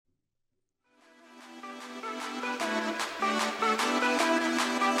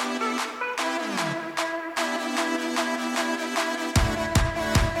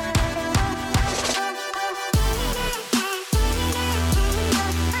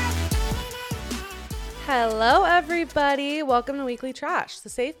Hello, everybody. Welcome to Weekly Trash, the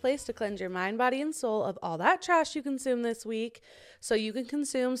safe place to cleanse your mind, body, and soul of all that trash you consume this week so you can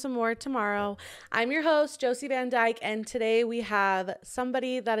consume some more tomorrow. I'm your host, Josie Van Dyke, and today we have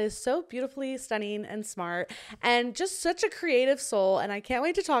somebody that is so beautifully stunning and smart and just such a creative soul, and I can't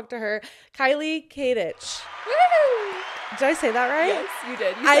wait to talk to her, KYLIE KATICH. Woo! Did I say that right? Yes, you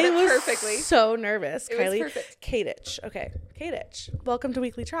did. You said it perfectly. I was so nervous. It KYLIE was perfect. KATICH. Okay, KATICH. Welcome to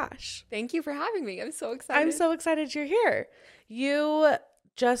Weekly Trash. Thank you for having me. I'm so excited. I'm so excited you're here. You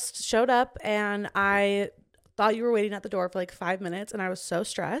just showed up and I thought you were waiting at the door for like 5 minutes and I was so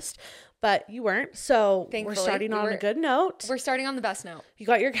stressed, but you weren't. So Thankfully, we're starting on a good note. We're starting on the best note. You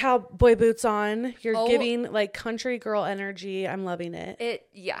got your cowboy boots on. You're giving like country girl energy. I'm loving it.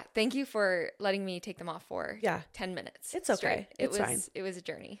 Yeah. Thank you for letting me take them off for 10 minutes. It's okay. Straight. It's fine. It was a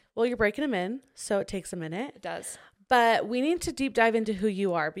journey. Well, you're breaking them in, so it takes a minute. It does. But we need to deep dive into who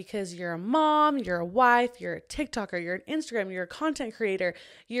you are because you're a mom, you're a wife, you're a TikToker, you're an Instagram, you're a content creator,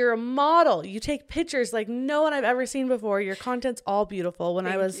 you're a model. You take pictures like no one I've ever seen before. Your content's all beautiful. When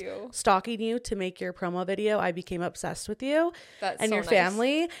I was stalking you to make your promo video, I became obsessed with you and your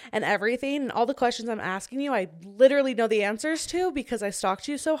family and everything. And all the questions I'm asking you, I literally know the answers to because I stalked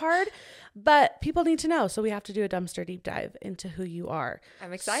you so hard. But people need to know. So we have to do a dumpster deep dive into who you are.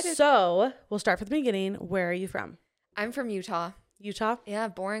 I'm excited. So we'll start from the beginning. Where are you from? I'm from Utah. Utah? Yeah,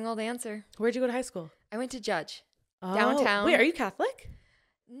 boring old answer. Where'd you go to high school? I went to Judge. Downtown. Wait, are you Catholic?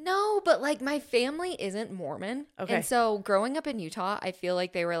 No, but like my family isn't Mormon. Okay. And so growing up in Utah, I feel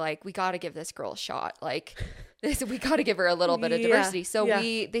like they were like, we got to give this girl a shot. Like we got to give her a little bit of diversity. So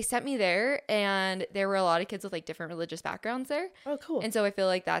they sent me there and there were a lot of kids with like different religious backgrounds there. Oh, cool. And so I feel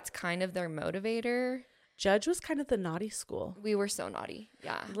like that's kind of their motivator. Judge was kind of the naughty school. We were so naughty.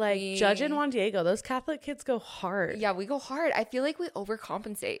 Yeah. Like Judge and Juan Diego, those Catholic kids go hard. Yeah, we go hard. I feel like we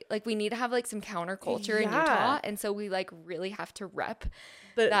overcompensate. Like we need to have like some counterculture in Utah. And so we like really have to rep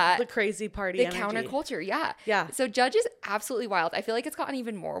the crazy party the energy. Counterculture. Yeah. Yeah. So Judge is absolutely wild. I feel like it's gotten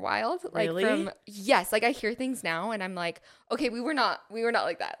even more wild. Like really? Yes. Like I hear things now and I'm like, okay, we were not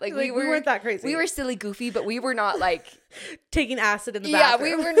like that. Like we weren't that crazy. We were silly goofy, but we were not like taking acid in the bathroom.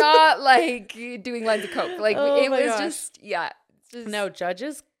 Yeah, we were not like doing lines of coke. Like it was just no, Judge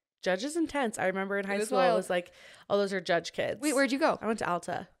is intense. I remember in high school I was like, oh, those are Judge kids. Wait, where'd you go? I went to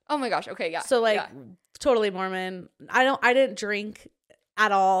Alta. Oh my gosh. Okay, yeah. So like totally Mormon. I didn't drink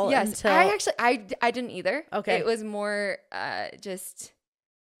at all. Yes, I didn't either. Okay, it was more just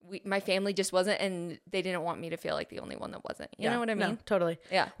my family just wasn't, and they didn't want me to feel like the only one that wasn't. You know what I mean? No, totally.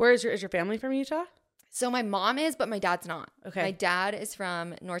 Yeah. Where is your family from? Utah? So my mom is, but my dad's not. Okay. My dad is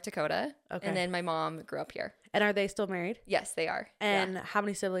from North Dakota. Okay. And then my mom grew up here. And are they still married? Yes, they are. And how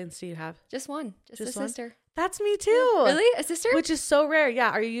many siblings do you have? Just one. Just a sister. That's me too. Really? A sister? Which is so rare.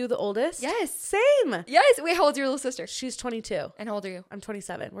 Yeah. Are you the oldest? Yes. Same. Yes. Wait, how old's your little sister? She's 22. And how old are you? I'm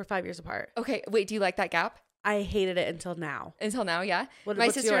 27. We're 5 years apart. Okay. Wait, do you like that gap? I hated it until now. Until now, yeah. My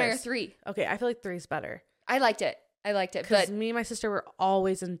sister and I are 3. Okay. I feel like 3 is better. I liked it. Because me and my sister were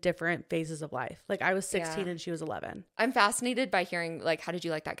always in different phases of life. Like I was 16 and she was 11. I'm fascinated by hearing like, how did you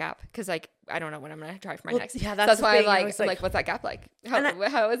like that gap? Because like, I don't know when I'm going to try for my next. Yeah, that's why I'm like, what's that gap like?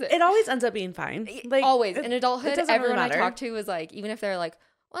 How is it? It always ends up being fine. Like always. In adulthood, everyone really I talk to is like, even if they're like,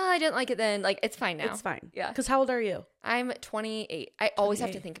 well, I didn't like it then, like it's fine now. It's fine. Yeah. Because how old are you? I'm 28. I always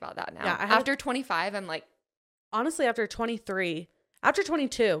have to think about that now. Yeah, after 25, I'm like. Honestly, after 23. After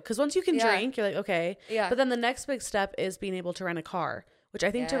 22, because once you can drink, you're like, okay. Yeah. But then the next big step is being able to rent a car, which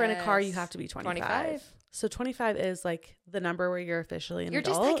I think to rent a car, you have to be 25. So 25 is like the number where you're officially an adult.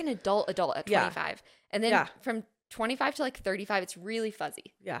 You're just like an adult at 25. Yeah. And then from 25 to like 35, it's really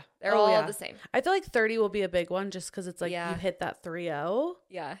fuzzy. Yeah. They're all the same. I feel like 30 will be a big one just because it's like you hit that 3-0.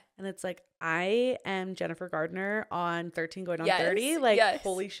 Yeah. And it's like, I am Jennifer Gardner on 13 going on 30. Like,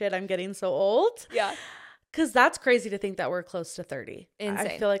 holy shit, I'm getting so old. Yeah. Because that's crazy to think that we're close to 30. Insane.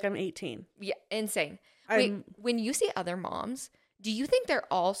 I feel like I'm 18. Yeah, insane. Wait, when you see other moms, do you think they're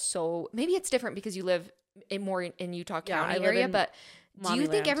all so... Maybe it's different because you live more in Utah County area, but do you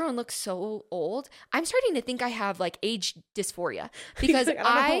think everyone looks so old? I'm starting to think I have like age dysphoria because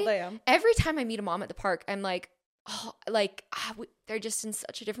every time I meet a mom at the park, I'm like, oh, like they're just in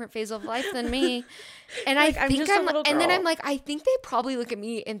such a different phase of life than me, and like, I think then I'm like, I think they probably look at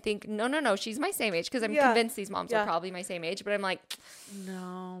me and think, no, she's my same age because I'm convinced these moms are probably my same age, but I'm like,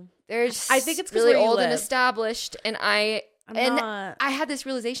 no, I think it's really old and established, and I had this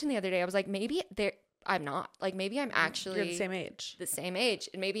realization the other day. I was like, maybe I'm not. Like, maybe I'm actually... You're the same age. The same age.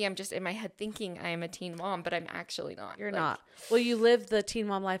 And maybe I'm just in my head thinking I am a teen mom, but I'm actually not. You're not. Well, you live the teen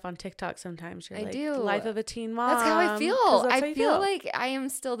mom life on TikTok sometimes. You're like, do. Life of a teen mom. That's how I feel. I feel like I am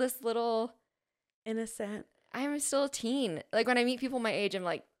still this little innocent. I'm still a teen. Like when I meet people my age, I'm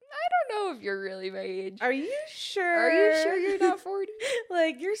like, I don't know if you're really my age. Are you sure? Are you sure you're not 40?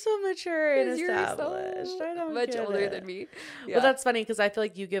 Like you're so mature and established. You're so I don't much get older it. than me. Yeah. Well, that's funny because I feel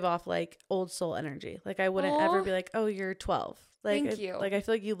like you give off like old soul energy. Like I wouldn't ever be like, oh, you're 12. Like, Thank you. Like I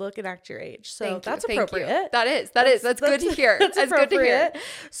feel like you look and act your age. So Thank that's you. appropriate. Thank you. That's good to hear. That's good to hear.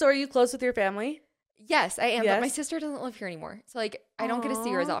 So are you close with your family? Yes, I am. But my sister doesn't live here anymore. So like I don't get to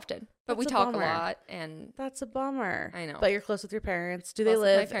see her as often. But we talk a lot, and that's a bummer. I know. But you're close with your parents. Do they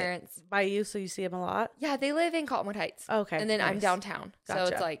live my parents by you so you see them a lot? Yeah, they live in Cottonwood Heights. Okay. And then I'm downtown. Gotcha.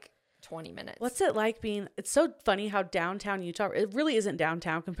 So it's like 20 minutes. What's it like being, it's so funny how downtown Utah, it really isn't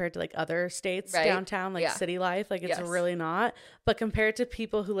downtown compared to like other states, right? Downtown, like city life, like it's really not. But compared to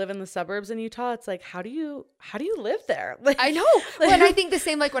people who live in the suburbs in Utah, it's like, how do you live there? Like, I know. When I think the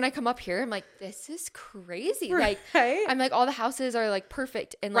same, like when I come up here, I'm like, this is crazy. Right? Like, I'm like, all the houses are like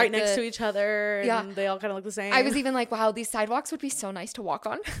perfect and like right next to each other. And they all kind of look the same. I was even like, wow, these sidewalks would be so nice to walk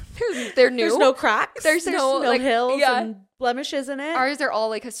on. they're new. There's no cracks. There's no like, hills and blemishes in it. Ours are all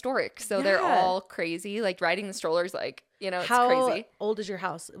like historic. So they're all crazy. Like riding the strollers, like, you know, it's how crazy. How old is your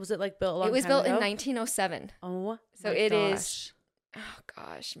house? Was it like built a long time ago? It was built in 1907. Oh, so it is. Oh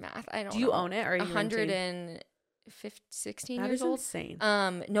gosh, math. I don't know. Do you own it? Or are you 116 years old? Insane.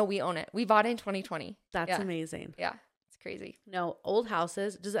 No, we own it. We bought it in 2020. That's amazing. Yeah. It's crazy. No, old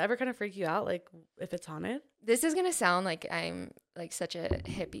houses. Does it ever kind of freak you out? Like if it's haunted? This is going to sound like I'm like such a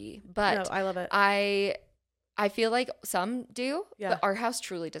hippie, but no, I love it. I feel like some do, but our house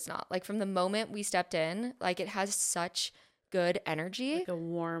truly does not. Like from the moment we stepped in, like it has such good energy, like a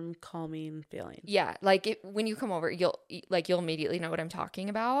warm, calming feeling. Yeah, like when you come over, you'll immediately know what I'm talking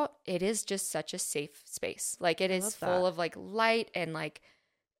about. It is just such a safe space. Like it is full of like light and like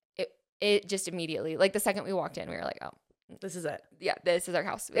it just immediately, like the second we walked in, we were like, oh, this is it. Yeah, this is our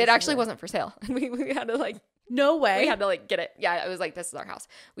house. It actually wasn't for sale. we had to like, no way. We had to like get it. Yeah, it was like, this is our house.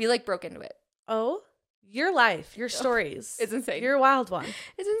 We like broke into it. Oh. Your life, your stories. It's insane. You're a wild one.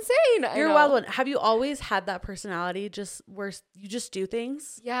 It's insane. You're a wild one. Have you always had that personality just where you just do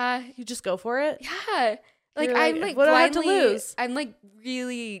things? Yeah. You just go for it? Yeah. Like I'm like what do I have blindly, to lose? I'm like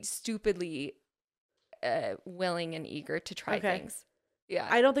really stupidly willing and eager to try things. Yeah.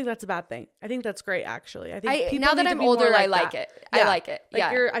 I don't think that's a bad thing. I think that's great actually. I think people now that I'm older, like I like it. Yeah. I like it. Like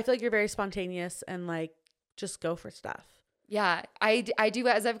yeah. I feel like you're very spontaneous and like just go for stuff. Yeah. I do,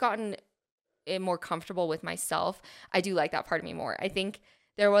 as I've gotten more comfortable with myself, I do like that part of me more. I think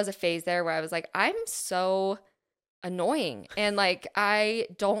there was a phase there where I was like, I'm so annoying and like I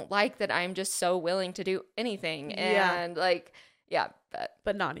don't like that I'm just so willing to do anything and like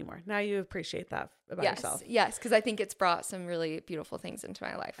but not anymore. Now you appreciate that about yourself. Yes, because I think it's brought some really beautiful things into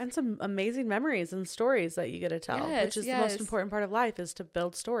my life and some amazing memories and stories that you get to tell, which is the most important part of life, is to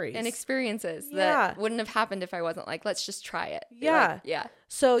build stories and experiences that wouldn't have happened if I wasn't like, let's just try it. Yeah.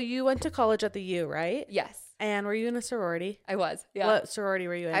 So you went to college at the U, right? Yes. And were you in a sorority? I was. Yeah. What sorority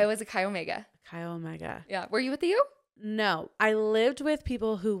were you in? I was a Chi Omega. Chi Omega. Yeah. Were you at the U? No, I lived with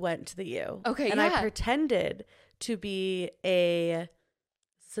people who went to the U. Okay. And I pretended to be a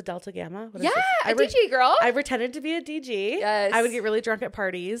Delta Gamma. What is this? A DG girl. I pretended to be a DG. Yes. I would get really drunk at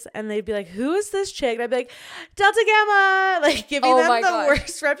parties and they'd be like, who is this chick? And I'd be like, Delta Gamma, like giving them the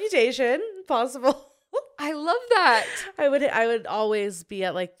worst reputation possible. I love that. I would always be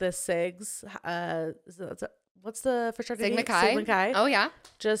at like the SIGs. What's the fraternity? Sigma Chi. Sigma Chi. Oh yeah.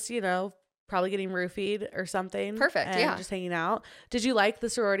 Just, probably getting roofied or something. Perfect. And just hanging out. Did you like the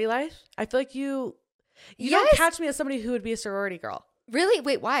sorority life? I feel like you don't catch me as somebody who would be a sorority girl. Really?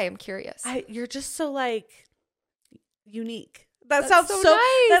 Wait, why? I'm curious. You're just so like unique. That sounds sounds so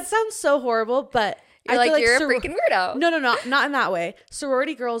nice. That sounds so horrible, but I feel like you're a freaking weirdo. No, not in that way.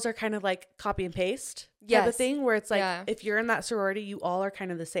 Sorority girls are kind of like copy and paste type of thing, where it's like if you're in that sorority, you all are kind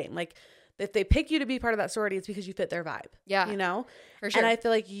of the same. Like if they pick you to be part of that sorority, it's because you fit their vibe. Yeah, for sure. And I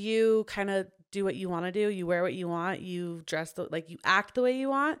feel like you kind of do what you want to do. You wear what you want. You dress you act the way you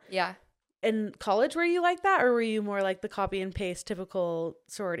want. Yeah. In college, were you like that, or were you more like the copy and paste typical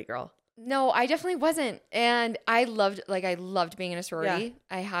sorority girl? No, I definitely wasn't. And I loved being in a sorority.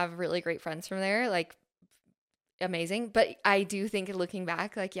 Yeah. I have really great friends from there, like amazing. But I do think looking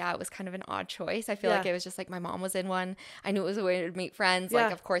back, like, it was kind of an odd choice. I feel like it was just like my mom was in one. I knew it was a way to meet friends. Yeah.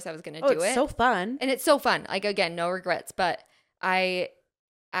 Like, of course I was going to do it. It's so fun. And it's so fun. Like, again, no regrets. But I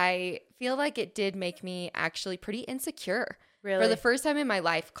feel like it did make me actually pretty insecure. Really? For the first time in my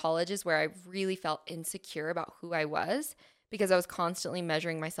life, college is where I really felt insecure about who I was, because I was constantly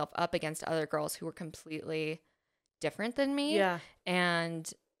measuring myself up against other girls who were completely different than me. Yeah. And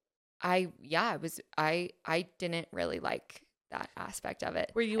I didn't really like that aspect of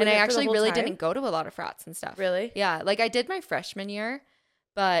it. Were you? And I actually really time? didn't go to a lot of frats and stuff. Really? Yeah. Like I did my freshman year,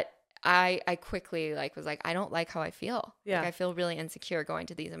 but I quickly like was like, I don't like how I feel. Yeah. Like I feel really insecure going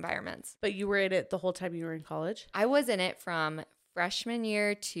to these environments. But you were in it the whole time you were in college? I was in it from freshman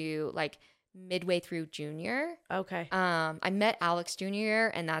year to like midway through junior. Okay. I met Alex junior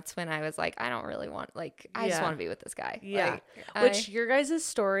year, and that's when I was like, I don't really want, like, I just want to be with this guy. Yeah. Like, Which your guys'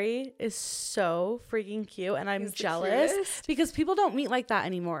 story is so freaking cute, and I'm jealous because people don't meet like that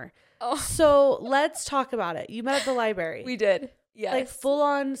anymore. Oh. So let's talk about it. You met at the library. We did. Yes. Like full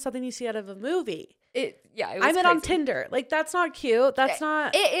on something you see out of a movie. It was I met on Tinder. Like that's not cute. That's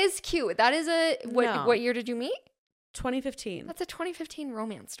not. It is cute. That is what year did you meet? 2015. That's a 2015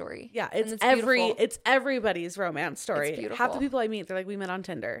 romance story. Yeah, it's everybody's romance story. It's beautiful. Half the people I meet, they're like, we met on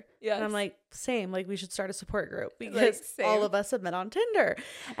Tinder. Yeah, and I'm like, same. Like we should start a support group because all of us have met on Tinder,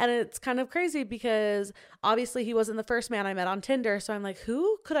 and it's kind of crazy because obviously he wasn't the first man I met on Tinder. So I'm like,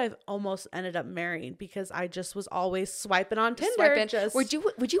 who could I've almost ended up marrying because I just was always swiping on Tinder. Would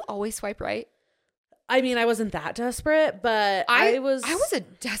you always swipe right? I mean, I wasn't that desperate, but I was a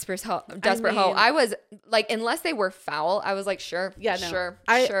desperate hoe. I was like, unless they were foul, I was like, sure. Yeah, no. Sure.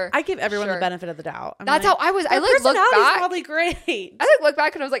 I give everyone the benefit of the doubt. That's how I was. I like look back. Probably great. I like look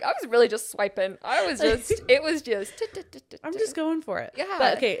back and I was like, I was really just swiping. I was just, it was just. I'm just going for it. Yeah.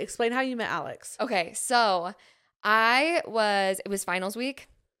 But okay, explain how you met Alex. Okay, so it was finals week.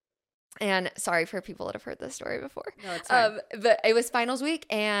 And sorry for people that have heard this story before. No, it's fine. But it was finals week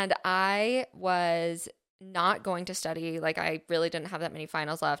and I was not going to study. Like I really didn't have that many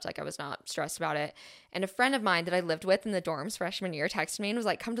finals left. Like I was not stressed about it. And a friend of mine that I lived with in the dorms freshman year texted me and was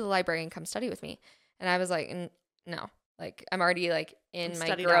like, come to the library and come study with me. And I was like, no, like I'm already like in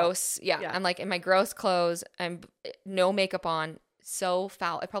my gross. Yeah, I'm like in my gross clothes. I'm no makeup on. So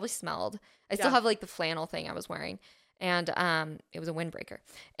foul. I probably smelled. I still have like the flannel thing I was wearing. And it was a windbreaker.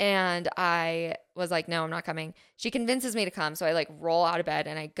 And I was like, no, I'm not coming. She convinces me to come. So I like roll out of bed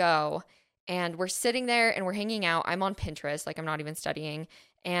and I go. And we're sitting there and we're hanging out. I'm on Pinterest. Like I'm not even studying.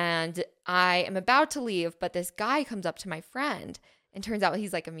 And I am about to leave. But this guy comes up to my friend. And turns out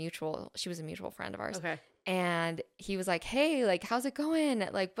he's like she was a mutual friend of ours. Okay. And he was like, hey, like, how's it going?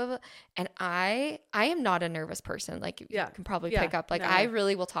 Like, blah, blah. And I am not a nervous person. Like, you can probably pick up. Like, I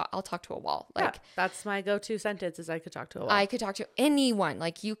really will talk. I'll talk to a wall. Like, that's my go-to sentence is I could talk to a wall. I could talk to anyone.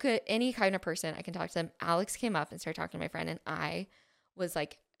 Like, any kind of person, I can talk to them. Alex came up and started talking to my friend. And I was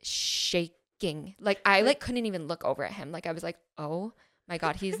like shaking. Like, I like couldn't even look over at him. Like, I was like, oh my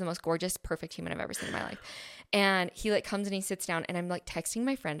God, he's the most gorgeous, perfect human I've ever seen in my life. And he like comes and he sits down and I'm like texting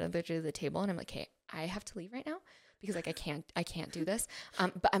my friend over to the table and I'm like, hey, I have to leave right now because like I can't do this.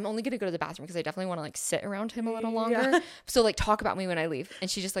 But I'm only gonna go to the bathroom because I definitely want to like sit around him a little longer. Yeah. So like talk about me when I leave.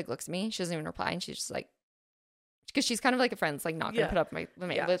 And she just like looks at me. She doesn't even reply. And she's just like, because she's kind of like a friend, not gonna put up with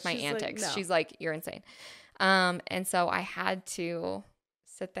my antics. Like, no. She's like, you're insane. And so I had to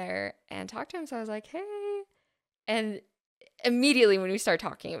sit there and talk to him. So I was like, hey, and immediately when we started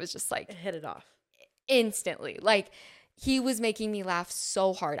talking, it was just like hit it off instantly. Like he was making me laugh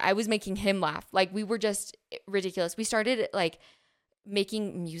so hard. I was making him laugh. Like we were just ridiculous. We started like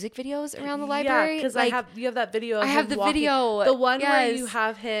making music videos around the library. Because like, you have that video. Of I have the video. The one where you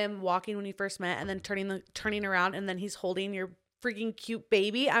have him walking when you first met, and then turning around, and then he's holding your freaking cute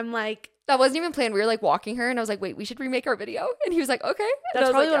baby. I'm like. That wasn't even planned. We were like walking her and I was like, wait, we should remake our video. And he was like, okay. And that's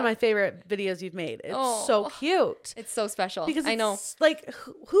probably one of my favorite videos you've made. It's so cute. It's so special. Because I know. Like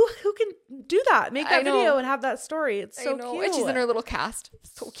who can do that? Make that video and have that story. It's so cute. And she's in her little cast.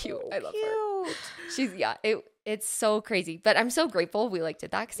 So cute. I love her. She's it's so crazy. But I'm so grateful we like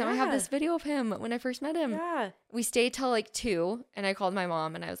did that because now I have this video of him when I first met him. Yeah. We stayed till like 2 and I called my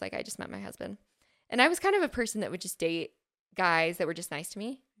mom and I was like, I just met my husband. And I was kind of a person that would just date guys that were just nice to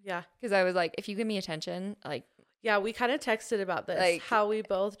me. Yeah. Because I was like, if you give me attention, like. Yeah, we kind of texted about this. Like how we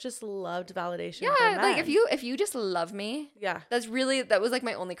both just loved validation. Yeah, from men. Like if you just love me. Yeah. That was like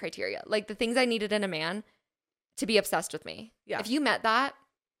my only criteria. Like the things I needed in a man to be obsessed with me. Yeah. If you met that.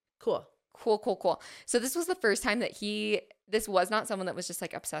 Cool. So this was the first time that this was not someone that was just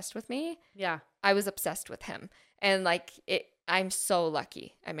like obsessed with me. Yeah. I was obsessed with him. And like I'm so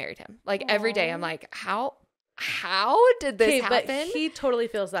lucky I married him. Like every day I'm like, how did this happen? But he totally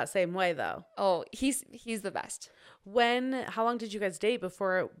feels that same way though. Oh, he's the best. How long did you guys date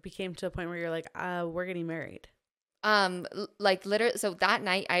before it became to a point where you're like, we're getting married? Like literally, so that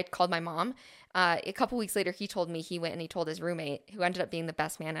night I had called my mom. A couple weeks later, he told me he went and he told his roommate, who ended up being the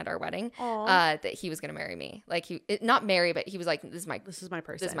best man at our wedding, that he was going to marry me. Like not marry, but he was like, this is my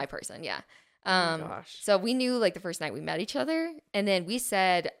person. This is my person. Yeah. Oh my gosh. So we knew like the first night we met each other and then we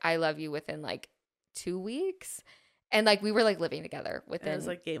said, I love you within like 2 weeks. And like we were like living together within it was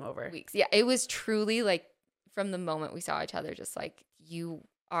like game over weeks. Yeah, it was truly like from the moment we saw each other, just like you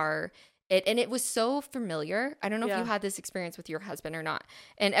are it. And it was so familiar. I don't know if you had this experience with your husband or not.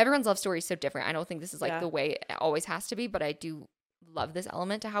 And everyone's love story is so different. I don't think this is like the way it always has to be, but I do love this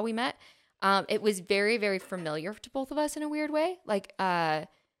element to how we met. It was very, very familiar to both of us in a weird way, like a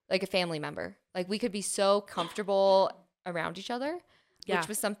family member. Like we could be so comfortable around each other, which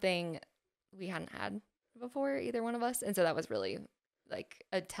was something we hadn't had before, either one of us. And so that was really like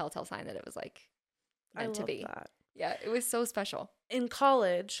a telltale sign that it was like meant to be. That. Yeah, it was so special. In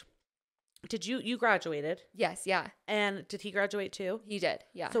college, did you graduated? Yes, yeah. And did he graduate too? He did,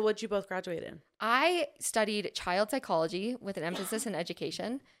 yeah. So what'd you both graduate in? I studied child psychology with an emphasis in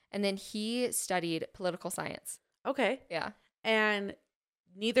education, and then he studied political science. Okay. Yeah. And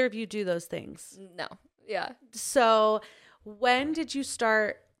neither of you do those things? No. Yeah. So when did you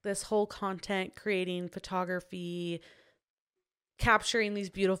start this whole content creating, photography, capturing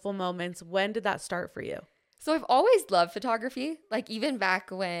these beautiful moments? When did that start for you? So I've always loved photography. Like even back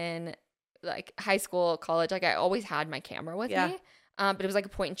when like high school, college, like I always had my camera with me. But it was like a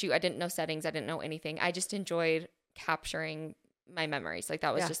point and shoot. I didn't know settings. I didn't know anything. I just enjoyed capturing my memories. Like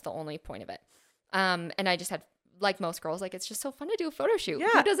that was just the only point of it. And I just had, like most girls, like it's just so fun to do a photo shoot. Yeah.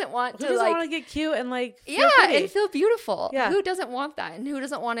 Who doesn't want to get cute and like feel pretty? And feel beautiful? Yeah. Who doesn't want that? And who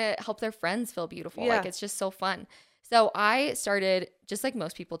doesn't want to help their friends feel beautiful? Yeah. Like it's just so fun. So I started, just like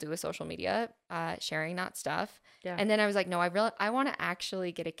most people do with social media, sharing that stuff. Yeah. And then I was like, no, I want to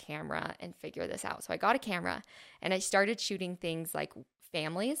actually get a camera and figure this out. So I got a camera and I started shooting things like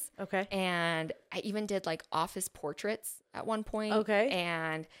families. Okay. And I even did like office portraits at one point. Okay.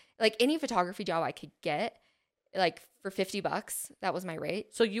 And like any photography job I could get, like for $50, that was my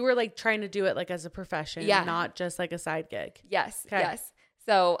rate. So you were like trying to do it like as a profession, not just like a side gig. Yes. Okay. Yes.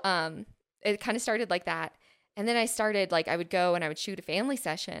 So it kind of started like that. And then I started like I would go and I would shoot a family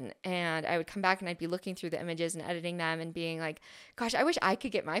session and I would come back and I'd be looking through the images and editing them and being like, gosh, I wish I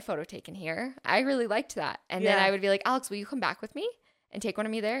could get my photo taken here. I really liked that. And then I would be like, Alex, will you come back with me and take one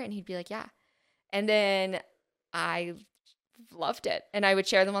of me there? And he'd be like, yeah. And then I loved it. And I would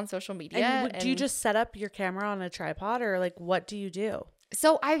share them on social media. And do you just set up your camera on a tripod or like what do you do?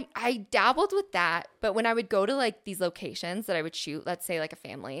 So I dabbled with that, but when I would go to like these locations that I would shoot, let's say like a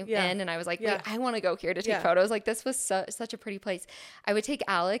family in, and I was like, wait, I want to go here to take photos. Like this was such a pretty place. I would take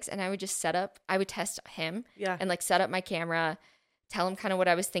Alex and I would just I would test him and like set up my camera, tell him kind of what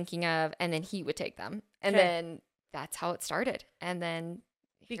I was thinking of, and then he would take them. And then that's how it started. And then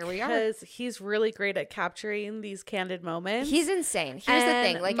here we are. Because he's really great at capturing these candid moments. He's insane. Here's the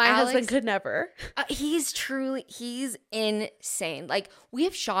thing. Like my husband could never. He's insane. Like we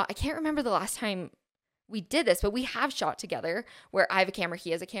have shot, I can't remember the last time we did this, but we have shot together where I have a camera, he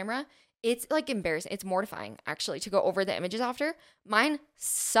has a camera. It's like embarrassing. It's mortifying actually to go over the images after. Mine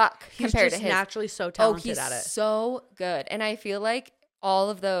suck compared to his. He's naturally so talented at it. He's so good. And I feel like all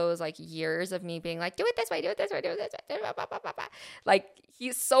of those like years of me being like, do it this way, do it this way, do it this way, blah, blah, blah, blah. Like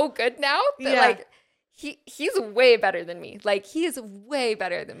he's so good now that like he's way better than me. Like he is way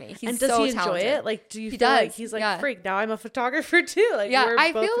better than me. He's and does so he enjoy talented. It? Like do you feel like he's like freak? Now I'm a photographer too. Like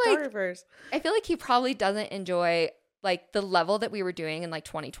we're both photographers. I feel like he probably doesn't enjoy like the level that we were doing in like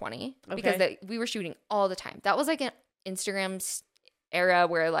 2020 because we were shooting all the time. That was like an Instagram era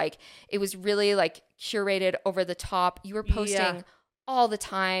where like it was really like curated over the top. You were posting all the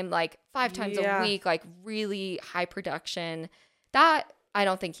time, like 5 times a week, like really high production. That I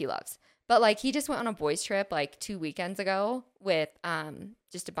don't think he loves. But like he just went on a boys trip like 2 weekends ago with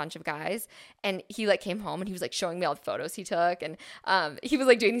just a bunch of guys, and he like came home and he was like showing me all the photos he took, and he was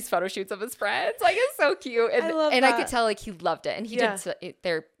like doing these photo shoots of his friends. Like it's so cute, and I could tell like he loved it, and he did.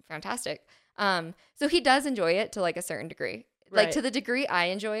 They're fantastic. So he does enjoy it to like a certain degree. Like to the degree I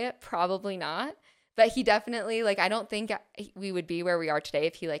enjoy it, probably not. But he definitely, like, I don't think we would be where we are today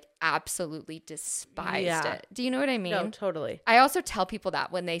if he, like, absolutely despised it. Do you know what I mean? No, totally. I also tell people that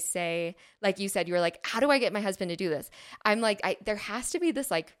when they say, like you said, you were like, how do I get my husband to do this? I'm like, there has to be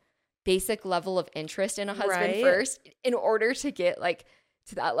this, like, basic level of interest in a husband first in order to get, like,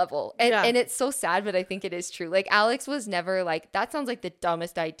 to that level. And it's so sad, but I think it is true. Like Alex was never like, that sounds like the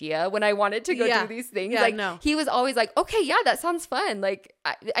dumbest idea when I wanted to go do these things. Like he was always like, okay, yeah, that sounds fun. Like,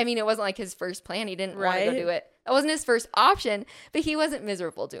 I mean, it wasn't like his first plan. He didn't want to go do it. That wasn't his first option, but he wasn't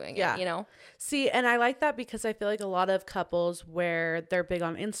miserable doing it, you know? See, and I like that because I feel like a lot of couples where they're big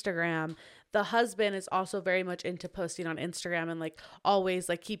on Instagram, the husband is also very much into posting on Instagram and like always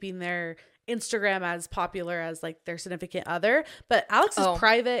like keeping their Instagram as popular as like their significant other. But Alex is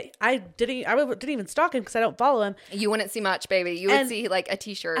private. I didn't even stalk him because I don't follow him. You wouldn't see much, baby. You would see like a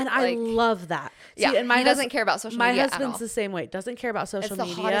t-shirt. And I love that. Yeah. And he doesn't care about social media. My husband's the same way. Doesn't care about social media.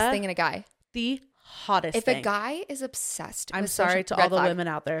 It's the hottest thing in a guy. The hottest thing. If a guy is obsessed I'm sorry to all the women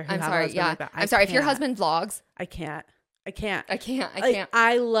out there who I'm have sorry, husbands like that. I'm sorry. If your husband vlogs. I can't. Like,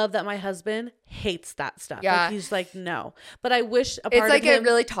 I love that my husband hates that stuff. Yeah. Like, he's like, no. But I wish a part it's like of him, a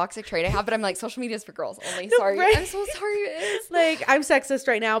really toxic trait I have, but I'm like, social media is for girls only. No, sorry. right? I'm so sorry it is. Like, I'm sexist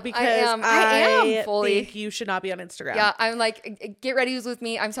right now because I am fully. think you should not be on Instagram. Yeah, I'm like, get ready with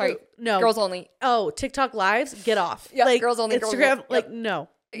me. I'm sorry. No. Girls only. Oh, TikTok lives, get off. Yeah, like, girls only. Instagram, girls only. like, no.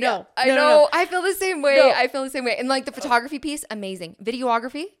 Yeah, No. I know. No. I feel the same way. No. I feel the same way. And like the photography piece, amazing.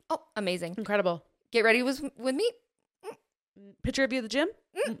 Videography, amazing. Incredible. Get ready with me. Picture of you at the gym?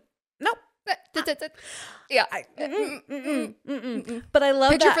 No. Yeah. But I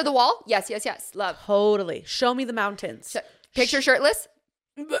love Picture that. for the wall? Yes. Love. Totally. Show me the mountains. Picture shirtless?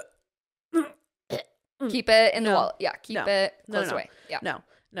 Keep it in the wall. Yeah, keep it closed away. Yeah. No.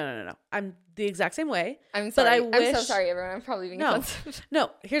 I'm the exact same way. I'm sorry. But I'm so sorry, everyone. I'm probably being offensive.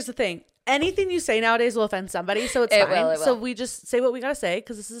 No, here's the thing. Anything you say nowadays will offend somebody, so it's fine. Will. So we just say what we gotta say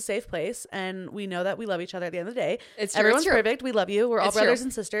because this is a safe place, and we know that we love each other at the end of the day. It's true. Everyone's perfect. We love you. We're all brothers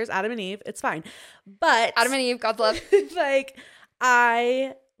and sisters. Adam and Eve. It's fine. But Adam and Eve, God's love. Like,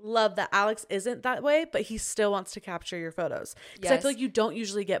 I love that Alex isn't that way, but he still wants to capture your photos. Because I feel like you don't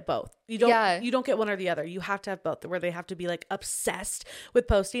usually get both. You don't get one or the other. You have to have both, where they have to be like obsessed with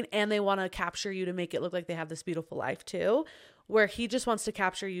posting and they want to capture you to make it look like they have this beautiful life too. Where he just wants to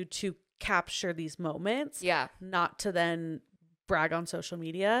capture you to capture these moments. Yeah. Not to then brag on social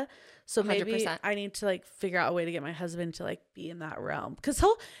media. So maybe 100%. I need to like figure out a way to get my husband to like be in that realm. Because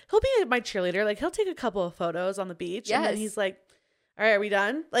he'll be my cheerleader. Like he'll take a couple of photos on the beach and then he's like, all right, are we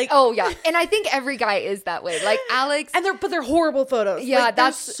done? Like, oh yeah. And I think every guy is that way. Like Alex. And they're horrible photos. Yeah, like,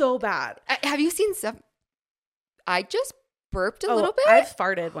 that's so bad. Have you seen stuff? I just burped a little bit. I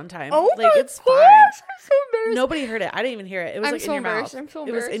farted one time. Oh like, my it's gosh, fine. I'm so embarrassed. Nobody heard it. I didn't even hear it. It was I'm like so in your mouth. I'm so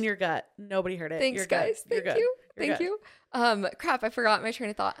embarrassed. It was in your gut. Nobody heard it. Thanks, You're guys. Good. Thank you. Crap, I forgot my train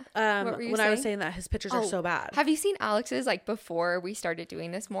of thought. What were you saying? I was saying that his pictures are so bad. Have you seen Alex's like before we started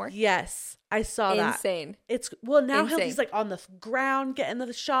doing this more? Yes, I saw that. Insane. It's now he's like on the ground getting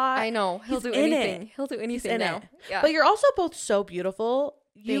the shot. I know. He'll do anything. He'll do anything now. Yeah. But you're also both so beautiful.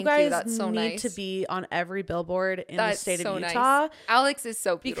 You guys That's so need nice. to be on every billboard in the state of Utah. Nice. Alex is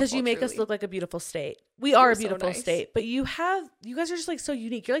so beautiful. Because you make us look like a beautiful state. We are a beautiful state. But you guys are just like so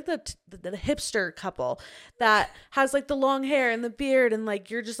unique. You're like the hipster couple that has like the long hair and the beard and like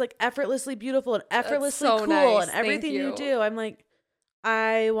you're just like effortlessly beautiful and effortlessly cool nice. and everything you do. I'm like,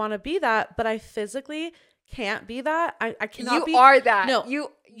 I want to be that, but I physically can't be that. I cannot be. You are that. No.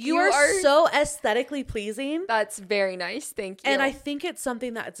 You are so aesthetically pleasing. That's very nice. Thank you. And I think it's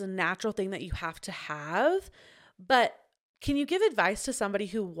something that it's a natural thing that you have to have. But can you give advice to somebody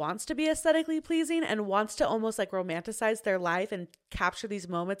who wants to be aesthetically pleasing and wants to almost like romanticize their life and capture these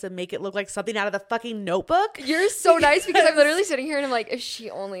moments and make it look like something out of the fucking Notebook? You're so nice because I'm literally sitting here and I'm like, if she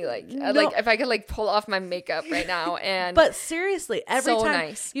only like if I could like pull off my makeup right now and. But seriously, every so time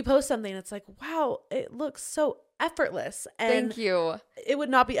nice. You post something, it's like, wow, it looks so effortless. And thank you. It would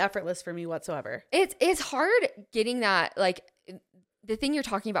not be effortless for me whatsoever. It's hard getting that, like the thing you're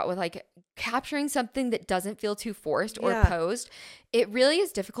talking about with like capturing something that doesn't feel too forced or posed. It really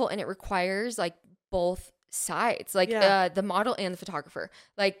is difficult and it requires like both sides, like the model and the photographer.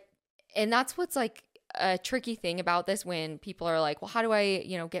 Like, and that's what's like a tricky thing about this when people are like, well, how do I,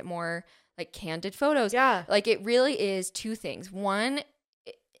 get more like candid photos? Yeah. Like it really is two things. One,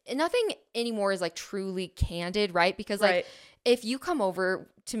 nothing anymore is like truly candid, right? Because like if you come over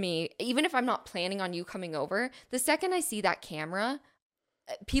to me, even if I'm not planning on you coming over, the second I see that camera,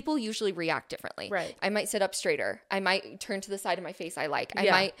 people usually react differently. Right. I might sit up straighter. I might turn to the side of my face I like. I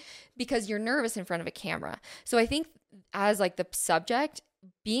might, because you're nervous in front of a camera. So I think as like the subject,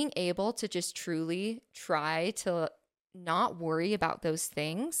 being able to just truly try to not worry about those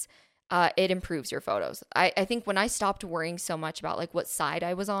things, it improves your photos. I think when I stopped worrying so much about like what side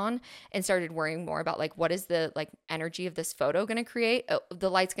I was on and started worrying more about like what is the like energy of this photo going to create,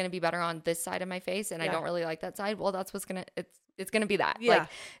 the light's going to be better on this side of my face and I don't really like that side. Well, that's what's going to, it's going to be that. Yeah.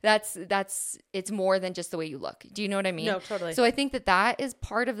 Like it's more than just the way you look. Do you know what I mean? No, totally. So I think that is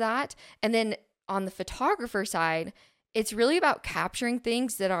part of that. And then on the photographer side, it's really about capturing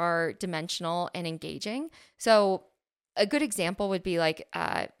things that are dimensional and engaging. So a good example would be like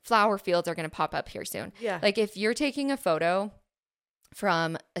flower fields are going to pop up here soon. Yeah. Like if you're taking a photo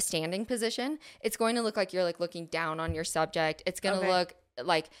from a standing position, it's going to look like you're like looking down on your subject. It's going to look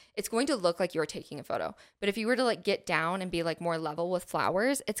like you're taking a photo. But if you were to like get down and be like more level with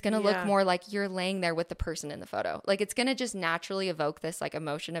flowers, it's going to look more like you're laying there with the person in the photo. Like it's going to just naturally evoke this like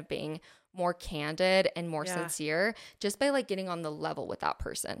emotion of being more candid and more sincere just by like getting on the level with that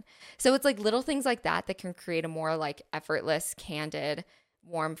person. So it's like little things like that that can create a more like effortless, candid,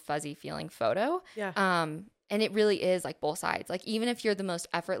 warm, fuzzy feeling photo. And it really is like both sides. Like even if you're the most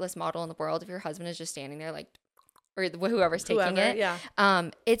effortless model in the world, if your husband is just standing there like, or whoever's taking it,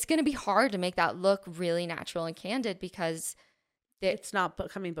 it's going to be hard to make that look really natural and candid because it's not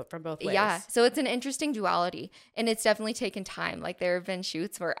coming from both ways. Yeah. So it's an interesting duality, and it's definitely taken time. Like there have been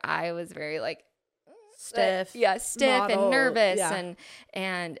shoots where I was very like stiff and nervous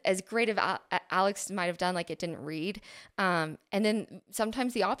and as great of Alex might have done, like it didn't read. And then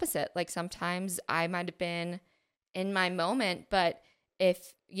sometimes the opposite, like sometimes I might have been in my moment, but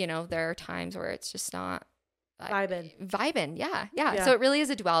if, you know, there are times where it's just not vibing. Yeah. So it really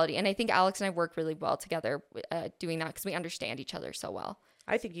is a duality. And I think Alex and I work really well together doing that because we understand each other so well.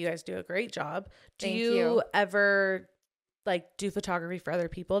 I think you guys do a great job. Do you ever like do photography for other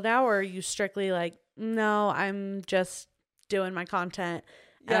people now, or are you strictly like, no, I'm just doing my content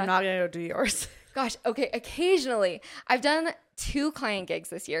and I'm not going to go do yours? Gosh. Okay. Occasionally I've done 2 client gigs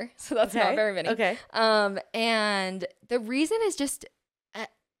this year. So that's not very many. Okay. And the reason is just,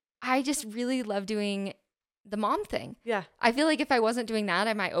 I just really love doing the mom thing. Yeah. I feel like if I wasn't doing that,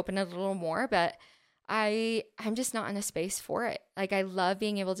 I might open it a little more, but I'm just not in a space for it. Like I love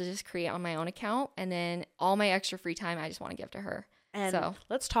being able to just create on my own account, and then all my extra free time I just want to give to her. And so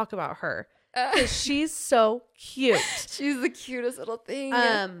let's talk about her. She's so cute. She's the cutest little thing.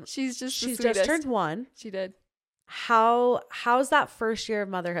 She's just turned 1. She did. How's that first year of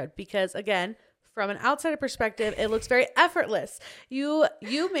motherhood? Because again, from an outsider perspective, it looks very effortless. You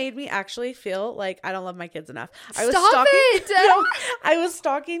made me actually feel like I don't love my kids enough. I was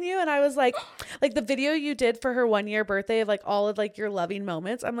stalking you, and I was like the video you did for her 1-year birthday of like all of like your loving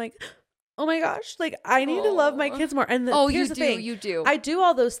moments. I'm like, oh my gosh, like I need to love my kids more. And here's the thing. You do. I do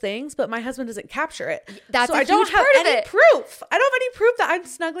all those things, but my husband doesn't capture it. That's so I don't have any proof. I don't have any proof that I'm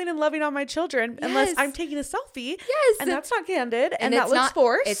snuggling and loving on my children unless I'm taking a selfie. Yes. And that's not candid. And that looks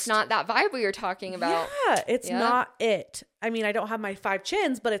forced. It's not that vibe we were talking about. Yeah. It's not it. I mean, I don't have my 5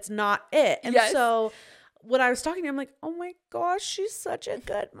 chins, but it's not it. And so when I was talking to him, I'm like, oh my gosh, she's such a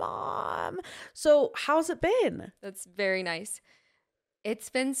good mom. So how's it been? That's very nice. It's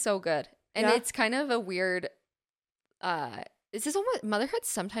been so good. And it's kind of a weird, this is almost, motherhood's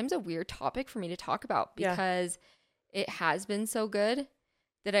sometimes a weird topic for me to talk about because it has been so good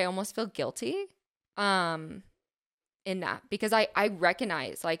that I almost feel guilty in that, because I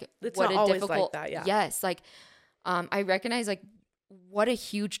recognize like it's what not a difficult, like that, yes, like I recognize like what a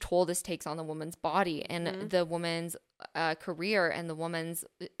huge toll this takes on the woman's body and the woman's career and the woman's,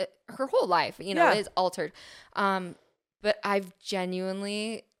 her whole life, you know, is altered. But I've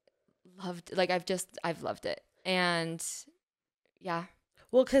genuinely loved, like I've loved it. And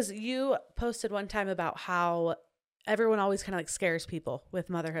well, because you posted one time about how everyone always kind of like scares people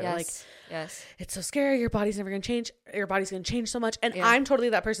with motherhood. It's so scary, your body's never gonna change, your body's gonna change so much. And I'm totally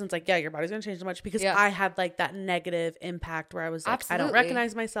that person's like, your body's gonna change so much, because I had like that negative impact where I was like, I don't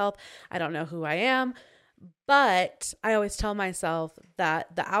recognize myself, I don't know who I am. But I always tell myself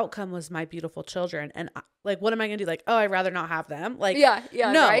that the outcome was my beautiful children. And like, what am I going to do? Like, oh, I'd rather not have them. Like, no,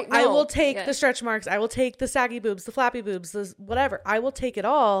 right? No, I will take the stretch marks. I will take the saggy boobs, the flappy boobs, the whatever. I will take it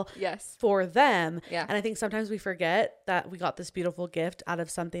all for them. Yeah. And I think sometimes we forget that we got this beautiful gift out of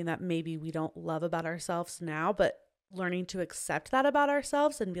something that maybe we don't love about ourselves now, but learning to accept that about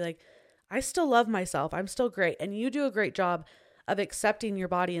ourselves and be like, I still love myself. I'm still great. And you do a great job of accepting your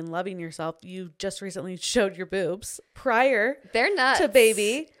body and loving yourself. You just recently showed your boobs prior they're nuts to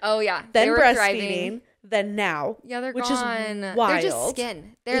baby. Oh yeah. Then breastfeeding. Thriving. Then now. Yeah, they're which gone. Is wild. They're just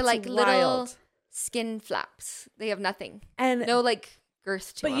skin. They're like wild. Little skin flaps. They have nothing. And no like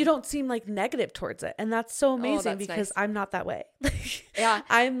girth to them. But you don't seem like negative towards it. And that's so amazing because nice. I'm not that way. Yeah.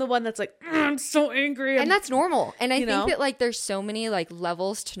 I'm the one that's like, I'm so angry. And that's normal. And I think that like there's so many like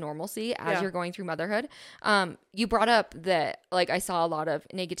levels to normalcy as you're going through motherhood. You brought up that like I saw a lot of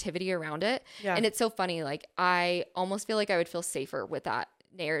negativity around it. Yeah. And it's so funny. Like I almost feel like I would feel safer with that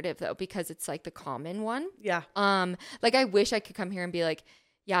narrative though, because it's like the common one. Yeah. Like I wish I could come here and be like,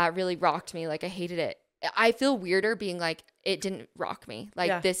 yeah, it really rocked me. Like I hated it. I feel weirder being like, it didn't rock me.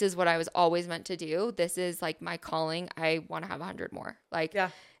 Like, this is what I was always meant to do. This is like my calling. I want to have 100 more. Like,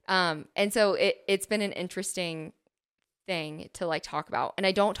 and so it's been an interesting thing to like talk about. And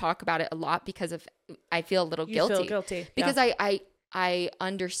I don't talk about it a lot because I feel a little guilty. You feel guilty. Because I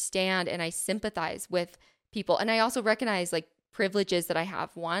understand and I sympathize with people. And I also recognize like privileges that I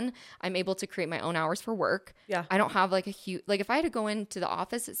have. One, I'm able to create my own hours for work. Yeah. I don't have like a huge, like if I had to go into the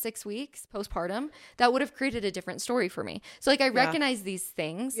office at 6 weeks postpartum, that would have created a different story for me. So like I recognize these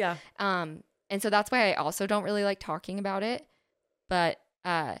things. Yeah. And so that's why I also don't really like talking about it. But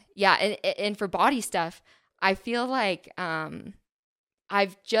and for body stuff, I feel like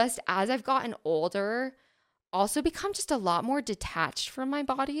I've just, as I've gotten older, also become just a lot more detached from my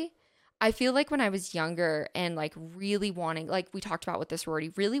body. I feel like when I was younger and like really wanting, like we talked about with the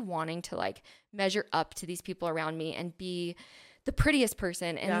sorority, really wanting to like measure up to these people around me and be the prettiest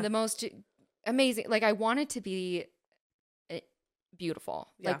person and the most amazing. Like I wanted to be beautiful.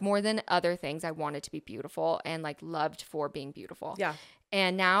 Like more than other things, I wanted to be beautiful and like loved for being beautiful. Yeah.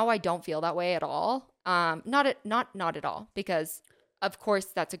 And now I don't feel that way at all. Not at all, because of course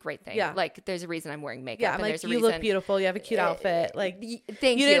that's a great thing. Yeah. Like there's a reason I'm wearing makeup. Yeah, and like there's a you reason, look beautiful. You have a cute outfit. Like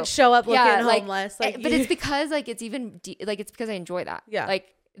thank you. You didn't show up looking homeless. Like, but it's because like it's even it's because I enjoy that. Yeah.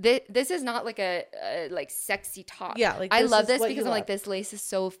 Like this is not like a like sexy top. Yeah. Like I love this because I'm like, this lace is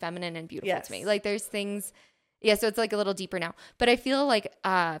so feminine and beautiful to me. Like there's things. Yeah. So it's like a little deeper now, but I feel like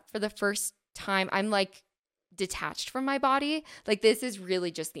for the first time I'm like detached from my body. Like this is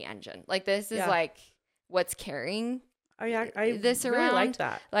really just the engine. Like this is like what's carrying I this really around. like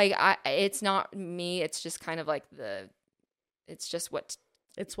that. Like it's not me. It's just kind of like it's just what.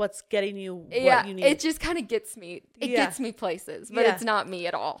 It's what's getting you what you need. It just kind of gets me. It gets me places, but it's not me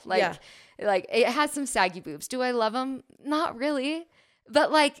at all. Like it has some saggy boobs. Do I love them? Not really.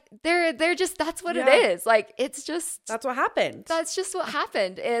 But like they're just, that's what it is. Like it's just, that's what happened. That's just what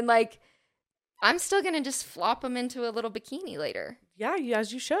happened. And like I'm still gonna just flop them into a little bikini later. Yeah,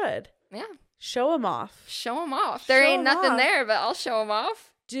 as you should. Yeah. Show them off. Show them off. There ain't nothing there, but I'll show them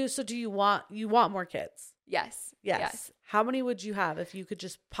off. Do you want more kids? Yes. How many would you have if you could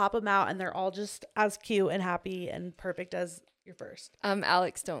just pop them out and they're all just as cute and happy and perfect as your first?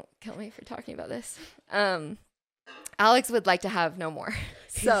 Alex, don't kill me for talking about this. Alex would like to have no more.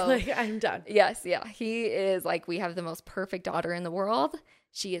 So he's like, I'm done. Yes. Yeah. He is like, we have the most perfect daughter in the world.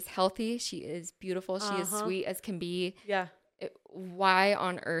 She is healthy. She is beautiful. She is sweet as can be. Yeah. Why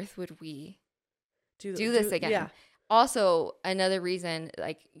on earth would we do this again? Yeah. Also, another reason,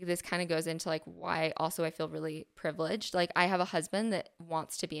 like this kind of goes into like why also I feel really privileged. Like I have a husband that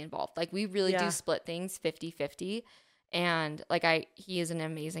wants to be involved. Like we really do split things 50-50. And like he is an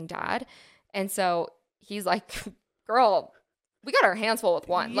amazing dad. And so he's like, girl, we got our hands full with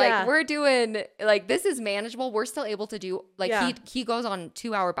one. Like we're doing, like this is manageable. We're still able to do, like he goes on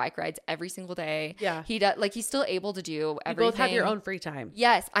 2-hour bike rides every single day. Yeah. He does, like he's still able to do everything. You both have your own free time.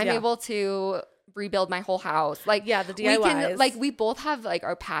 Yes. I'm able to rebuild my whole house. Like the DIYs. We both have like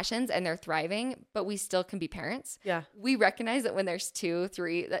our passions and they're thriving, but we still can be parents. Yeah. We recognize that when there's 2,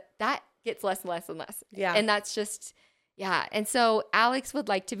 3, that gets less and less and less. Yeah. And that's just, And so Alex would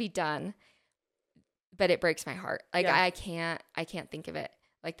like to be done, but it breaks my heart. Like I can't think of it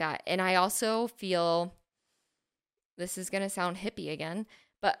like that. And I also feel, this is going to sound hippie again,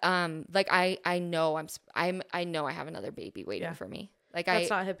 but like I know I know I have another baby waiting for me. Like that's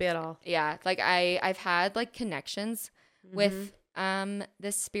not hippie at all. Yeah. Like I've had like connections with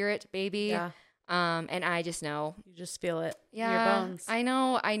this spirit baby. Yeah. And I just know. You just feel it in your bones. I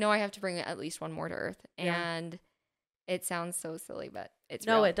know I have to bring at least one more to earth. And it sounds so silly, but it's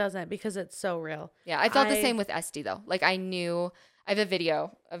real. No, it doesn't, because it's so real. Yeah. I felt the same with Esty though. Like I knew, I have a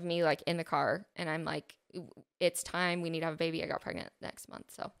video of me like in the car and I'm like, it's time, we need to have a baby. I got pregnant next month.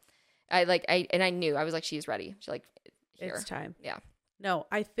 So I knew, I was like, she's ready. She's like, here. It's time. Yeah. No,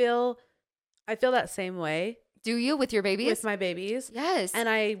 I feel that same way. Do you with your babies? With my babies. Yes. And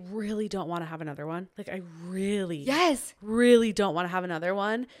I really don't want to have another one. Like I really don't want to have another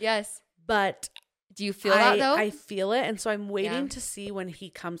one. Yes. But do you feel that though? I feel it. And so I'm waiting to see when he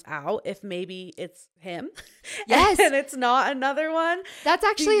comes out, if maybe it's him. Yes. And it's not another one. That's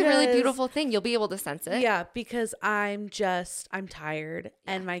actually a really beautiful thing. You'll be able to sense it. Yeah. Because I'm tired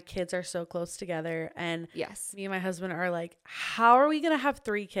and my kids are so close together. And me and my husband are like, how are we going to have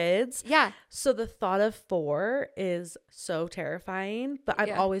 3 kids? Yeah. So the thought of 4 is so terrifying. But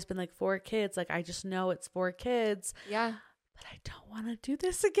I've always been like, 4 kids. Like I just know it's 4 kids. Yeah. But I don't want to do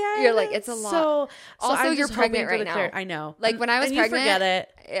this again. You're like, it's a lot. So also, you're pregnant right now. I know. Like when I was pregnant, you forget it.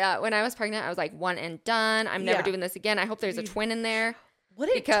 Yeah, when I was pregnant, I was like, one and done. I'm never doing this again. I hope there's a twin in there.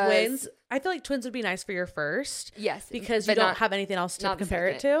 Twins? I feel like twins would be nice for your first. Yes, because you don't have anything else to compare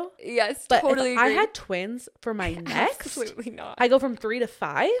it to. Yes, but totally. If I had twins for my next, absolutely not. I go from 3 to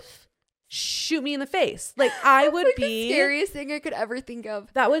 5. Shoot me in the face. Like I would be the scariest thing I could ever think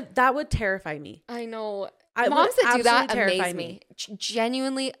of. That would terrify me. I know. Moms that do that amaze me.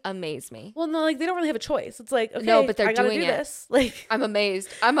 Genuinely amaze me. Well, no, like they don't really have a choice. It's like, okay, no, but they're doing this. Like, I'm amazed.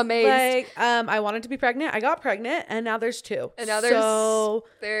 Like, I wanted to be pregnant. I got pregnant, and now there's 2. And now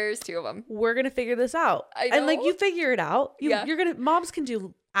there's 2 of them. We're gonna figure this out. I know. And like, you figure it out. Moms can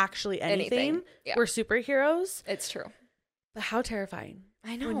do actually anything. Yeah. We're superheroes. It's true. But how terrifying.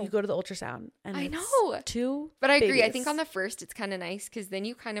 I know. When you go to the ultrasound and I know 2 But I agree. babies. I think on the first, it's kind of nice because then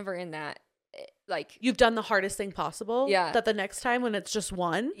you kind of are in that, like, you've done the hardest thing possible. Yeah. That the next time when it's just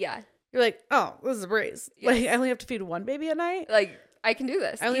 1, yeah, you're like, oh, this is a breeze. Yes. Like, I only have to feed 1 baby a night. like I can do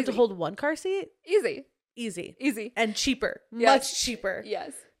this. I only have to hold 1 car seat. Easy. And cheaper. Yes. Much cheaper.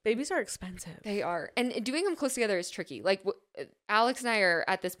 Yes. Babies are expensive. They are. And doing them close together is tricky. Like Alex and I are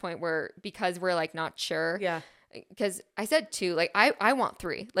at this point where, because we're like not sure. Yeah. Because I said 2, like I want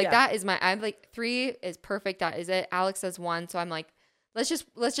 3. Like that is I'm like 3 is perfect. That is it. Alex says 1. So I'm like, let's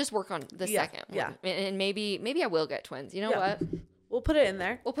just work on the second one. Yeah. And maybe I will get twins. You know what? We'll put it in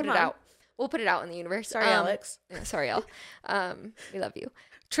there. We'll put it out. We'll put it out in the universe. Sorry, Alex. Yeah, sorry, Elle. We love you.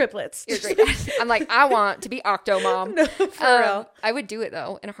 Triplets. You're great. I'm like, I want to be Octomom. No, for real. I would do it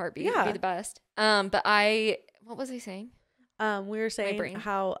though in a heartbeat. Yeah. It'd be the best. But what was I saying? We were saying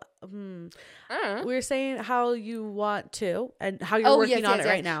how I don't know. we were saying how you want to and how you're working on it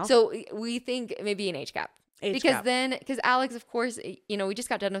right now. So we think maybe an age gap. Because Alex, of course, we just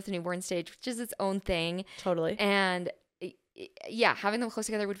got done with the newborn stage, which is its own thing. Totally. And yeah, having them close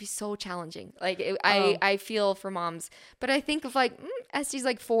together would be so challenging. Like I feel for moms, but I think of like Estee's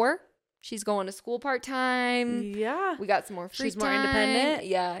like 4. She's going to school part-time. Yeah. We got some more free She's time. more independent.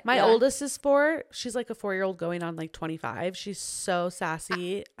 Yeah. My oldest is 4. She's like a 4-year-old going on like 25. She's so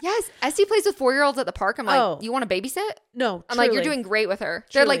sassy. Yes. Esty plays with 4-year-olds at the park. I'm like, you want to babysit? No. I'm like, you're doing great with her.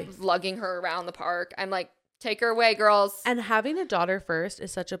 They're like lugging her around the park. I'm like, take her away, girls. And having a daughter first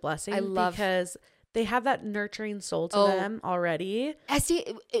is such a blessing. I love because they have that nurturing soul to them already.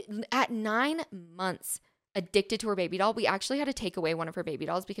 Esty, at 9 months, addicted to her baby doll. We actually had to take away one of her baby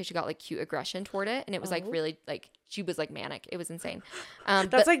dolls because she got like cute aggression toward it, and it was like really like she was like manic. It was insane.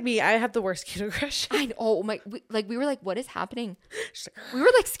 That's like me. I have the worst cute aggression. I know. We were like, what is happening? We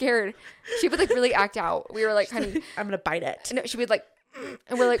were like scared. She would like really act out. We were like, honey, I'm gonna bite it. And she would like,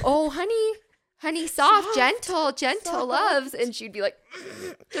 and we're like, oh, honey, soft, gentle loves, and she'd be like,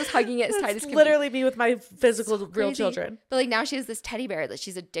 just hugging it as tight as can be. Literally me with my physical real children. But like now she has this teddy bear that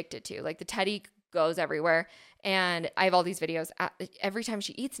she's addicted to. Like the teddy goes everywhere, and I have all these videos. Every time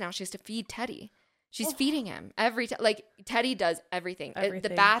she eats now, she has to feed Teddy. She's feeding him every time. Like Teddy does everything. The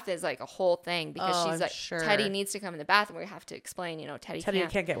bath is like a whole thing because she's like Teddy needs to come in the bath, and we have to explain. Teddy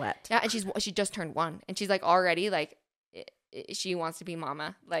can't get wet. Yeah, and she just turned 1, and she's like already like she wants to be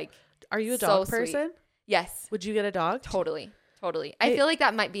mama. Like, are you a dog person? Sweet. Yes. Would you get a dog? Totally. I feel like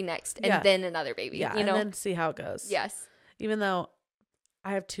that might be next, and then another baby. Yeah, and then see how it goes. Yes. Even though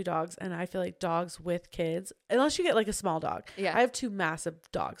I have 2 dogs, and I feel like dogs with kids, unless you get like a small dog. Yeah. I have 2 massive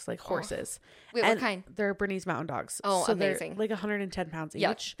dogs, like horses. Wait, what kind? They're Bernese Mountain Dogs. Oh, so amazing. They're like 110 pounds each.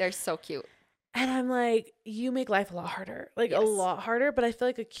 Yep, they're so cute. And I'm like, you make life a lot harder. Like a lot harder. But I feel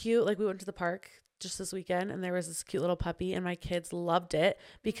like we went to the park just this weekend, and there was this cute little puppy, and my kids loved it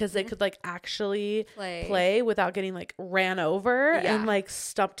because they could like actually play without getting like ran over and like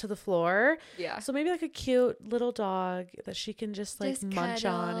stumped to the floor. Yeah. So maybe like a cute little dog that she can just munch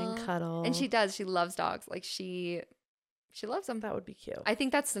on and cuddle. And she does. She loves dogs. Like she loves them. That would be cute. I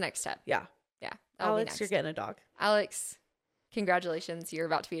think that's the next step. Yeah. Yeah. Alex, you're getting a dog. Alex, congratulations. You're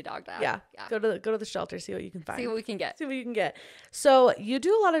about to be a dog dad. Yeah. Go to the shelter, see what you can find. See what we can get. So you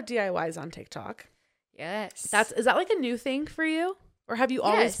do a lot of DIYs on TikTok. Yes. Is that like a new thing for you? Or have you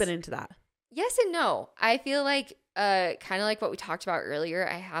always been into that? Yes and no. I feel like kind of like what we talked about earlier,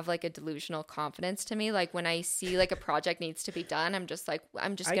 I have like a delusional confidence to me. Like when I see like a project needs to be done, I'm just like,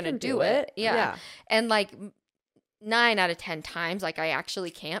 I'm just going to do it. Yeah. And like 9 out of 10 times, like I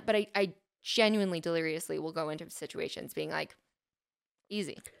actually can't, but I genuinely deliriously will go into situations being like,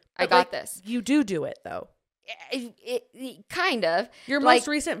 easy. I got this. You do it though. It kind of. Your most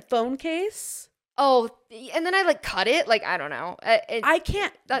recent phone case? Oh, and then I like cut it. Like, I don't know. I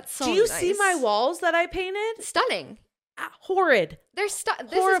can't. That's so Do you see my walls that I painted? Stunning. Horrid. They're This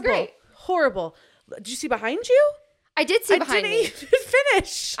is great. Horrible. Did you see behind you? I did see behind me. I didn't even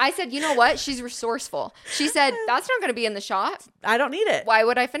finish. I said, you know what? She's resourceful. She said, that's not going to be in the shot. I don't need it. Why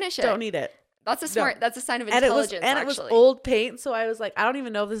would I finish it? Don't need it. That's a smart. No. That's a sign of intelligence. And it was old paint, so I was like, I don't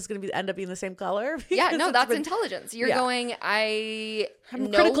even know if this is going to end up being the same color. Yeah, no, that's intelligence. You're going. I'm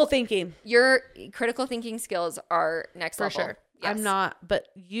critical thinking. Your critical thinking skills are next level. For sure. Yes. I'm not, but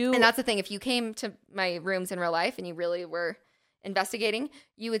you. And that's the thing. If you came to my rooms in real life and you really were investigating,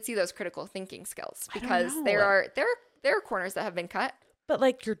 you would see those critical thinking skills because there are corners that have been cut. But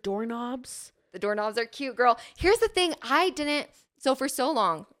like your doorknobs. The doorknobs are cute, girl. Here's the thing. So for so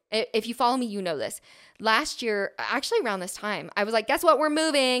long, if you follow me, you know this. Last year, actually around this time, I was like, guess what? We're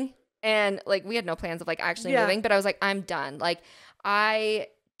moving. And like, we had no plans of like actually moving, but I was like, I'm done. Like, I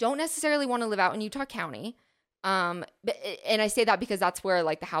don't necessarily want to live out in Utah County. And I say that because that's where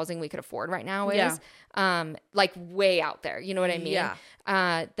like the housing we could afford right now is, like way out there. You know what I mean?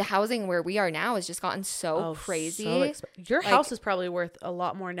 Yeah. The housing where we are now has just gotten so crazy. Your house is probably worth a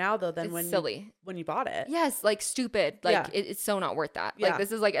lot more now though than when you bought it. Yes. Like stupid. Like it's so not worth that. Like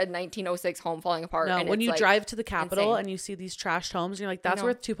this is like a 1906 home falling apart. No, and when you like drive to the Capitol and you see these trashed homes, you're like, that's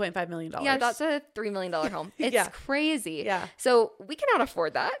worth $2.5 million. Yeah. That's a $3 million home. It's crazy. Yeah. So we cannot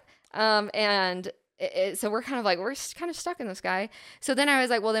afford that. So we're kind of stuck in the sky. So then I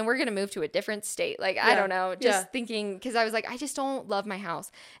was like, well, then we're going to move to a different state. Like, I don't know, just thinking, because I was like, I just don't love my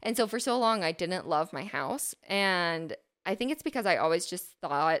house. And so for so long, I didn't love my house. And I think it's because I always just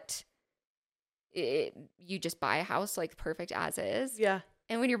thought you just buy a house like perfect as is. Yeah.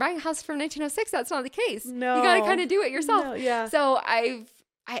 And when you're buying a house from 1906, that's not the case. No. You got to kind of do it yourself. No, yeah. So I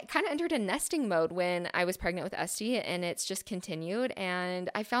kind of entered a nesting mode when I was pregnant with Esty, and it's just continued. And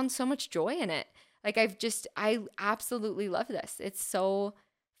I found so much joy in it. Like I absolutely love this. It's so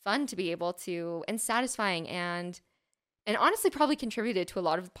fun to be able to, and satisfying, and honestly probably contributed to a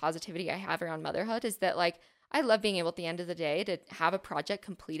lot of the positivity I have around motherhood is that like, I love being able at the end of the day to have a project,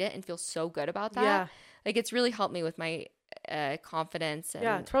 complete it, and feel so good about that. Yeah. Like it's really helped me with my confidence. And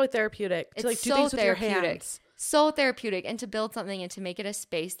it's probably therapeutic to like do things with your hands. So therapeutic, and to build something and to make it a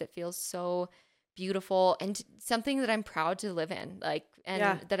space that feels so beautiful and something that I'm proud to live in, like,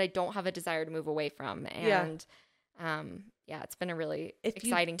 and that I don't have a desire to move away from. And it's been a really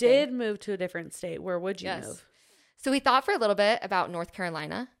exciting thing. If you did move to a different state, where would you move? So we thought for a little bit about North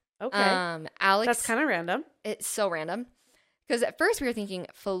Carolina. Okay. Alex, that's kind of random. It's so random because at first we were thinking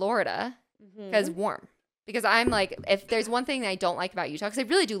Florida because warm. Because I'm like, if there's one thing that I don't like about Utah, because I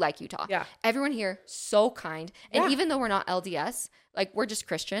really do like Utah. Yeah. Everyone here, so kind. And even though we're not LDS, like we're just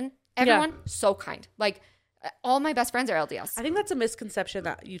Christian, everyone, so kind. Like all my best friends are LDS. I think that's a misconception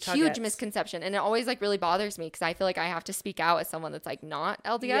that Utah Huge gets. Misconception. And it always like really bothers me because I feel like I have to speak out as someone that's like not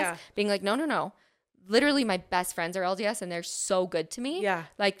LDS, being like, no. Literally my best friends are LDS and they're so good to me. Yeah.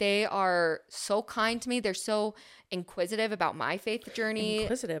 Like they are so kind to me. They're so inquisitive about my faith journey.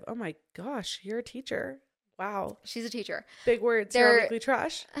 Inquisitive. Oh my gosh. You're a teacher. Wow. She's a teacher. Big words. They're Weekly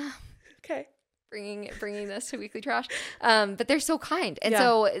Trash. Okay. Bringing this to Weekly Trash. But they're so kind. And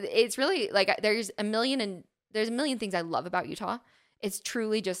so it's really like there's a million things I love about Utah. It's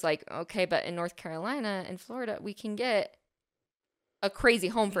truly just like, okay, but in North Carolina and Florida, we can get a crazy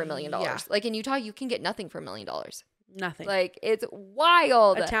home for $1 million. Like in Utah, you can get nothing for $1 million. Nothing. Like it's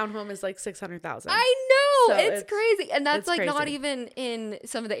wild. A townhome is like $600,000. I know. So it's crazy. And that's like crazy. Not even in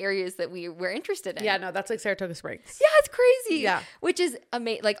some of the areas that we're interested in. Yeah, no, that's like Saratoga Springs. Yeah, it's crazy. Yeah. Which is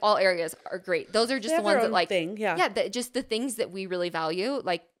amazing. Like all areas are great. Those are just the ones that like, thing. Just the things that we really value.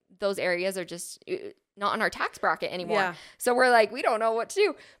 Like those areas are just not on our tax bracket anymore. Yeah. So we're like, we don't know what to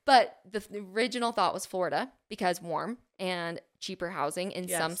do. But the original thought was Florida because warm and cheaper housing in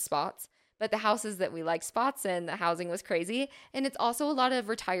some spots. But the houses that we like spots in, the housing was crazy. And it's also a lot of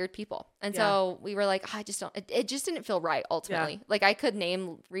retired people. And so we were like, I just don't, it just didn't feel right ultimately. Yeah. Like I could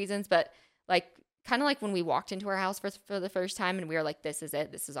name reasons, but like kind of like when we walked into our house for the first time and we were like, this is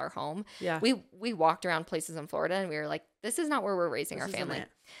it. This is our home. Yeah. We walked around places in Florida and we were like, this is not where we're raising our family.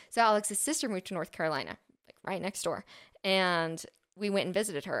 So Alex's sister moved to North Carolina, like right next door. And we went and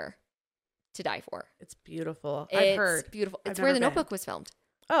visited her to die for. It's beautiful. I've heard. Beautiful. It's where The Notebook was filmed.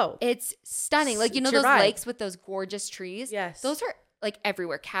 Oh. It's stunning. Like, you know those lakes with those gorgeous trees? Yes. Those are like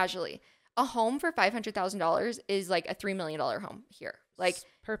everywhere casually. A home for $500,000 is like a $3 million home here. Like,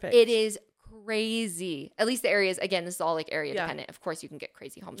 perfect. It is crazy. At least the areas, again, this is all like area dependent. Of course, you can get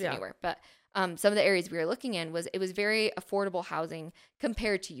crazy homes anywhere. But some of the areas we were looking in it was very affordable housing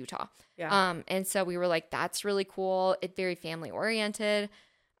compared to Utah. Yeah. And so we were like, that's really cool. It's very family oriented.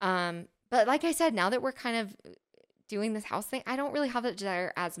 But like I said, now that we're kind of doing this house thing, I don't really have that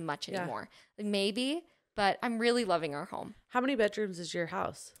desire as much anymore. Like maybe, but I'm really loving our home. How many bedrooms is your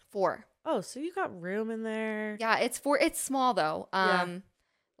house? 4. Oh, so you got room in there. Yeah, it's 4. It's small though.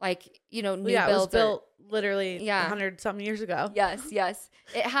 Like, you know, new builds. It was built literally 100-something years ago. Yes.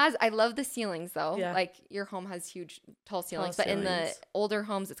 It has. I love the ceilings though. Yeah. Like your home has huge, tall ceilings. In the older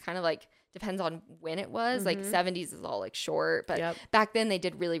homes, it's kind of like depends on when it was. Mm-hmm. Like 70s is all like short, but back then they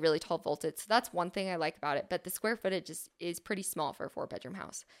did really, really tall vaulted. So that's one thing I like about it. But the square footage is pretty small for a 4-bedroom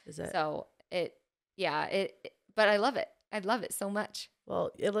house. Is it? So but I love it. I'd love it so much.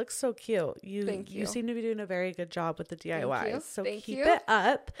 Well, it looks so cute. Thank you. You seem to be doing a very good job with the DIYs. So Thank keep you. it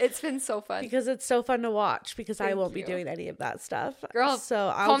up. It's been so fun. Because it's so fun to watch because I Thank won't you. be doing any of that stuff. Girl,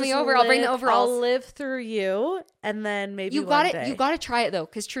 so call me over. I'll bring the overalls. I'll live through you and then maybe you one got day. it. You got to try it though.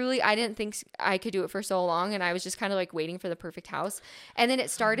 Cause truly I didn't think I could do it for so long. And I was just kind of like waiting for the perfect house. And then it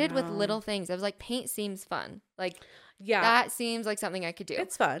started with little things. I was like, paint seems fun. Like, that seems like something I could do.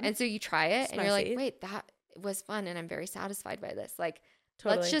 It's fun. And so you try it It's and you're like, messy. wait, that was fun. And I'm very satisfied by this. Like,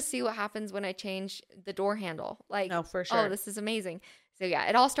 Totally. let's just see what happens when I change the door handle. Like, no, for sure. oh, this is amazing. So yeah,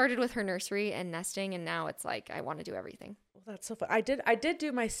 it all started with her nursery and nesting. And now it's like, I want to do everything. Well, that's so fun. I did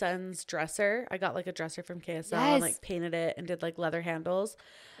do my son's dresser. I got like a dresser from KSL and like painted it and did like leather handles.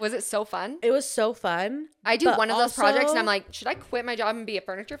 Was it so fun? It was so fun. I do one of those projects and I'm like, should I quit my job and be a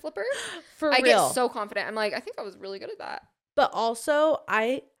furniture flipper? I get so confident. I'm like, I think I was really good at that. But also,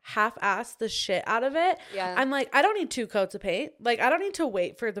 I half-assed the shit out of it. Yeah. I'm like, I don't need 2 coats of paint. Like, I don't need to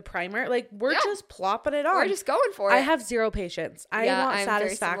wait for the primer. Like, we're just plopping it on. We're just going for it. I have zero patience. I want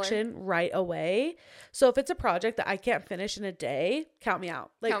satisfaction right away. So if it's a project that I can't finish in a day, count me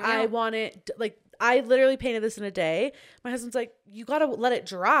out. Like, I want it, like, I literally painted this in a day. My husband's like, you got to let it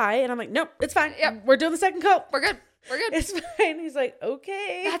dry. And I'm like, nope, it's fine. Yep. We're doing the second coat. We're good. We're good. It's fine. He's like,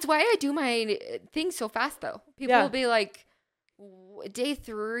 okay. That's why I do my things so fast, though. People will be like, day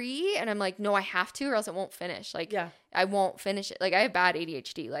 3, and I'm like, no, I have to, or else it won't finish. Like, I won't finish it. Like, I have bad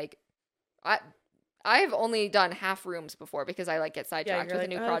ADHD. Like, I've only done half rooms before because I like get sidetracked with a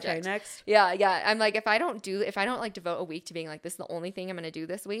new project. Okay, next. Yeah. I'm like, if I don't like devote a week to being like, this is the only thing I'm gonna do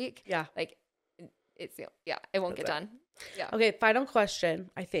this week. Yeah. Like, it won't get done. Yeah. Okay, final question,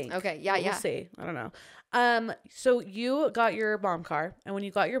 I think. Okay, yeah. We'll see. I don't know. So you got your mom car, and when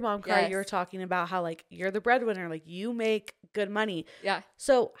you got your mom car, you were talking about how like you're the breadwinner, like you make good money. Yeah.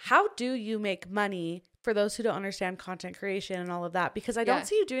 So how do you make money for those who don't understand content creation and all of that? Because I don't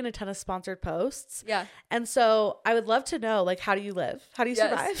see you doing a ton of sponsored posts. Yeah. And so I would love to know, like, how do you live? How do you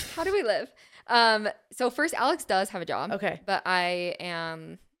survive? How do we live? So first, Alex does have a job. Okay. But I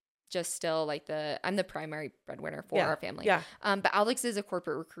am just still like I'm the primary breadwinner for our family. Yeah. But Alex is a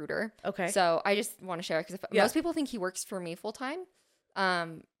corporate recruiter. Okay. So I just want to share because most people think he works for me full time,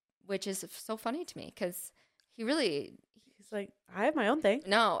 which is so funny to me because he's like, I have my own thing.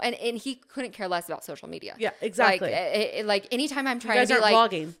 No, and he couldn't care less about social media. Yeah, exactly. Like anytime I'm trying to be like,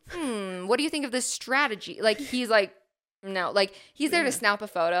 vlogging. What do you think of this strategy? Like he's like, no, like he's there to snap a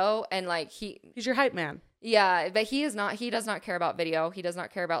photo and like he's your hype man. Yeah, but he does not care about video. He does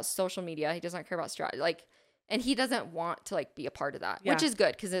not care about social media. He does not care about strategy. Like, and he doesn't want to like be a part of that, which is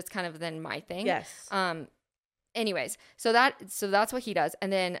good because it's kind of then my thing. Yes. Anyways, so that's what he does,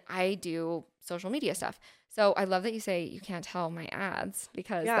 and then I do social media stuff. So I love that you say you can't tell my ads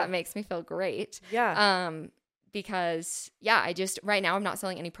because that makes me feel great. Yeah. Because I just right now I'm not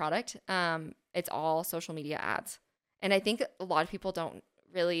selling any product. It's all social media ads, and I think a lot of people don't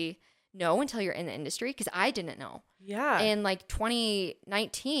really know until you're in the industry because I didn't know. Yeah. In like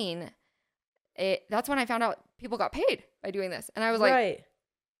 2019, that's when I found out people got paid by doing this, and I was like,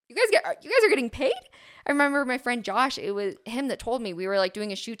 you guys are getting paid? I remember my friend Josh, it was him that told me. We were like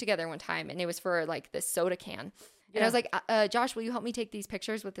doing a shoot together one time, and it was for like this soda can. And I was like, Josh, will you help me take these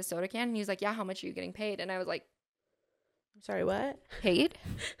pictures with the soda can? And he was like, yeah, how much are you getting paid? And I was like, I'm sorry, what? Paid?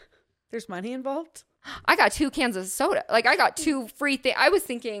 There's money involved? I got 2 cans of soda. Like I got 2 free things. I was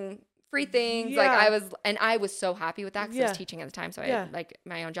thinking free things. Like I was so happy with that because I was teaching at the time. So I had like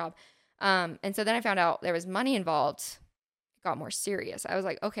my own job. And so then I found out there was money involved. Got more serious. I was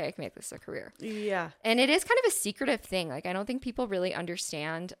like, okay, I can make this a career. Yeah. And it is kind of a secretive thing. Like, I don't think people really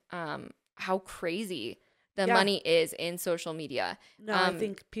understand how crazy the money is in social media. No, I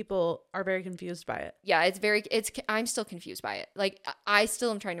think people are very confused by it. Yeah, I'm still confused by it. Like, I still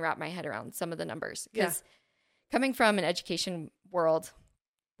am trying to wrap my head around some of the numbers. Because coming from an education world,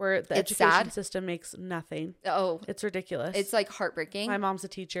 where the education system makes nothing. Oh. It's ridiculous. It's like heartbreaking. My mom's a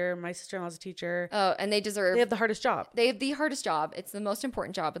teacher. My sister-in-law's a teacher. Oh, and they have the hardest job. They have the hardest job. It's the most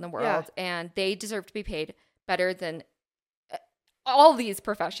important job in the world. Yeah. And they deserve to be paid better than all these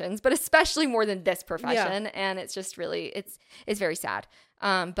professions, but especially more than this profession. Yeah. And it's just really, it's very sad.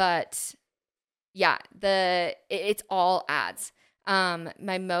 But yeah, it's all ads.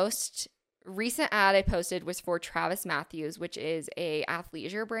 My most recent ad I posted was for Travis Matthews, which is a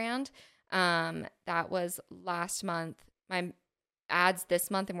athleisure brand. That was last month. My ads this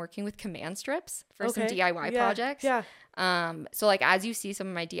month, I'm working with command strips for some DIY projects. Yeah. So like as you see some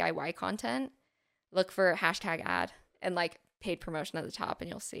of my DIY content, look for #ad and like paid promotion at the top, and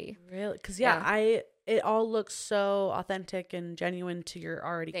you'll see. Really? Because it all looks so authentic and genuine to your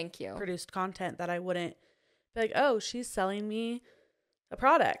already produced content that I wouldn't Be like, oh, she's selling me a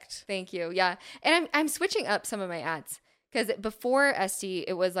product. Thank you. Yeah. And I'm switching up some of my ads because before Esty,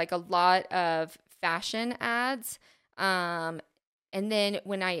 it was like a lot of fashion ads. And then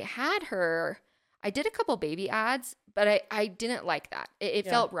when I had her, I did a couple baby ads, but I didn't like that. It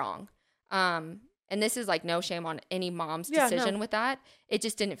felt wrong. And this is like no shame on any mom's decision with that. It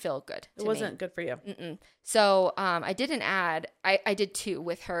just didn't feel good to me. It wasn't good for you. Mm-mm. So I did an ad. I did 2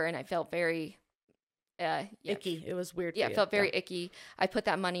 with her, and I felt very icky. It was weird. Yeah, it felt very icky. I put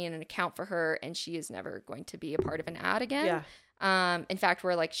that money in an account for her, and she is never going to be a part of an ad again. Yeah. In fact,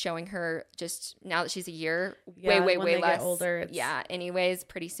 we're like showing her just now that she's a year, way less. Get older, yeah. Anyways,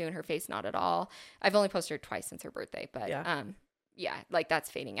 pretty soon her face not at all. I've only posted her twice since her birthday, but yeah, like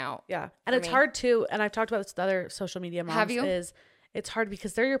that's fading out. Yeah. And it's hard too. And I've talked about this with other social media moms. Have you? It's hard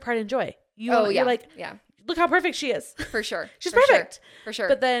because they're your pride and joy. You're like, look how perfect she is. For sure. She's perfect. For sure.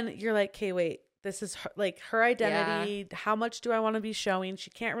 But then you're like, okay, wait, this is her identity. Yeah. How much do I want to be showing? She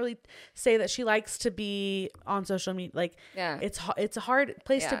can't really say that she likes to be on social media. Like, it's a hard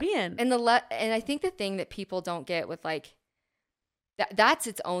place to be in. And and I think the thing that people don't get with like, that's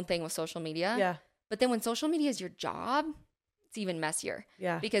its own thing with social media. Yeah. But then when social media is your job, it's even messier.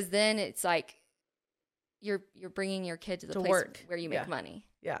 Yeah. Because then it's like you're bringing your kid to the place where you make money.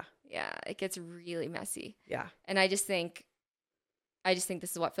 Yeah. Yeah. It gets really messy. Yeah. And I just think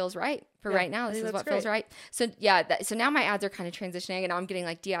this is what feels right for right now. This is what feels right. So so now my ads are kind of transitioning, and now I'm getting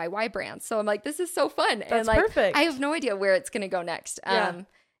like DIY brands. So I'm like, this is so fun. That's and like, perfect. I have no idea where it's going to go next. And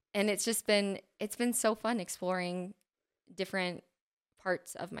it's been so fun exploring different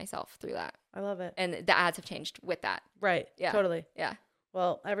parts of myself through that. I love it. And the ads have changed with that. Right. Yeah. Totally. Yeah.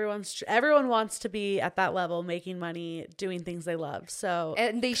 Well, everyone wants to be at that level, making money, doing things they love. So,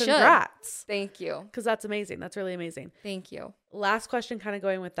 and they congrats. Should. Thank you. Because that's amazing. That's really amazing. Thank you. Last question, kind of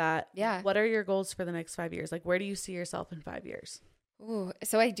going with that. Yeah. What are your goals for the next 5 years? Like, where do you see yourself in 5 years? Ooh,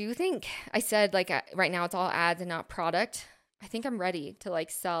 so I do think I said like right now it's all ads and not product. I think I'm ready to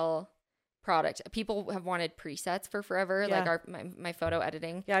like sell product. People have wanted presets for forever, like my photo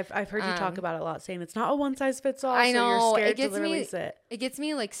editing. Yeah, I've heard you talk about it a lot, saying it's not a one size fits all. I know. So you're scared to release it. It gets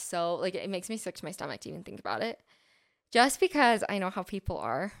me like so like it makes me sick to my stomach to even think about it, just because I know how people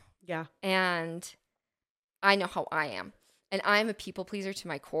are. Yeah, and I know how I am, and I'm a people pleaser to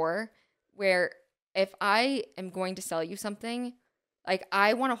my core. Where if I am going to sell you something, like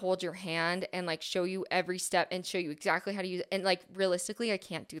I want to hold your hand and like show you every step and show you exactly how to use it. And like realistically, I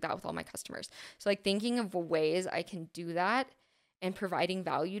can't do that with all my customers. So like thinking of ways I can do that and providing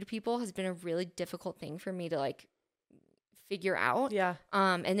value to people has been a really difficult thing for me to like figure out. Yeah.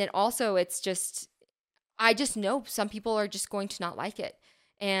 And then also I just know some people are just going to not like it.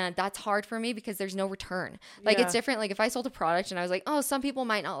 And that's hard for me because there's no return. Like it's different. Like if I sold a product and I was like, oh, some people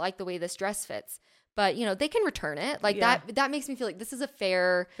might not like the way this dress fits, but you know, they can return it. Like that makes me feel like this is a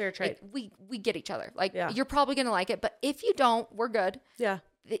fair trade. Like, we get each other. Like you're probably going to like it, but if you don't, we're good. Yeah.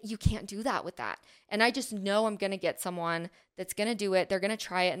 You can't do that with that. And I just know I'm going to get someone that's going to do it. They're going to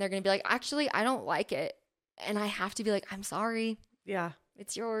try it and they're going to be like, actually, I don't like it. And I have to be like, I'm sorry. Yeah.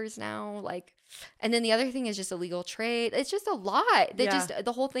 It's yours now. Like, and then the other thing is just illegal trade. It's just a lot.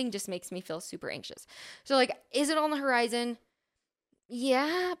 The whole thing just makes me feel super anxious. So like, is it on the horizon?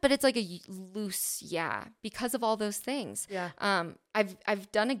 Yeah, but it's like a loose because of all those things. Yeah.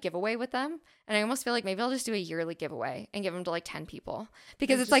 I've done a giveaway with them, and I almost feel like maybe I'll just do a yearly giveaway and give them to like 10 people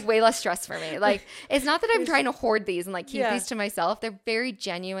because it's like way less stress for me. Like it's not that I'm trying to hoard these and like keep these to myself. They're very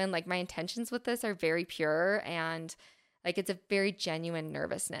genuine. Like my intentions with this are very pure, and like it's a very genuine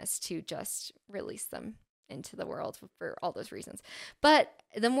nervousness to just release them into the world for all those reasons. But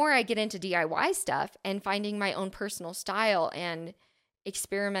the more I get into DIY stuff and finding my own personal style and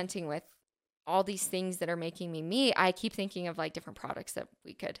experimenting with all these things that are making me, I keep thinking of like different products that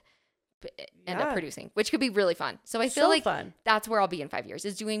we could end up producing, which could be really fun. So I feel like that's where I'll be in 5 years,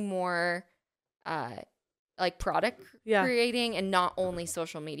 is doing more like product creating and not only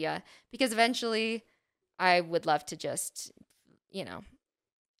social media, because eventually I would love to just, you know,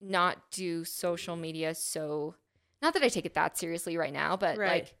 not do social media. So not that I take it that seriously right now, but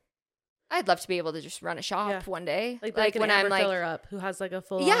like I'd love to be able to just run a shop one day. Like when I'm like filler up who has like a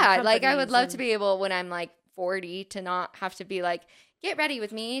full like I would love to be able when I'm like 40 to not have to be like, get ready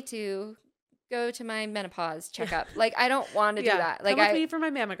with me to go to my menopause checkup. Like I don't want to do that. Like come with me for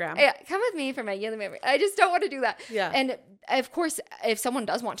my mammogram. Yeah, come with me for my yearly mammogram. I just don't want to do that. Yeah. And of course, if someone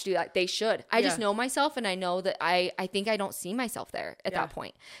does want to do that, they should. I just know myself, and I know that I think I don't see myself there at that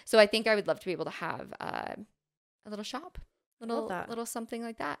point. So I think I would love to be able to have a little shop. Little something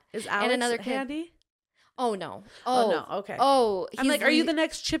like that. Is Alex and another handy? Oh no. Oh no. Okay. Oh, I'm like, are you the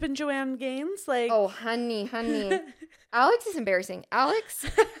next Chip and Joanne Gaines? Like, oh, honey. Alex is embarrassing. Alex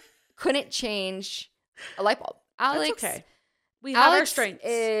couldn't change a light bulb. Alex, that's okay. We have our strengths.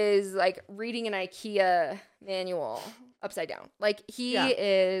 Is like reading an IKEA manual upside down. Like he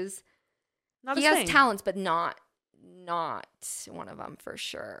is. Not he has thing. Talents, but not one of them for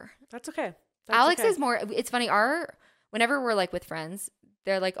sure. That's okay. Alex is more. It's funny. Whenever we're like with friends,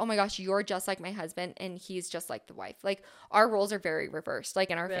 they're like, "Oh my goch, you're just like my husband, and he's just like the wife." Like our roles are very reversed. Like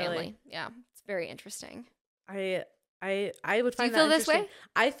in our family, yeah, it's very interesting. I would find. Do you feel this way?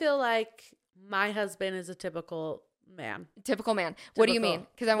 I feel like my husband is a typical man. Typical man. What do you mean?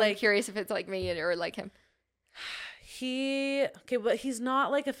 Because I'm like curious if it's like me or like him. But he's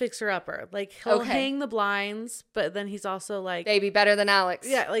not like a fixer-upper. Like he'll hang the blinds, but then he's also like baby better than Alex.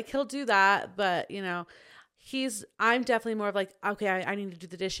 Yeah, like he'll do that, but you know, I'm definitely more of like, okay, I need to do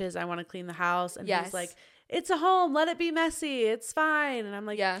the dishes. I want to clean the house, and he's like, it's a home. Let it be messy. It's fine. And I'm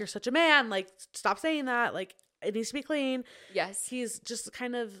like, you're such a man. Like, stop saying that. Like, it needs to be clean. Yes. He's just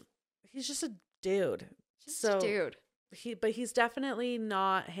a dude. A dude. He's definitely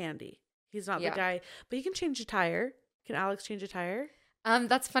not handy. He's not the guy, but he can change a tire. Can Alex change a tire?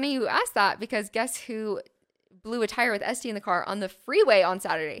 That's funny you asked that because guess who blew a tire with Esty in the car on the freeway on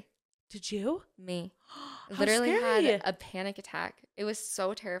Saturday? Did you? Me. I literally had a panic attack. It was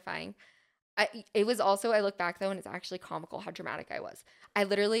so terrifying. It was also, I look back though, and it's actually comical how dramatic I was. I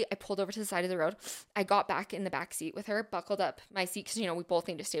pulled over to the side of the road. I got back in the back seat with her, buckled up my seat because, you know, we both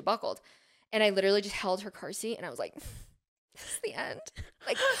need to stay buckled. And I literally just held her car seat and I was like, this is the end.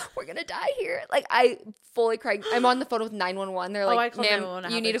 Like, we're going to die here. Like, I fully cried. I'm on the phone with 911. They're like, ma'am,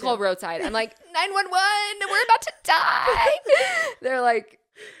 you need to call roadside. I'm like, 911, we're about to die. They're like,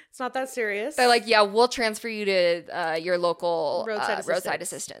 it's not that serious. They're like, yeah, we'll transfer you to your local roadside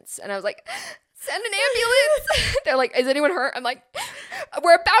assistance. And I was like, send an ambulance. They're like, is anyone hurt? I'm like,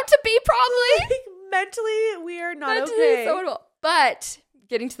 we're about to be probably. Mentally, we are not okay. So but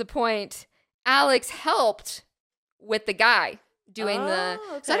getting to the point, Alex helped with the guy doing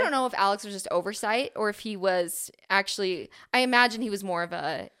So I don't know if Alex was just oversight or if he was actually, I imagine he was more of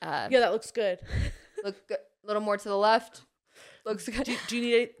a. That looks good. Look good. A little more to the left. Looks good. Do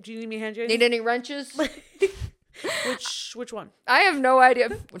you need me to hand you anything? Need any wrenches? Which one? I have no idea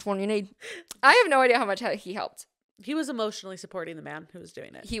which one you need. I have no idea how much he helped. He was emotionally supporting the man who was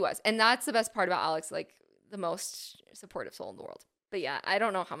doing it. He was. And that's the best part about Alex, like the most supportive soul in the world. But yeah, I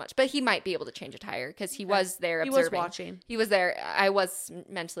don't know how much. But he might be able to change a tire because he was there observing. He was watching. He was there. I was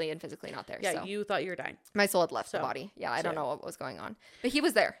mentally and physically not there. Yeah, so. You thought you were dying. My soul had left the body. Yeah, I don't know what was going on. But he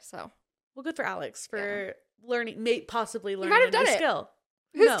was there, so. Well, good for Alex for learning, possibly learning a new skill.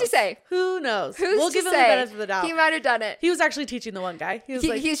 Who's to say? Who knows? We'll give him the benefit of the doubt. He might have done it. He was actually teaching the one guy.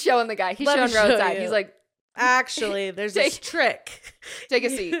 He's showing the guy. He's showing roadside. He's like, actually, there's this trick. Take a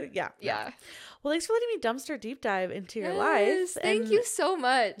seat. Yeah. Well, thanks for letting me dumpster deep dive into your life. Thank you so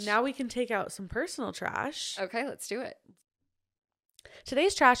much. Now we can take out some personal trash. Okay, let's do it.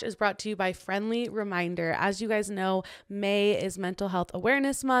 Today's trash is brought to you by Friendly Reminder. As you guys know, May is Mental Health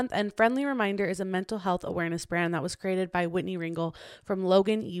Awareness Month, and Friendly Reminder is a mental health awareness brand that was created by Whitney Ringel from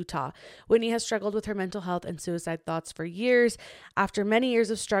Logan, Utah. Whitney has struggled with her mental health and suicide thoughts for years. After many years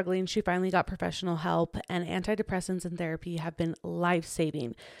of struggling, she finally got professional help, and antidepressants and therapy have been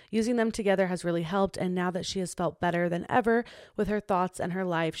life-saving. Using them together has really helped, and now that she has felt better than ever with her thoughts and her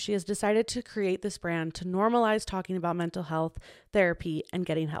life, she has decided to create this brand to normalize talking about mental health, therapy, and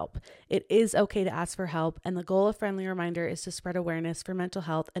getting help. It is okay to ask for help, and the goal of Friendly Reminder is to spread awareness for mental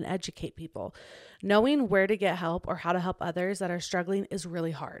health and educate people. Knowing where to get help or how to help others that are struggling is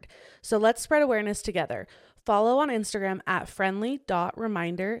really hard. So let's spread awareness together. Follow on Instagram at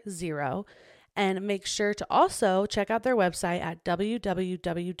friendly.reminder0 and make sure to also check out their website at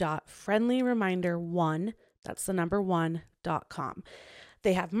www.friendlyreminder1, that's the number 1.com.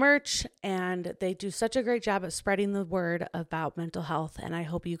 They have merch and they do such a great job at spreading the word about mental health, and I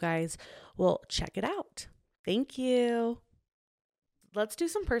hope you guys will check it out. Thank you. Let's do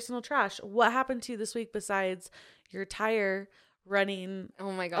some personal trash. What happened to you this week besides your tire running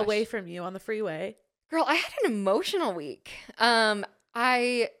away from you on the freeway? Girl, I had an emotional week.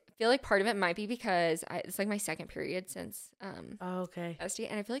 I feel like part of it might be because it's like my second period since SD,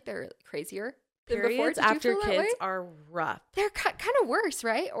 and I feel like they're crazier. Periods after kids are rough. They're kind of worse,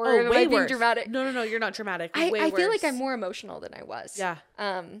 right? Or am I being dramatic? No, you're not dramatic. I feel like I'm more emotional than I was. Yeah.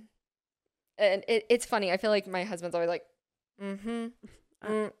 And it's funny. I feel like my husband's always like,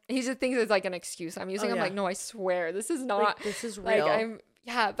 he just thinks it's like an excuse I'm using. I'm like, no, I swear, this is not. Like, this is real.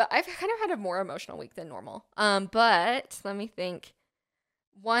 But I've kind of had a more emotional week than normal. But let me think.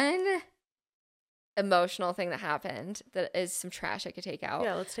 One emotional thing that happened that is some trash I could take out.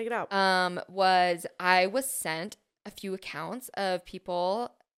 Yeah, let's take it out. Was I was sent a few accounts of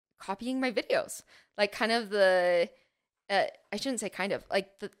people copying my videos. Like kind of I shouldn't say kind of, like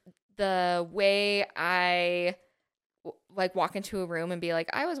the way I like walk into a room and be like,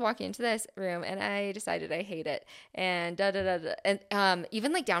 I was walking into this room and I decided I hate it, and da da da da, and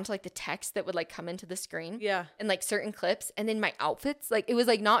even like down to like the text that would like come into the screen, and like certain clips, and then my outfits, like it was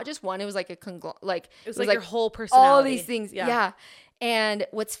like not just one, it was like it was like your whole personality, all these things, yeah. And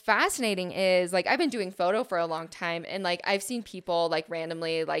what's fascinating is like I've been doing photo for a long time, and like I've seen people like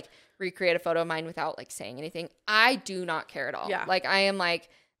randomly like recreate a photo of mine without like saying anything. I do not care at all. Yeah. Like I am like,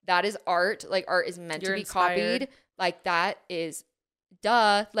 that is art. Like art is meant to be copied. Like that is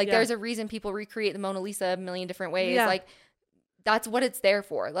duh. Like there's a reason people recreate the Mona Lisa a million different ways. Yeah. Like that's what it's there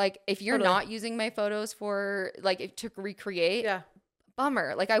for. Like if you're not using my photos for like to recreate,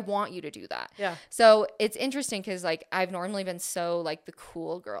 bummer. Like I want you to do that. Yeah. So it's interesting because like I've normally been so like the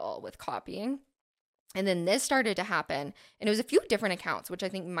cool girl with copying. And then this started to happen, and it was a few different accounts, which I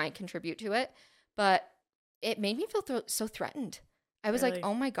think might contribute to it, but it made me feel so threatened. I was like,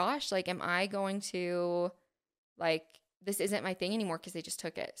 oh my gosh, like, am I going to, like, this isn't my thing anymore because they just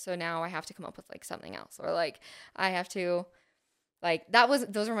took it. So now I have to come up with, like, something else. Or, like, I have to, like,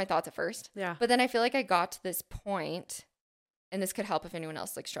 those were my thoughts at first. Yeah. But then I feel like I got to this point, and this could help if anyone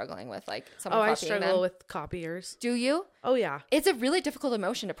else, like, struggling with, like, someone copying them. I struggle with copiers. Do you? Oh, yeah. It's a really difficult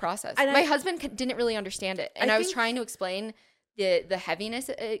emotion to process. And my husband didn't really understand it. And I was trying to explain the heaviness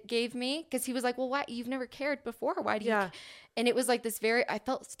it gave me, because he was like, well, why? You've never cared before. Why do you? And it was like this I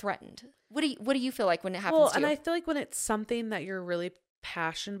felt threatened. What do you feel like when it happens to you? Well, and I feel like when it's something that you're really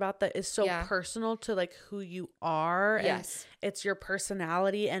passionate about that is so personal to like who you are. Yes. And it's your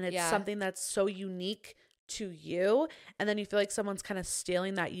personality, and it's something that's so unique to you, and then you feel like someone's kind of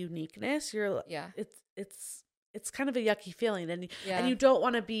stealing that uniqueness. You're it's kind of a yucky feeling, and you don't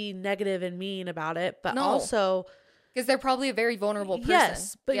want to be negative and mean about it, but also because they're probably a very vulnerable person.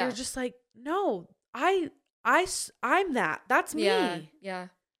 Yes, but you're just like, no, I'm that. That's me. Yeah.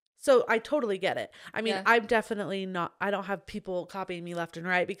 So I totally get it. I mean, I'm definitely not, I don't have people copying me left and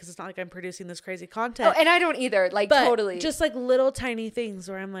right, because it's not like I'm producing this crazy content. Oh, and I don't either. Like, but totally. Just like little tiny things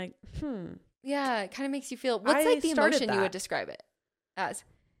where I'm like, yeah, it kind of makes you feel, what's like the emotion you would describe it as?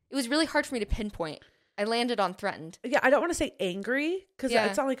 It was really hard for me to pinpoint. I landed on threatened. Yeah, I don't want to say angry, because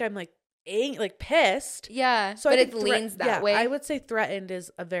it's not like I'm like pissed. Yeah, so but it leans that way. I would say threatened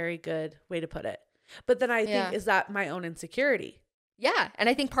is a very good way to put it. But then I think, is that my own insecurity? Yeah, and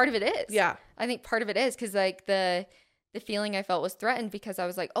I think part of it is. Yeah. I think part of it is because like the feeling I felt was threatened, because I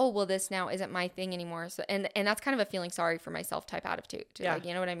was like, oh, well, this now isn't my thing anymore. So and that's kind of a feeling sorry for myself type attitude too. Yeah. Like,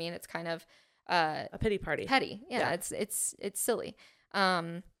 you know what I mean? It's kind of a pity party. Petty. Yeah. It's silly.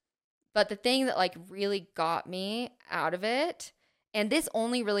 But the thing that like really got me out of it, and this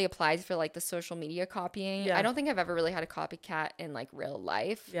only really applies for like the social media copying. Yeah. I don't think I've ever really had a copycat in like real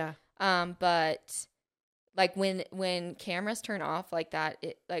life. Yeah. But like when cameras turn off like that,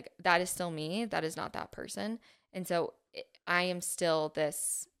 like that is still me. That is not that person. And so I am still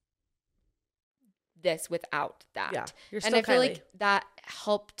this without that. Yeah, you're still, and I feel like that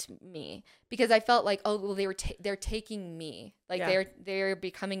helped me, because I felt like, oh, well, they're taking me, like they're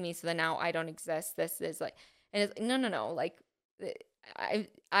becoming me. So then now I don't exist. This is like, and it's no. Like I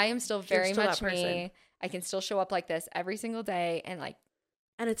am still very much me. I can still show up like this every single day, and like,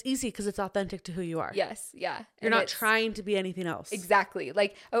 and it's easy because it's authentic to who you are. Yes. Yeah. You're not trying to be anything else. Exactly.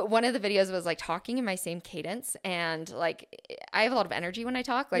 Like one of the videos was like talking in my same cadence, and like I have a lot of energy when I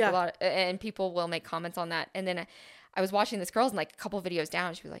talk, like a lot, and people will make comments on that. And then I was watching this girl's, and like a couple of videos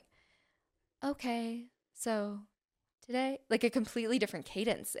down, she was like, okay, so today, like a completely different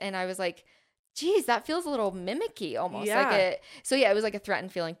cadence. And I was like, geez, that feels a little mimicky almost. Yeah. Like it was like a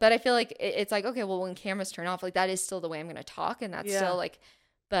threatened feeling. But I feel like it's like, okay, well, when cameras turn off, like that is still the way I'm going to talk. And that's still like,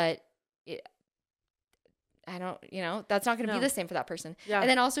 but I don't, that's not going to be the same for that person. Yeah. And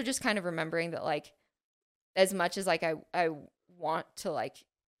then also just kind of remembering that, like, as much as like I want to like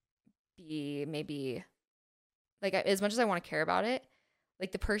be maybe like, as much as I want to care about it,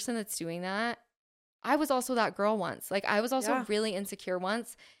 like the person that's doing that, I was also that girl once. Like I was also really insecure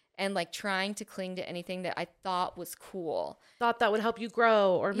once, and like trying to cling to anything that I thought was cool. Thought that would help you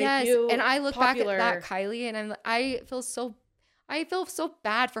grow or make you and I look popular. Back at that KYLIE, and I feel so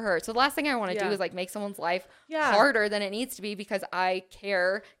bad for her. So the last thing I want to do is like make someone's life harder than it needs to be, because I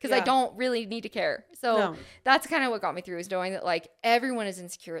care, because I don't really need to care. So that's kind of what got me through, is knowing that like everyone is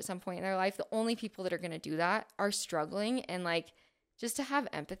insecure at some point in their life. The only people that are going to do that are struggling, and like just to have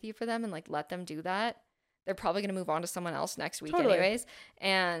empathy for them and like let them do that. They're probably going to move on to someone else next week anyways.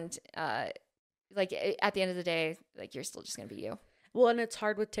 And like at the end of the day, like you're still just going to be you. Well, and it's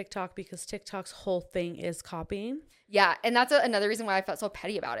hard with TikTok because TikTok's whole thing is copying. Yeah. And that's another reason why I felt so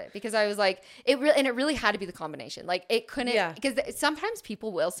petty about it, because I was like, it really had to be the combination. Like it couldn't, because sometimes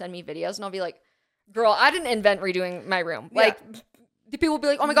people will send me videos and I'll be like, girl, I didn't invent redoing my room. Like the people will be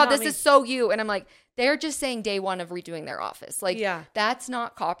like, oh my God, this is so you. And I'm like, they're just saying day one of redoing their office. Like that's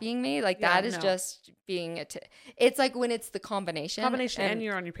not copying me. Like that is just being it's like when it's the combination. And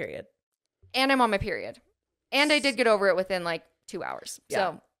you're on your period. And I'm on my period. And I did get over it within like 2 hours.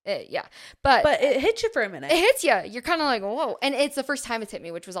 So But it hits you for a minute. It hits you. You're kind of like, whoa. And it's the first time it's hit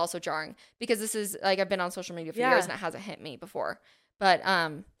me, which was also jarring, because this is like, I've been on social media for years and it hasn't hit me before. But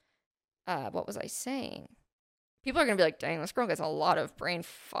what was I saying? People are going to be like, dang, this girl gets a lot of brain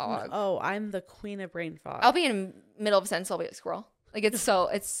fog. Oh, I'm the queen of brain fog. I'll be in the middle of a sentence. I'll be like, squirrel. Like it's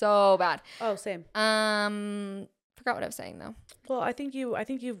so bad. Oh, same. Forgot what I was saying though. Well, I think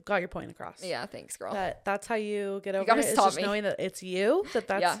you've got your point across. Yeah, thanks, girl. That's how you get over it. It's just knowing that it's you,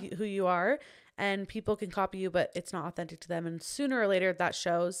 that's who you are, and people can copy you, but it's not authentic to them, and sooner or later that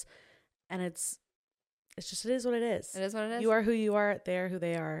shows, and it is what it is. It is what it is. You are who you are. They are who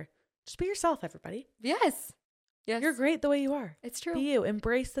they are. Just be yourself, everybody. Yes. You're great the way you are. It's true. Be you.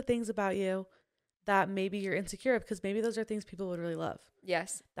 Embrace the things about you that maybe you're insecure of, because maybe those are things people would really love.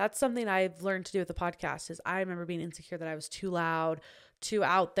 Yes. That's something I've learned to do with the podcast is I remember being insecure that I was too loud, too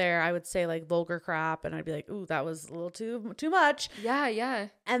out there. I would say like vulgar crap and I'd be like, ooh, that was a little too much. Yeah, yeah.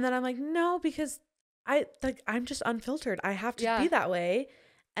 And then I'm like, no, because I'm just unfiltered. I have to be that way.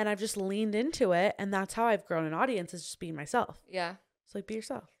 And I've just leaned into it. And that's how I've grown an audience, is just being myself. Yeah. It's like, be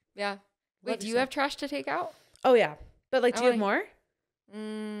yourself. Yeah. Wait, do you have trash to take out? Oh, yeah. But like, do you have more?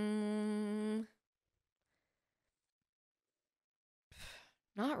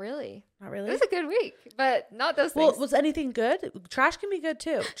 Not really. Not really? It was a good week, but not those things. Well, was anything good? Trash can be good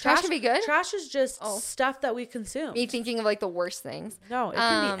too. Trash can be good? Trash is just stuff that we consume. Me thinking of like the worst things. No, it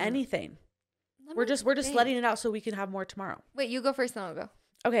can be anything. We're just letting it out so we can have more tomorrow. Wait, you go first, then I'll go.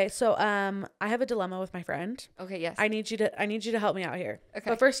 Okay, so I have a dilemma with my friend. Okay, yes. I need you to help me out here. Okay.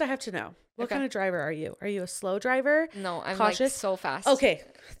 But first I have to know, what kind of driver are you? Are you a slow driver? No, I'm cautious? like so fast. Okay.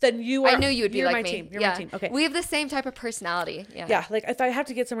 Then you are. I knew you would be like my me. Team. You're my team. Okay. We have the same type of personality. Yeah. Yeah, like if I have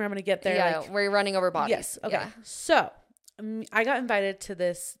to get somewhere, I'm going to get there. Yeah, like, we're running over bodies. Yes. Okay. Yeah. So I got invited to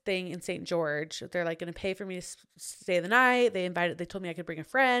this thing in St. George. They're like going to pay for me to stay the night. They told me I could bring a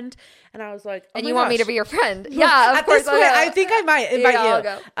friend, and I was like, "Oh, and you want me to be your friend?" Yeah, of course. I think I might invite you. I'll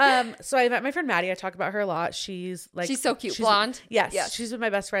go. So I met my friend Maddie. I talk about her a lot. She's so cute, blonde. Yes, she's been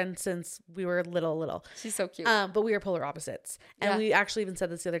my best friend since we were little. She's so cute. But we are polar opposites, and we actually even said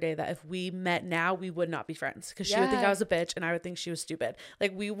this the other day that if we met now, we would not be friends, because she would think I was a bitch and I would think she was stupid.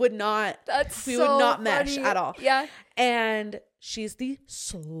 Like we would not. We would not mesh at all. Yeah. And she's the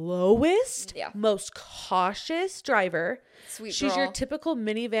slowest, most cautious driver. Sweet She's girl. your typical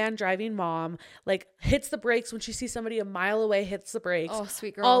minivan driving mom. Like hits the brakes when she sees somebody a mile away, hits the brakes. Oh,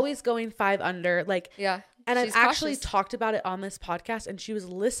 sweet girl. Always going 5 under. Like, yeah. And I've actually talked about it on this podcast, and she was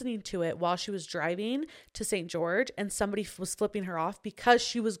listening to it while she was driving to St. George, and somebody was flipping her off because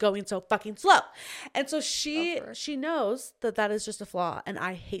she was going so fucking slow. And so she knows that is just a flaw, and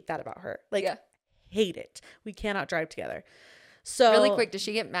I hate that about her. Like, hate it. We cannot drive together. So really quick, does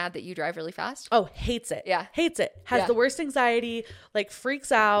she get mad that you drive really fast? Oh, hates it. Yeah. Hates it. Has the worst anxiety, like freaks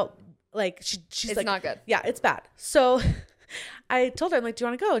out. Like she's it's like, not good. Yeah, it's bad. So I told her, I'm like, do you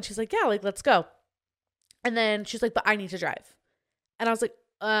want to go? And she's like, yeah, like, let's go. And then she's like, but I need to drive. And I was like,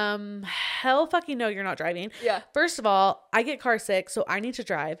 hell fucking no, you're not driving. Yeah. First of all, I get car sick, so I need to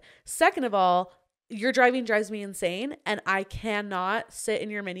drive. Second of all, your driving drives me insane, and I cannot sit in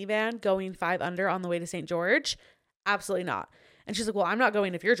your minivan going 5 under on the way to St. George. Absolutely not. And she's like, well, I'm not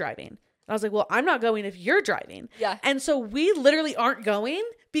going if you're driving. And I was like, well, I'm not going if you're driving. Yeah. And so we literally aren't going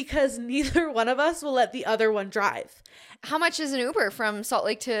because neither one of us will let the other one drive. How much is an Uber from Salt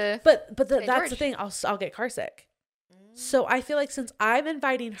Lake to that's the thing. I'll get car sick. So I feel like since I'm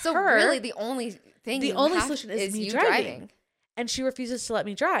inviting her. So really the only solution is me driving. And she refuses to let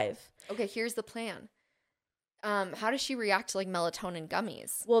me drive. Okay, here's the plan. How does she react to like melatonin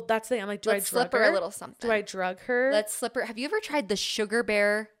gummies? Well, that's the thing. I'm like, Let's slip her a little something. Do I drug her? Let's slip her. Have you ever tried the Sugar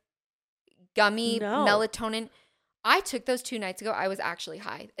Bear gummy melatonin? I took those 2 nights ago. I was actually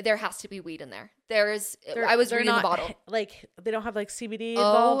high. There has to be weed in there. I was reading the bottle. Like they don't have like CBD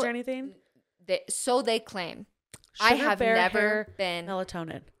involved or anything? So they claim. Sugar I have never been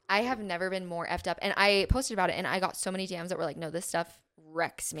melatonin. I have never been more effed up. And I posted about it, and I got so many DMs that were like, no, this stuff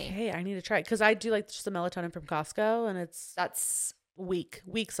wrecks me. Hey, I need to try it, because I do like just the melatonin from Costco, and that's weak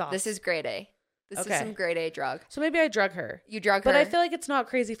sauce. This is grade A. This is some grade A drug. So maybe I drug her. You drug her. But I feel like it's not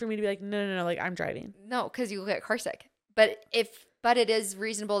crazy for me to be like, no, like I'm driving. No, because you get car sick. But it is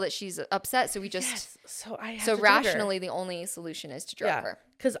reasonable that she's upset. So we just, yes. So rationally, the only solution is to drug her.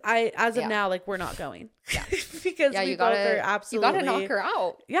 Because as of now, like we're not going. Yeah. Because we both are absolutely. You got to knock her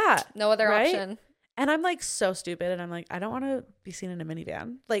out. Yeah. No other option. And I'm like so stupid, and I'm like, I don't want to be seen in a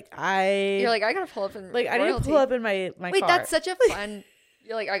minivan. Like you're like, I gotta pull up in. Like I need to pull up in my Wait, car. that's such a fun.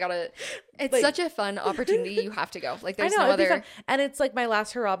 You're like, I gotta. It's like, such a fun opportunity. You have to go. Like there's no other. And it's like my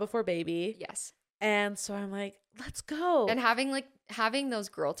last hurrah before baby. Yes. And so I'm like, let's go. And having those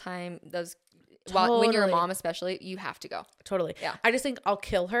girl time, when you're a mom especially, you have to go. Totally. Yeah. I just think I'll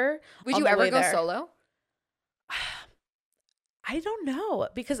kill her. Would you ever go solo? I don't know,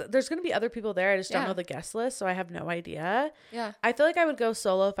 because there's going to be other people there. I just don't know the guest list, so I have no idea. Yeah. I feel like I would go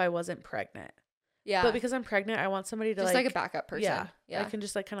solo if I wasn't pregnant. Yeah. But because I'm pregnant, I want somebody to just like a backup person. Yeah. I can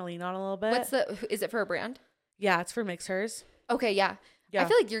just like kind of lean on a little bit. Is it for a brand? Yeah, it's for Mixers. Okay, yeah. I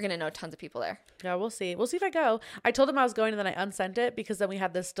feel like you're going to know tons of people there. Yeah, we'll see. We'll see if I go. I told him I was going, and then I unsent it because then we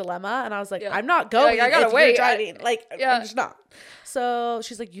had this dilemma, and I was like, I'm not going. I gotta wait. You're driving. I'm just not. So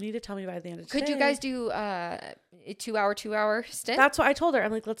she's like, you need to tell me by the end of today. Could you guys do a 2-hour stint? That's what I told her.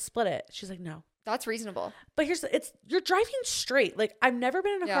 I'm like, let's split it. She's like, no. That's reasonable. But you're driving straight. Like, I've never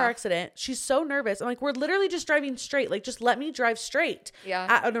been in a car accident. She's so nervous. I'm like, we're literally just driving straight. Like, just let me drive straight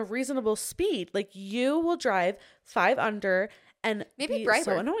at a reasonable speed. Like, you will drive 5 under and maybe bribe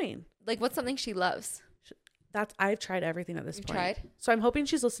her. So annoying. Like, what's something she loves? I've tried everything at this point. Tried? So I'm hoping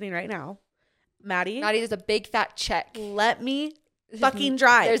she's listening right now. Maddie, there's a big fat check. Let me fucking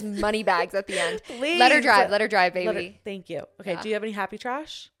drive. There's money bags at the end. Please. Let her drive, baby. Thank you. Okay. Do you have any happy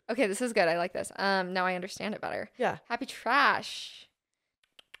trash? Okay, this is good. I like this. Now I understand it better. Yeah. Happy trash.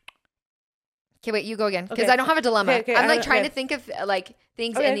 Okay, wait, you go again, because I don't have a dilemma. Okay, I'm like trying to think of like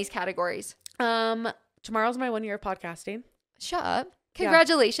things in these categories. Tomorrow's my 1 year of podcasting. Shut up.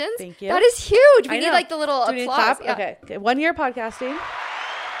 Congratulations. Yeah. Thank you. That is huge. We need like the little applause. Yeah. Okay. 1 year podcasting.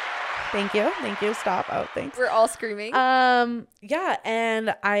 Thank you. Stop. Oh, thanks. We're all screaming. Yeah,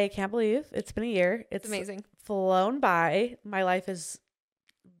 and I can't believe it's been a year. It's amazing. Flown by. My life is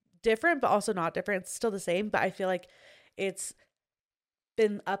different, but also not different. It's still the same, but I feel like it's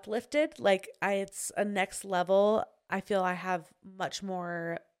been uplifted. Like it's a next level. I feel I have much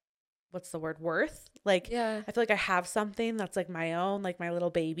more, what's the word, worth? Like, I feel like I have something that's like my own, like my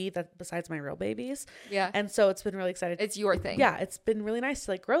little baby that besides my real babies. Yeah. And so it's been really exciting. It's your thing. Yeah. It's been really nice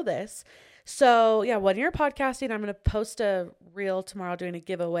to like grow this. So yeah, 1 year podcasting. I'm going to post a reel tomorrow doing a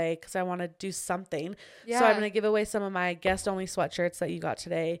giveaway because I want to do something. Yeah. So I'm going to give away some of my guest only sweatshirts that you got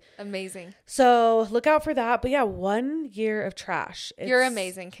today. Amazing. So look out for that. But yeah, 1 year of trash. You're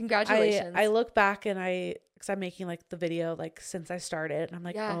amazing. Congratulations. I look back and because I'm making like the video like since I started, and I'm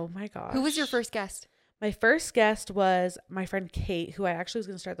like, oh my gosh. Who was your first guest? My first guest was my friend Kate, who I actually was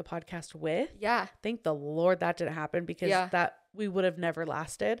going to start the podcast with. Yeah. Thank the Lord that didn't happen because that we would have never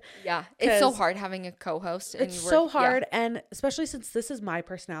lasted. Yeah. It's so hard having a co-host. It's so hard. Yeah. And especially since this is my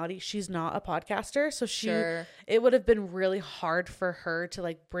personality, she's not a podcaster. So it would have been really hard for her to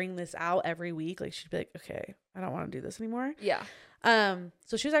like bring this out every week. Like she'd be like, okay, I don't want to do this anymore. Yeah.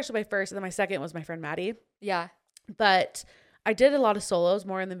 So she was actually my first, and then my second was my friend Maddie. Yeah. But I did a lot of solos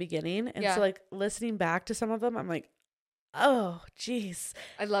more in the beginning. And so like listening back to some of them, I'm like, oh, geez.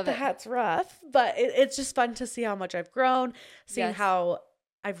 I love it. That's rough. But it's just fun to see how much I've grown, seeing how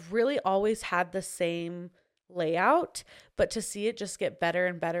I've really always had the same layout, but to see it just get better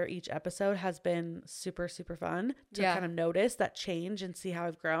and better each episode has been super, super fun to kind of notice that change and see how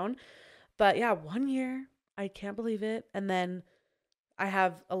I've grown. But yeah, 1 year, I can't believe it. And then I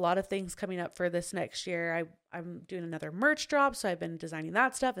have a lot of things coming up for this next year. I'm doing another merch drop, so I've been designing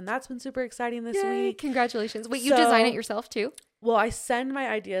that stuff, and that's been super exciting this week. Congratulations. Wait, you design it yourself too? Well, I send my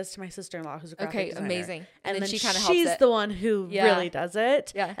ideas to my sister-in-law, who's a graphic designer. Okay, amazing. And then she kind of helps it. She's the one who really does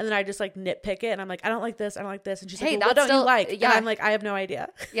it. Yeah. And then I just like nitpick it, and I'm like, I don't like this. I don't like this. And she's like, well, what don't you like? Yeah. And I'm like, I have no idea.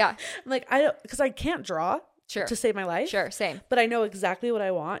 Yeah. I'm like, because I can't draw to save my life. Sure, same. But I know exactly what I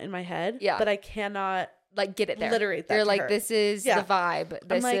want in my head. Yeah. But I cannot like get it there. Literate that. You're like, this is the vibe.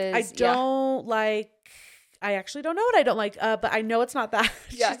 This I actually don't know what I don't like, but I know it's not that.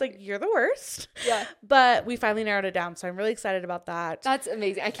 Yeah. She's like, you're the worst. Yeah. But we finally narrowed it down, so I'm really excited about that. That's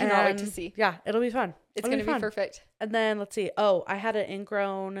amazing. I cannot wait to see. Yeah, it'll be fun. It's going to be perfect. And then let's see. Oh, I had an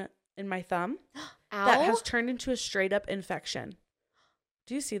ingrown in my thumb that has turned into a straight up infection.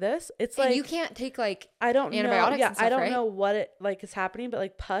 Do you see this? It's like you can't take like antibiotics. Yeah, and stuff, I don't know what it like is happening, but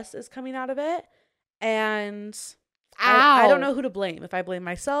like pus is coming out of it, and I don't know who to blame. If I blame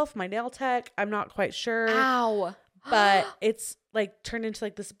myself, my nail tech, I'm not quite sure. Ow. but it's like turned into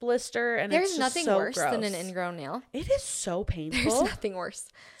like this blister, and there's it's just nothing so worse gross. than an ingrown nail. It is so painful. There's nothing worse.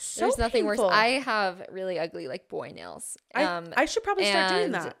 There's nothing worse. I have really ugly like boy nails. I should probably start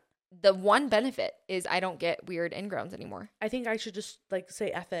doing that. The one benefit is I don't get weird ingrowns anymore. I think I should just like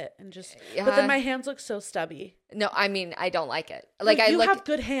say F it and just. Yeah. But then my hands look so stubby. No, I mean I don't like it. Like you have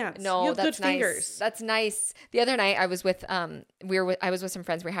good hands. No, you have that's good fingers. Nice. That's nice. The other night I was with I was with some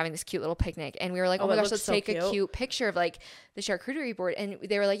friends. We were having this cute little picnic, and we were like, oh my gosh, let's take a cute picture of like the charcuterie board. And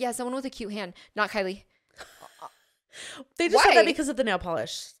they were like, yeah, someone with a cute hand, not KYLIE. They just said that because of the nail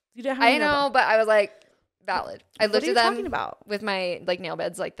polish. You don't have. I know, but I was like, valid. I looked at them talking about? With my like nail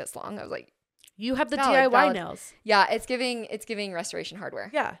beds like this long. I was like. You have the DIY nails. Yeah, it's giving restoration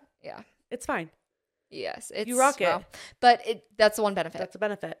hardware. Yeah. Yeah. It's fine. Yes. You rock it. But that's the one benefit. That's a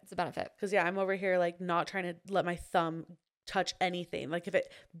benefit. It's a benefit. Because I'm over here like not trying to let my thumb touch anything. Like if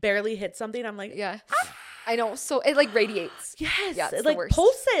it barely hits something, I'm like, yeah. I know. So it like radiates. Yes. Yeah, it like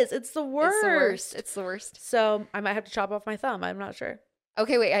pulses. It's the worst. It's the worst. So I might have to chop off my thumb. I'm not sure.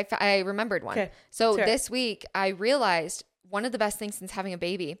 Okay, wait. I remembered one. Okay. So this week I realized one of the best things since having a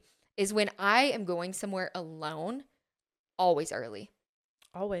baby is when I am going somewhere alone, always early.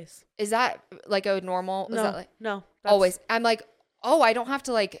 Always. Is that like a normal? No, is that like, no. Always. I'm like, oh, I don't have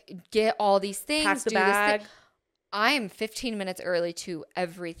to like get all these things. Pack the bag. This thing. I am 15 minutes early to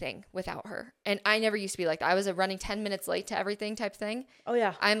everything without her. And I never used to be like that. I was a running 10 minutes late to everything type thing. Oh,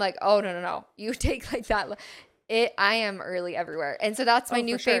 yeah. I'm like, oh, no. You take like that. I am early everywhere. And so that's my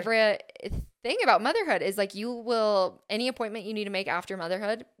new favorite thing about motherhood is like any appointment you need to make after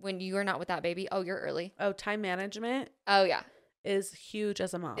motherhood when you are not with that baby, oh, you're early. Oh, time management. Oh, yeah. Is huge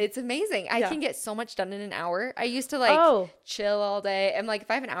as a mom. It's amazing. I can get so much done in an hour. I used to like chill all day. I'm like,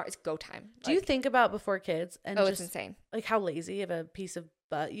 if I have an hour, it's go time. Do you think about before kids? And it's insane. Like how lazy of a piece of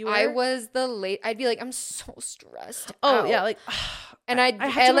butt you were? I was I'd be like, I'm so stressed. Oh, yeah. Like, and I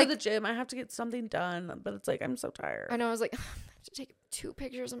have to go to the gym. I have to get something done. But it's like, I'm so tired. I know. I was like, I have to take 2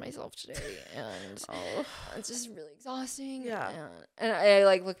 pictures of myself today. And it's just really exhausting. Yeah. And I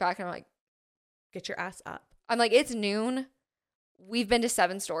like look back and I'm like, get your ass up. I'm like, it's noon. We've been to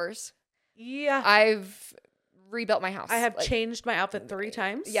 7 stores. Yeah. I've rebuilt my house. I have changed my outfit 3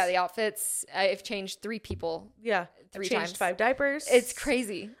 times. Yeah, the outfits. I've changed 3 people. Yeah. 3 times. Changed 5 diapers. It's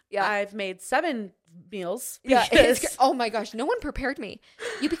crazy. Yeah. I've made 7 meals. Yeah. Oh my gosh. No one prepared me.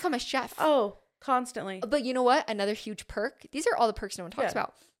 You become a chef. Oh, constantly. But you know what? Another huge perk. These are all the perks no one talks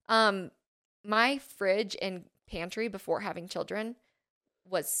about. My fridge and pantry before having children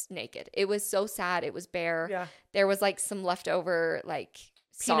was naked. It was so sad. It was bare. Yeah. There was like some leftover like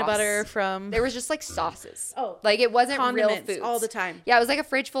peanut butter from. There was just like sauces. Oh. Like it wasn't condiments real foods all the time. Yeah, it was like a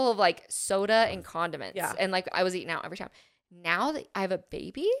fridge full of like soda and condiments. Yeah. And like I was eating out every time. Now that I have a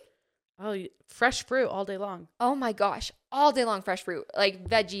baby. Oh, fresh fruit all day long. Oh my gosh. All day long fresh fruit. Like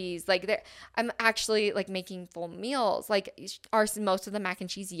veggies. Like I'm actually like making full meals. Like most of the mac and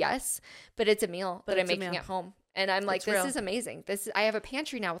cheese, yes. But it's a meal that I'm making at home. And I'm like, this is amazing. I have a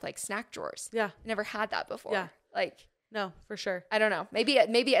pantry now with like snack drawers. Yeah. Never had that before. Yeah. Like. No, for sure. I don't know. Maybe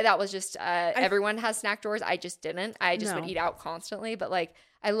that was just everyone has snack drawers. I just didn't. I just would eat out constantly. But like,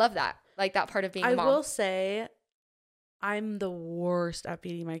 I love that. Like that part of being a mom. I will say I'm the worst at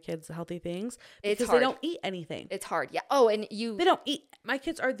feeding my kids healthy things because they don't eat anything. It's hard. Yeah. Oh, and they don't eat. My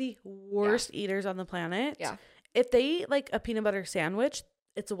kids are the worst eaters on the planet. Yeah. If they eat like a peanut butter sandwich,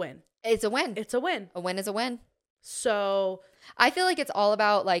 it's a win. It's a win. It's a win. A win is a win. So I feel like it's all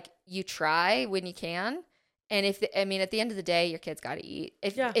about like you try when you can. And at the end of the day, your kid's got to eat.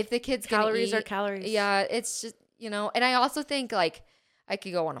 If the kid's calories are calories. Yeah. It's just, and I also think like I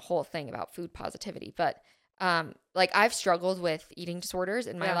could go on a whole thing about food positivity, but like I've struggled with eating disorders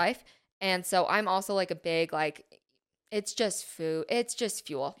in my life. And so I'm also like a big, like, it's just food. It's just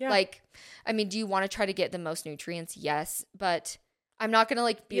fuel. Yeah. Like, I mean, do you want to try to get the most nutrients? Yes. But I'm not going to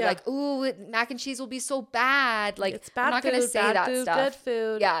like be like, ooh, mac and cheese will be so bad. Like, it's bad I'm not going to say that food, stuff. Good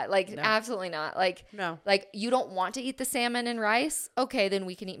food. Yeah. Like, absolutely not. Like, no. Like, you don't want to eat the salmon and rice. Okay, then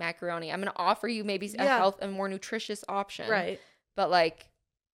we can eat macaroni. I'm going to offer you maybe a more nutritious option. Right. But like,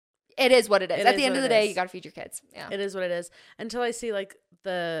 it is what it is. At the end of the day, you got to feed your kids. Yeah. It is what it is. Until I see like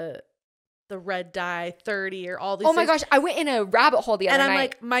the red dye 30 or all these things. My gosh, I went in a rabbit hole the other night. And I'm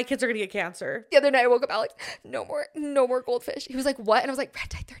like, my kids are going to get cancer. The other night I woke up, Alex, no more goldfish. He was like, what? And I was like, red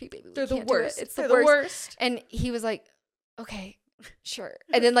dye 30, baby. They're the worst. It's the worst. And he was like, okay, sure.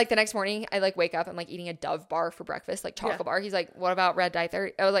 And then like the next morning I like wake up, I'm like eating a Dove bar for breakfast, like chocolate bar. He's like, what about red dye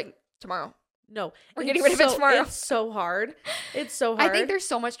 30? I was like, tomorrow. No, we're getting rid of it tomorrow. It's so hard. It's so hard. I think there's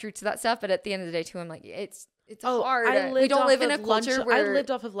so much truth to that stuff, but at the end of the day too, I'm like, it's It's hard. We don't live in a culture where I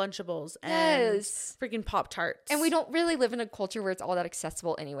lived off of Lunchables and freaking Pop-Tarts. And we don't really live in a culture where it's all that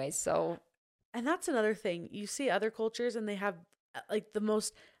accessible anyways. So, and that's another thing. You see other cultures and they have like the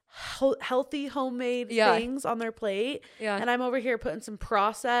most healthy homemade things on their plate. Yeah. And I'm over here putting some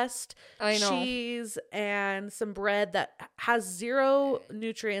processed cheese and some bread that has zero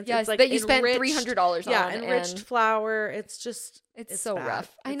nutrients. Yes, it's like that you spent $300 on. Yeah, enriched flour. It's just it's so bad.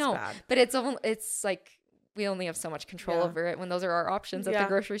 Rough. I know. Bad. But it's like we only have so much control over it when those are our options at the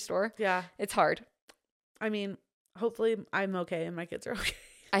grocery store. Yeah. It's hard. I mean, hopefully I'm okay and my kids are okay.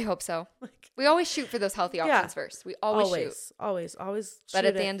 I hope so. We always shoot for those healthy options first. We always shoot. Always. But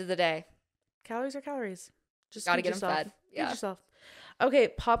at the end of the day, calories are calories. Just gotta get them fed. Yeah. Feed yourself. Okay,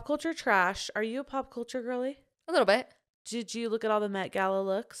 pop culture trash. Are you a pop culture girly? A little bit. Did you look at all the Met Gala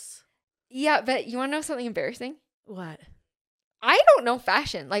looks? Yeah, but you want to know something embarrassing? What? I don't know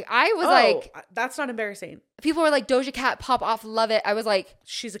fashion. Like, I was like... That's not embarrassing. People were like, Doja Cat, pop off, love it. I was like...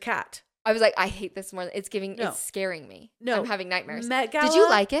 She's a cat. I was like, I hate this more. It's scaring me. No. I'm having nightmares. Met Gala. Did you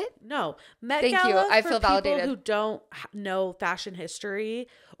like it? No. Thank you. I feel validated. People who don't know fashion history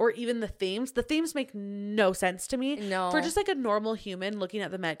or even the themes make no sense to me. No. For just like a normal human looking at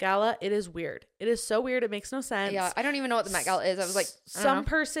the Met Gala, it is weird. It is so weird. It makes no sense. Yeah. I don't even know what the Met Gala is. I was like, some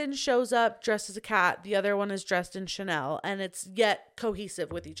person shows up dressed as a cat. The other one is dressed in Chanel and it's yet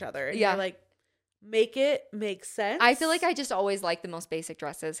cohesive with each other. And you're like, make it make sense. I feel like I just always like the most basic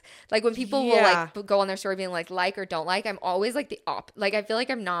dresses. Like when people will like go on their story being like or don't like, I'm always like the like I feel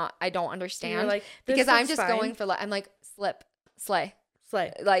like I don't understand like, because I'm just going for I'm like slay.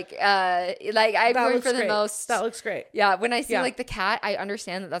 Like I'm going for the most. That looks great. Yeah, when I see like the cat, I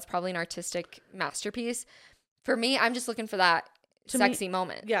understand that that's probably an artistic masterpiece. For me, I'm just looking for that sexy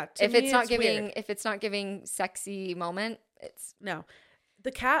moment. Yeah, if it's not giving sexy moment, it's no. The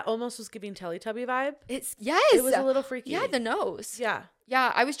cat almost was giving Teletubby vibe. It was a little freaky. Yeah, the nose. Yeah.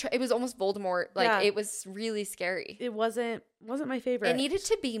 It was almost Voldemort. Like it was really scary. It wasn't my favorite. It needed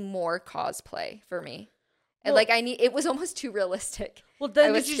to be more cosplay for me. Well, it was almost too realistic. Well,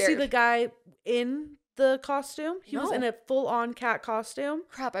 then did you see the guy in the costume? He was in a full-on cat costume.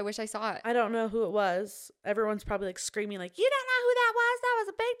 Crap, I wish I saw it. I don't know who it was. Everyone's probably like screaming like, you don't know who that was? That was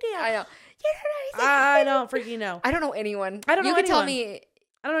a big deal. I know. I don't freaking know. I don't know anyone. I don't know anyone. You could tell me.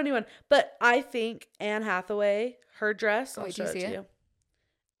 I don't know anyone. But I think Anne Hathaway, her dress, I'll show it to you.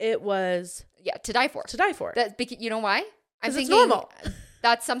 It was... Yeah, to die for. To die for. You know why? I'm thinking it's normal.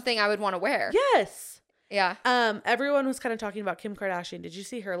 That's something I would want to wear. Yes. Yeah. Everyone was kind of talking about Kim Kardashian. Did you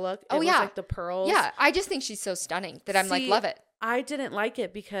see her look? It was like the pearls. Yeah. I just think she's so stunning that I'm like, love it. I didn't like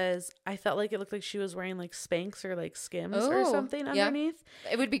it because I felt like it looked like she was wearing like Spanx or like Skims or something underneath.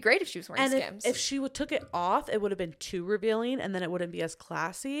 It would be great if she was wearing Skims. If she took it off, it would have been too revealing and then it wouldn't be as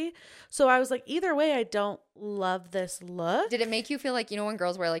classy. So I was like, either way, I don't love this look. Did it make you feel like, when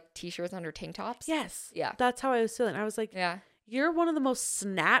girls wear like t-shirts under tank tops? Yes. Yeah. That's how I was feeling. I was like, you're one of the most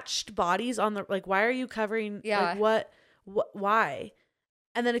snatched bodies on the, like, why are you covering, like, why?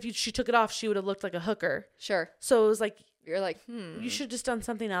 And then if she took it off, she would have looked like a hooker. Sure. So it was like, you're like, you should have just done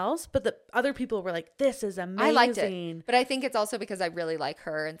something else. But the other people were like, this is amazing. I liked it. But I think it's also because I really like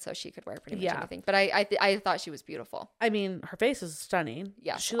her. And so she could wear pretty much anything. But I thought she was beautiful. I mean, her face is stunning.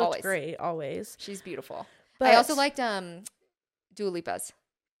 Yeah. She looked great, always. She's beautiful. But I also liked Dua Lipa's.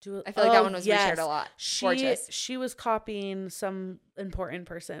 I feel like that one was reshared a lot. Gorgeous. She was copying some important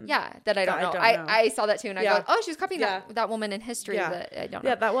person. Yeah, that I don't know. I saw that too, and I go, oh, she was copying that woman in history. That I don't know.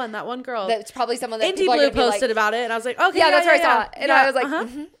 Yeah, that one girl. That's probably someone that Indie Blue posted about it, and I was like, okay, yeah, that's where I saw it, and I was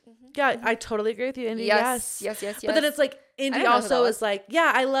like, yeah, I totally agree with you, Indie. Yes. But then it's like Indie also is like,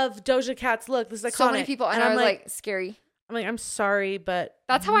 yeah, I love Doja Cat's look. This is iconic. So many people, and I was like, scary. I'm like, I'm sorry, but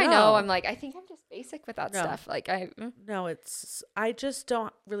that's how I know. I'm like, I think I'm just basic with that stuff. Like I just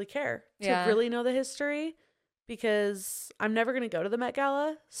don't really care to really know the history because I'm never going to go to the Met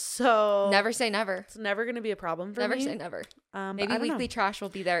Gala. So never say never. It's never going to be a problem for me. Never say never. Maybe Weekly Trash will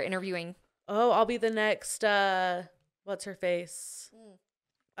be there interviewing. Oh, I'll be the next, what's her face?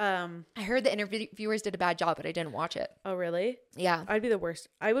 I heard the interviewers did a bad job, but I didn't watch it. Oh, really? Yeah. I'd be the worst.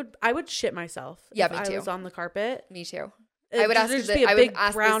 I would shit myself if I was on the carpet. Me too. I would ask a big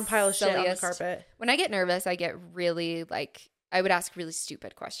brown pile of shit on the carpet. When I get nervous, I get really I would ask really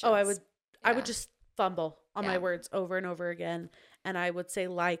stupid questions. Oh, I would just fumble on my words over and over again, and I would say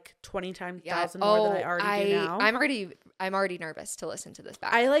 20 times 1,000 more than I already do now. I'm already nervous to listen to this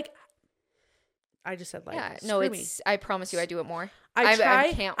back. I just said Yeah, no, I promise you, I do it more.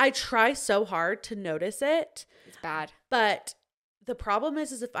 I try so hard to notice it. It's bad. But the problem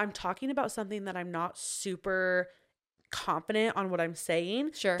is if I'm talking about something that I'm not super confident on what I'm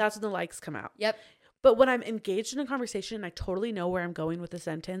saying, sure, that's when the likes come out. Yep. But when I'm engaged in a conversation and I totally know where I'm going with the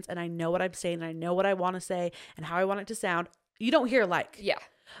sentence and I know what I'm saying and I know what I want to say and how I want it to sound, you don't hear like. Yeah.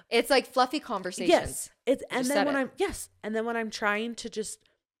 It's like fluffy conversations. Yes. And then when I'm trying to just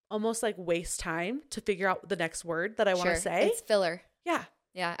almost like waste time to figure out the next word that I want to say. It's filler. Yeah.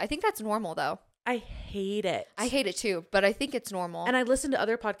 Yeah. I think that's normal though. I hate it. I hate it too, but I think it's normal. And I listen to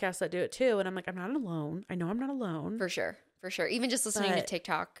other podcasts that do it too. And I'm like, I'm not alone. I know I'm not alone. For sure. Even just listening to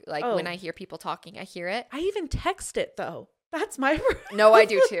TikTok, like when I hear people talking, I hear it. I even text it though. That's my. No, I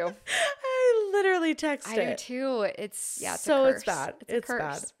do too. I literally text it. I do too. It's a it's bad. It's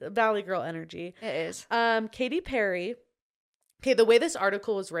bad. Valley Girl energy. It is. Katy Perry. Okay, the way this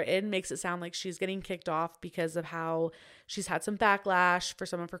article was written makes it sound like she's getting kicked off because of how she's had some backlash for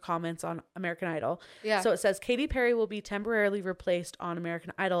some of her comments on American Idol. Yeah. So it says Katy Perry will be temporarily replaced on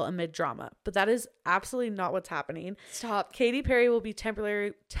American Idol amid drama. But that is absolutely not what's happening. Stop. Katy Perry will be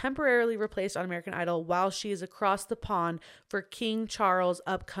temporarily replaced on American Idol while she is across the pond for King Charles'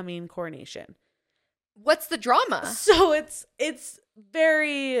 upcoming coronation. What's the drama? So it's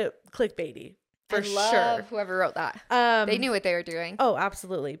very clickbaity. For sure. Whoever wrote that. They knew what they were doing. Oh,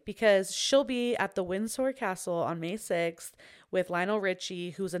 absolutely. Because she'll be at the Windsor Castle on May 6th with Lionel Richie,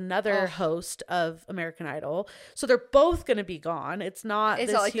 who's another host of American Idol. So they're both going to be gone. It's not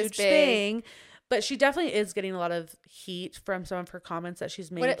this like huge thing. But she definitely is getting a lot of heat from some of her comments that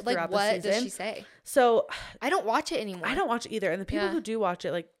she's made throughout the season. What does she say? So I don't watch it anymore. I don't watch it either. And the people who do watch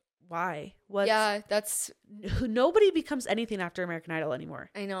it, like, why? Nobody becomes anything after American Idol anymore.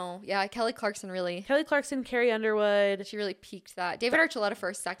 I know. Yeah, Kelly Clarkson, Carrie Underwood. She really peaked that. David Archuleta for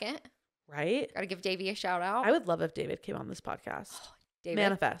a second. Right? Gotta give Davey a shout out. I would love if David came on this podcast. David.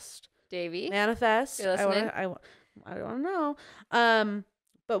 Manifest. Davey. Manifest. You listening? I don't know.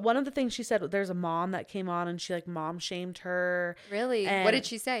 But one of the things she said, there's a mom that came on and she like mom shamed her. Really? What did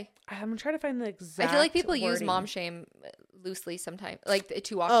she say? I'm trying to find the exact I feel like people wording. use mom shame loosely sometimes, like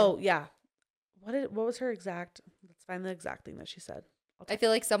too often. Oh yeah. What was her exact? Let's find the exact thing that she said. I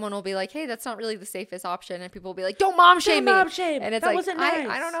feel like someone will be like, "Hey, that's not really the safest option," and people will be like, "Don't mom shame me." Mom shame. And it's that like, wasn't nice.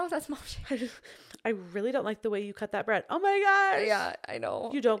 I don't know if that's mom shame. I really don't like the way you cut that bread. Oh my gosh. Yeah, I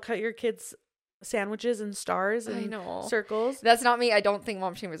know. You don't cut your kids' sandwiches and stars and circles. That's not me. I don't think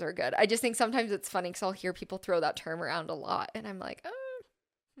mom shamers are good. I just think sometimes it's funny because I'll hear people throw that term around a lot, and I'm like,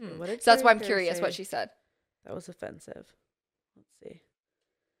 So that's why I'm curious what she said. That was offensive. Let's see.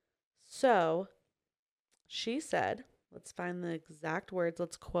 So she said, let's find the exact words.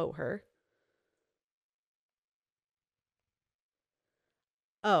 Let's quote her.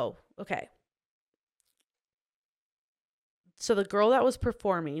 Oh, okay. So the girl that was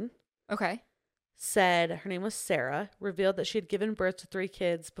performing. Okay. Said her name was Sarah, revealed that she had given birth to 3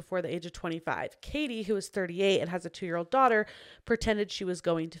 kids before the age of 25. Katie, who is 38 and has a 2-year-old daughter, pretended she was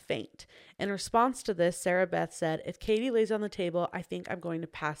going to faint. In response to this, Sarah Beth said, "If Katie lays on the table, I think I'm going to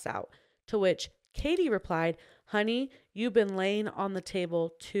pass out." To which Katie replied, "Honey, you've been laying on the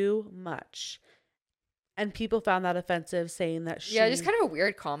table too much." And people found that offensive, saying that she... Yeah, just kind of a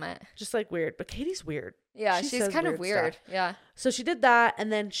weird comment. Just like weird. But Katie's weird. Yeah, she's kind of weird. Stuff. Yeah. So she did that.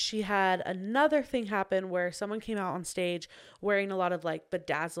 And then she had another thing happen where someone came out on stage wearing a lot of like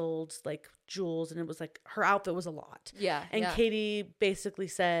bedazzled like jewels. And it was like her outfit was a lot. Yeah. And Katie basically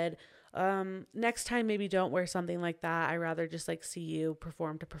said, next time maybe don't wear something like that. I rather just like see you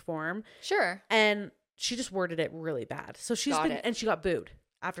perform to perform. Sure. And she just worded it really bad. So and she got booed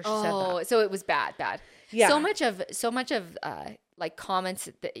after she said that. Oh, so it was bad. Yeah. So much of like comments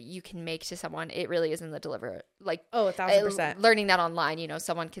that you can make to someone, it really isn't the deliver. Like 1,000%. Learning that online,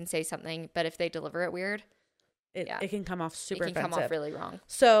 someone can say something, but if they deliver it weird, it can come off super offensive. It can come off really wrong.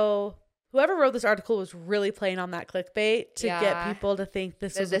 So whoever wrote this article was really playing on that clickbait to get people to think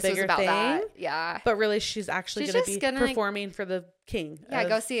this was a bigger thing. That. Yeah. But really, she's actually going to be performing for the king. Yeah,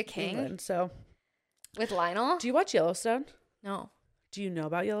 go see a king. England, so with Lionel. Do you watch Yellowstone? No. Do you know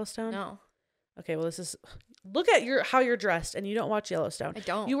about Yellowstone? No. Okay, well, look at how you're dressed, and you don't watch Yellowstone. I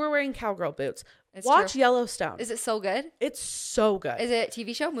don't. You were wearing cowgirl boots. It's watch true. Yellowstone. Is it so good? It's so good. Is it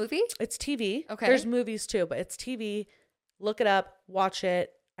TV show, movie? It's TV. Okay. There's movies too, but it's TV. Look it up. Watch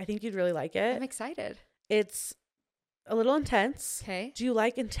it. I think you'd really like it. I'm excited. It's a little intense. Okay. Do you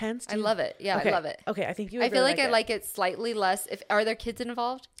like intense? I love it. Yeah, okay. I love it. Okay, I think you would I feel really like I like it slightly less. Are there kids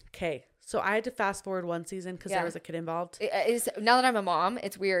involved? Okay. So I had to fast forward one season because there was a kid involved. Now that I'm a mom,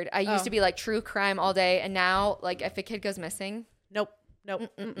 it's weird. I used to be like true crime all day, and now like if a kid goes missing, nope.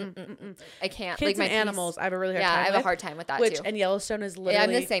 I can't. Kids like and animals, I have a really hard time. Yeah, I have a hard time with that too. And Yellowstone is literally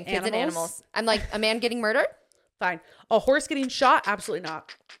I'm the same. Kids and animals. I'm like a man getting murdered. Fine. A horse getting shot? Absolutely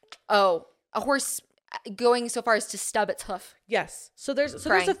not. Oh, a horse going so far as to stub its hoof. Yes. So there's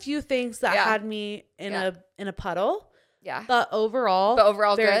a few things that had me in a puddle. Yeah. But overall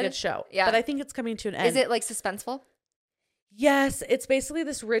very good show. Yeah. But I think it's coming to an end. Is it like suspenseful? Yes. It's basically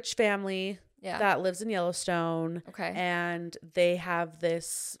this rich family that lives in Yellowstone. Okay. And they have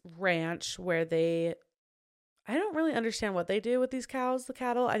this ranch where I don't really understand what they do with these cows, the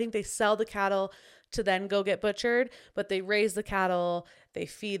cattle. I think they sell the cattle to then go get butchered, but they raise the cattle. They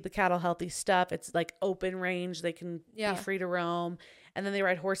feed the cattle healthy stuff. It's like open range. They can be free to roam. And then they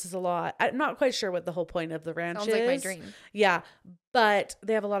ride horses a lot. I'm not quite sure what the whole point of the ranch is. Sounds like my dream. Yeah. But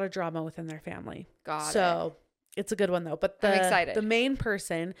they have a lot of drama within their family. So it's a good one though. But I'm excited. The main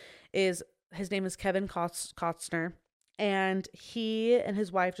person his name is Kevin Costner. And he and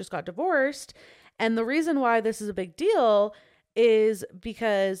his wife just got divorced. And the reason why this is a big deal is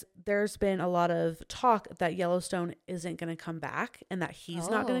because there's been a lot of talk that Yellowstone isn't going to come back and that he's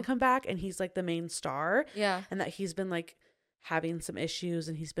not going to come back. And he's like the main star. Yeah. And that he's been like having some issues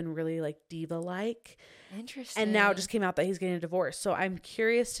and he's been really like diva-like. Interesting. And now it just came out that he's getting a divorce. So I'm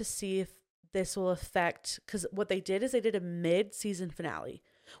curious to see if this will affect, because what they did is they did a mid-season finale,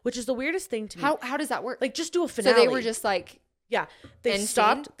 which is the weirdest thing to me. How does that work? Like just do a finale. So they were just like... Yeah. They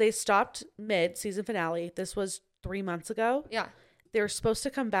stopped mid-season finale. This was 3 months ago. Yeah. They were supposed to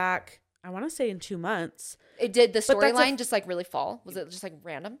come back, I want to say in 2 months. It did the storyline just like really fall? Was it just like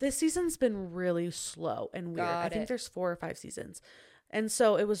random? This season's been really slow and weird. I think there's 4 or 5 seasons. And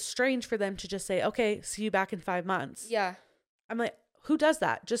so it was strange for them to just say, okay, see you back in 5 months. Yeah. I'm like, who does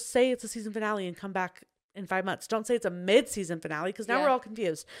that? Just say it's a season finale and come back in 5 months. Don't say it's a mid-season finale because now we're all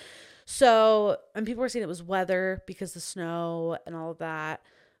confused. So, and people were saying it was weather because the snow and all of that.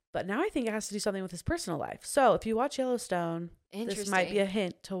 But now I think it has to do something with his personal life. So if you watch Yellowstone, this might be a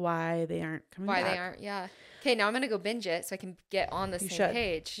hint to why they aren't coming back. Why they aren't, yeah. Okay, now I'm going to go binge it so I can get on the same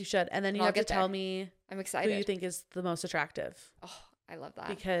page. You should. And then you have to tell me I'm excited. Who you think is the most attractive. Oh, I love that.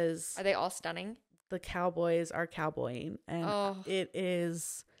 Because are they all stunning? The cowboys are cowboying. And it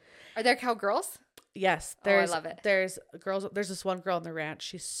is... Are there cowgirls? Yes. I love it. There's this one girl on the ranch.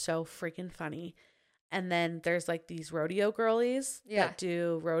 She's so freaking funny. And then there's like these rodeo girlies that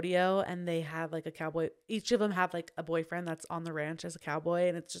do rodeo and they have like a cowboy. Each of them have like a boyfriend that's on the ranch as a cowboy.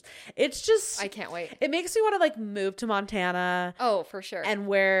 And it's just, I can't wait. It makes me want to like move to Montana. Oh, for sure. And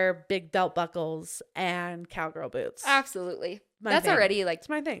wear big belt buckles and cowgirl boots. Absolutely. That's already like, it's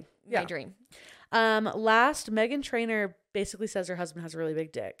my thing. My dream. Last, Meghan Trainor basically says her husband has a really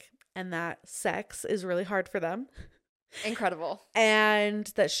big dick and that sex is really hard for them. Incredible. And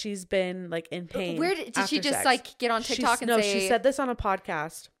that she's been like in pain. Where did she just like get on TikTok and say? No, she said this on a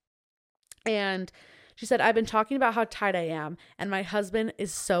podcast. And she said, I've been talking about how tight I am. And my husband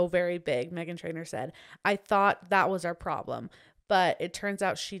is so very big, Meghan Trainor said. I thought that was our problem. But it turns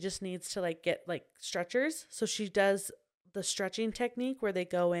out she just needs to like get like stretchers. So she does the stretching technique where they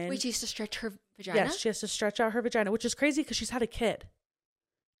go in. Wait, she has to stretch her vagina? Yes, she has to stretch out her vagina, which is crazy because she's had a kid.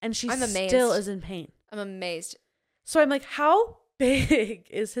 And she still is in pain. I'm amazed. So I'm like, how big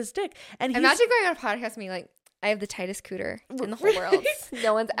is his dick? And imagine going on a podcast and being like, I have the tightest cooter in the whole world.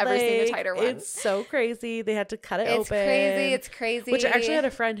 No one's ever seen a tighter one. It's so crazy. They had to cut it open. It's crazy. Which I actually had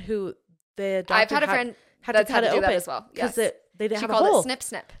a friend who the doctor I've had a friend had to cut it open as well. Because they didn't have a hole. She hole. called it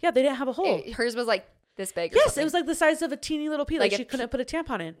snip. Yeah, they didn't have a hole. Hers was like this big. Yes, it was like the size of a teeny little pea. Like she couldn't put a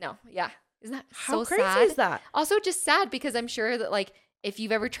tampon in. No, yeah. Isn't that how so crazy sad? Is that? Also just sad because I'm sure that like if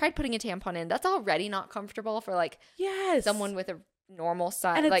you've ever tried putting a tampon in, that's already not comfortable for like someone with a normal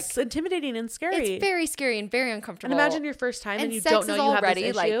size. And it's like, intimidating and scary. It's very scary and very uncomfortable. And imagine your first time and you don't know you have this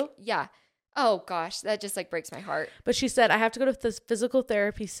issue. Like, yeah. Oh gosh, that just like breaks my heart. But she said, I have to go to this physical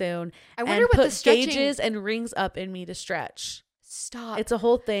therapy soon. I wonder what the stretching... gauges and rings up in me to stretch. Stop. It's a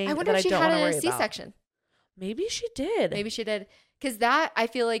whole thing. I wonder if she had a C-section. Maybe she did. Because that, I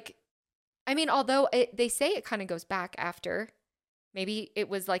feel like, I mean, although they say it kind of goes back after. Maybe it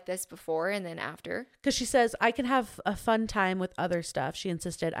was like this before and then after. Because she says, I can have a fun time with other stuff. She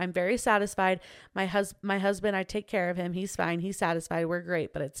insisted. I'm very satisfied. My husband, I take care of him. He's fine. He's satisfied. We're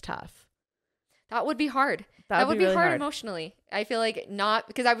great, but it's tough. That would be hard. That would be really hard emotionally. I feel like not,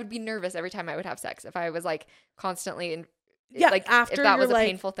 because I would be nervous every time I would have sex if I was like constantly in. Yeah, like after if that was a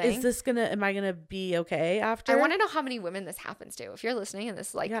painful thing. Am I gonna be okay after? I want to know how many women this happens to. If you're listening and this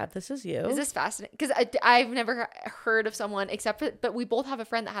is like, yeah, this is you. Is this fascinating? Because I've never heard of someone but we both have a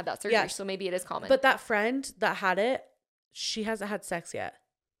friend that had that surgery, so maybe it is common. But that friend that had it, she hasn't had sex yet.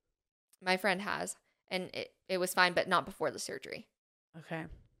 My friend has, and it was fine, but not before the surgery. Okay.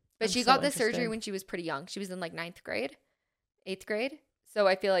 But she got the surgery when she was pretty young. She was in like 8th grade. So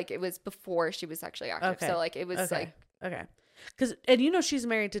I feel like it was before she was sexually active. Okay. So like it was like. Okay. And she's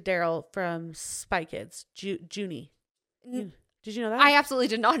married to Daryl from Spy Kids, Junie. Did you know that? I absolutely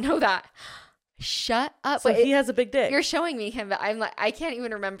did not know that. Shut up. So he has a big dick. You're showing me him, but I'm like, I can't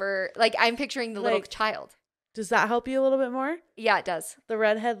even remember. Like, I'm picturing the little child. Does that help you a little bit more? Yeah, it does. The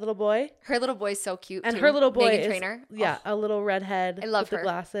redhead little boy. Her little boy's so cute. And too. her little boy Megan is Trainor. Yeah, a little redhead. I love with her. The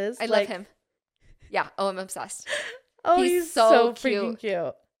glasses. I love him. Yeah. Oh, I'm obsessed. Oh, he's so freaking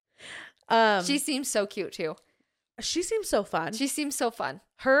cute. She seems so cute too. She seems so fun. She seems so fun.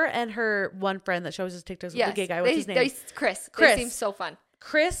 Her and her one friend that shows his TikToks with the gay guy. What's his name? Chris. They seem so fun.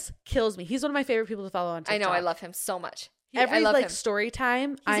 Chris kills me. He's one of my favorite people to follow on TikTok. I know. I love him so much. Every story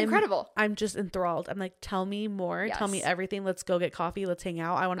time, he's incredible. I'm just enthralled. I'm like, tell me more. Yes. Tell me everything. Let's go get coffee. Let's hang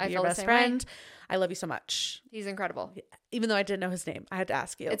out. I want to be your best friend. I love you so much. He's incredible. Even though I didn't know his name, I had to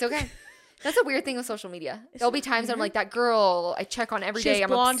ask you. It's okay. That's a weird thing with social media. There'll be times I'm like, that girl I check on every day.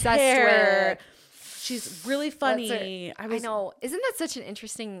 I'm obsessed with. She's really funny. I know. Isn't that such an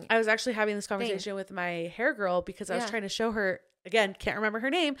interesting I was actually having this conversation with my hair girl because I was trying to show her, again, can't remember her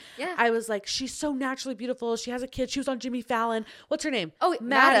name. Yeah. I was like, she's so naturally beautiful. She has a kid. She was on Jimmy Fallon. What's her name? Oh,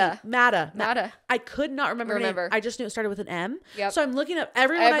 Matta. I could not remember her name. I just knew it started with an M. Yep. So I'm looking up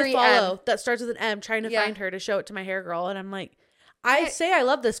everyone I follow that starts with an M, trying to find her to show it to my hair girl. And I'm like, I say I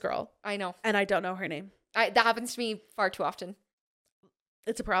love this girl. I know. And I don't know her name. That happens to me far too often.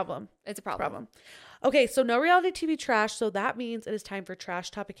 It's a problem. It's a problem. Okay, so no reality TV trash. So that means it is time for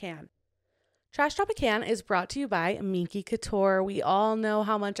Trash Topic Can. Trash Topic Can is brought to you by Minky Couture. We all know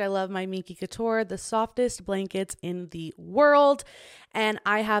how much I love my Minky Couture, the softest blankets in the world. And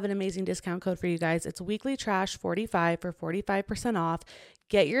I have an amazing discount code for you guys. It's Weekly Trash 45 for 45% off.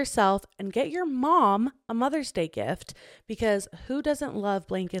 Get yourself and get your mom a Mother's Day gift, because who doesn't love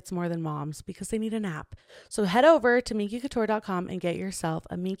blankets more than moms? Because they need a nap. So head over to minkycouture.com and get yourself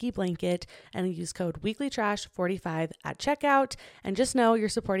a Minky blanket and use code WeeklyTrash45 at checkout. And just know you're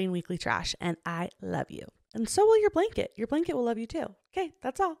supporting Weekly Trash, and I love you. And so will your blanket. Your blanket will love you too. Okay,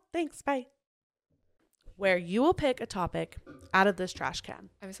 that's all. Thanks. Bye. Where you will pick a topic out of this trash can.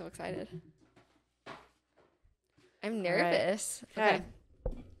 I'm so excited. I'm nervous. Right. Okay.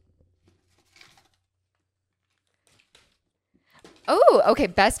 Oh, okay.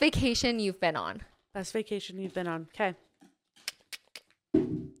 Best vacation you've been on. Best vacation you've been on. Okay.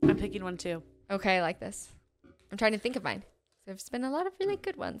 I'm picking one too. Okay, I like this. I'm trying to think of mine. There's been a lot of really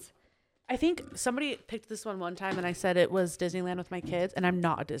good ones. I think somebody picked this one time and I said it was Disneyland with my kids, and I'm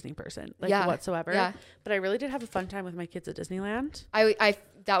not a Disney person whatsoever. Yeah. But I really did have a fun time with my kids at Disneyland. I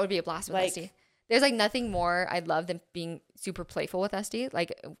that would be a blast with Esty. There's like nothing more I'd love than being super playful with Esty.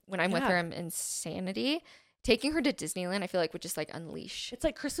 Like when I'm with her, I'm insanity. Taking her to Disneyland, I feel like would just like unleash. It's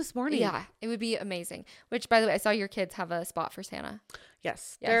like Christmas morning. Yeah, it would be amazing. Which, by the way, I saw your kids have a spot for Santa.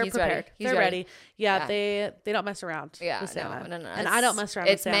 Yes, yeah, they're prepared. They're ready. Yeah, they don't mess around. Yeah, with Santa. No. And I don't mess around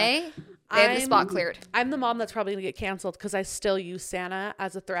with Santa. It's May. They have the spot cleared. I'm the mom that's probably gonna get canceled because I still use Santa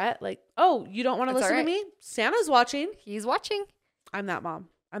as a threat. Like, oh, you don't want to listen to me? Santa's watching. He's watching. I'm that mom.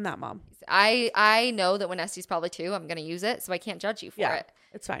 I know that when Esty's probably 2, I'm gonna use it, so I can't judge you for it.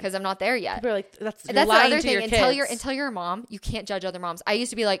 It's fine because I'm not there yet. People are like, that's the other thing. Until you're a mom, you can't judge other moms. I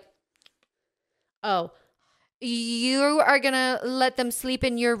used to be like, oh, you are gonna let them sleep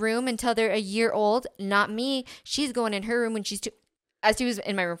in your room until they're a year old. Not me. She's going in her room when she's 2. Esty was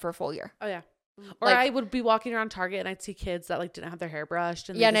in my room for a full year. Oh yeah. Or like, I would be walking around Target and I'd see kids that like didn't have their hair brushed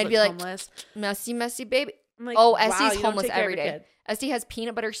and and I'd be like, homeless. Messy baby. I'm like, oh, Esty's homeless every day. Esty has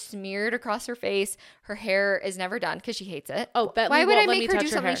peanut butter smeared across her face. Her hair is never done because she hates it. Oh, Bentley why would I let make me her do touch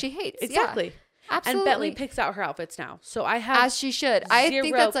something hair. she hates? Exactly. Yeah, absolutely. And Bentley picks out her outfits now. So I have as she should. I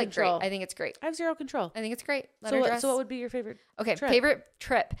think that's like control. great. I think it's great. I have zero control. I think it's great. So what would be your favorite trip? Favorite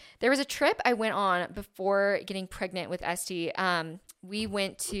trip. There was a trip I went on before getting pregnant with Esty. We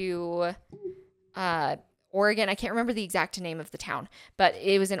went to Oregon. I can't remember the exact name of the town, but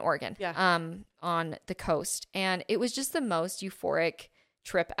it was in Oregon. Yeah. On the coast, and it was just the most euphoric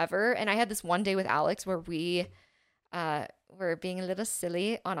trip ever. And I had this one day with Alex where we were being a little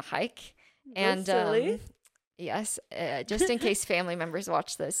silly on a hike. And silly? Yes, just in case family members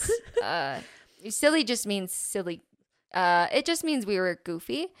watch this, silly just means silly. It just means we were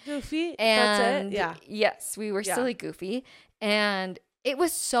goofy. And that's it. Yeah. Yes, we were silly goofy, and it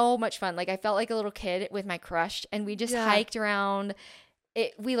was so much fun. Like I felt like a little kid with my crush, and we just hiked around.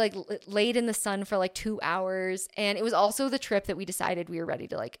 We like laid in the sun for like 2 hours, and it was also the trip that we decided we were ready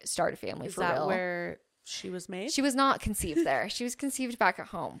to like start a family for real. Is that where she was made? She was not conceived there. She was conceived back at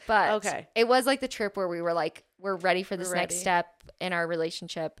home. But it was like the trip where we were like, we're ready for this next step in our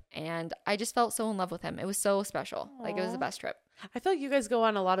relationship, and I just felt so in love with him. It was so special. Aww. Like it was the best trip. I feel like you guys go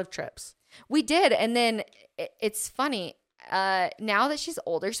on a lot of trips. We did, and then it's funny. now that she's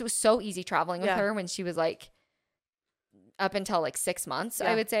older, so it was so easy traveling with her when she was like up until like 6 months,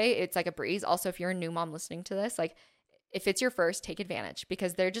 I would say. It's like a breeze. Also, if you're a new mom listening to this, like if it's your first, take advantage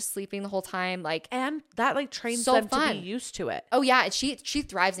because they're just sleeping the whole time. Like, and that like trains them to be used to it. Oh yeah. And she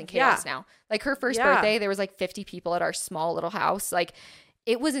thrives in chaos now. Like her first birthday, there was like 50 people at our small little house. Like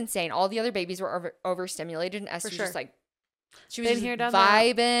it was insane. All the other babies were overstimulated and Esther was just like, she was just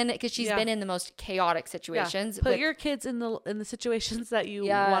vibing because she's been in the most chaotic situations. Put your kids in the situations that you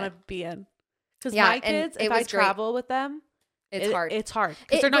want to be in. Because my kids, if I travel with them, it's hard. It's hard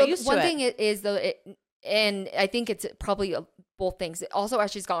because they're not used to it. One thing is though, and I think it's probably both things. Also,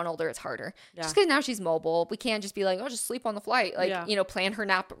 as she's gotten older, it's harder. Just because now she's mobile, we can't just be like, oh, just sleep on the flight. Like, you know, plan her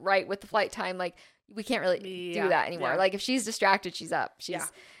nap right with the flight time. Like, we can't really do that anymore. Like, if she's distracted, she's up.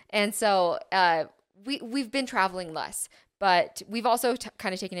 And so we've been traveling less, but we've also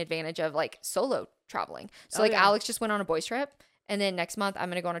kind of taken advantage of like solo traveling. So like Alex just went on a boys trip, and then next month I'm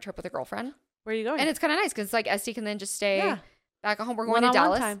gonna go on a trip with a girlfriend. Where are you going? And it's kind of nice because like Esty can then just stay back at home. We're going to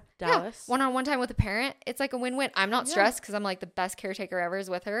Dallas. Dallas. One-on-one time with a parent. It's like a win-win. I'm not stressed because I'm like the best caretaker ever is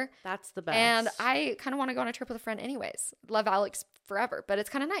with her. That's the best. And I kind of want to go on a trip with a friend anyways. Love Alex forever, but it's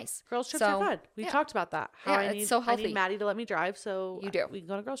kind of nice. Girls trips are fun. We talked about that. How it's so healthy. I need Maddie to let me drive so you do. We can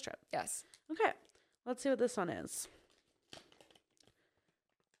go on a girls trip. Yes. Okay. Let's see what this one is.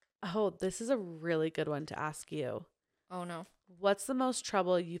 Oh, this is a really good one to ask you. Oh no. What's the most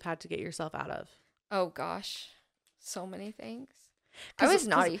trouble you've had to get yourself out of? Oh gosh. So many things. I was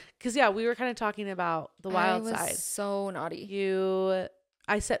naughty. Because we were kind of talking about the wild side. I was so naughty.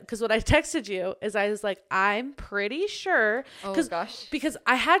 I said, because what I texted you is I was like, I'm pretty sure. Oh gosh. Because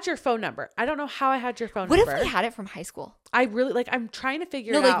I had your phone number. I don't know how I had your phone number. What if we had it from high school? I really, I'm trying to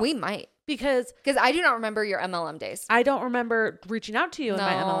figure it out. No, like we might. Because I do not remember your MLM days. I don't remember reaching out to you in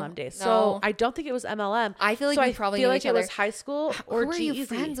my MLM days. No. So I don't think it was MLM. I feel like we probably knew each other. It was high school or Who G-Eazy. Who were you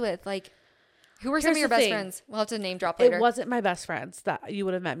friends with? Like, who were some of your best friends? We'll have to name drop later. It wasn't my best friends that you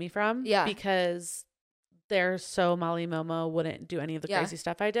would have met me from. Yeah. Because they're so Molly Momo, wouldn't do any of the crazy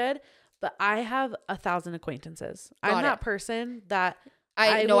stuff I did. But I have 1,000 acquaintances. I'm that person that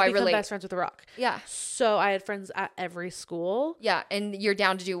I become best friends with a rock. Yeah. So I had friends at every school. Yeah, and you're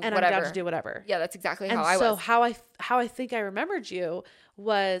down to do whatever. And I'm down to do whatever. Yeah, that's exactly how I was. So how I think I remembered you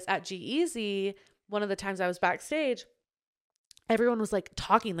was at G-Eazy. One of the times I was backstage, everyone was like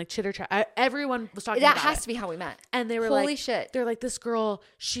talking, like chitter chat. Everyone was talking about it. That has to be how we met. And they were holy shit. They're like, this girl,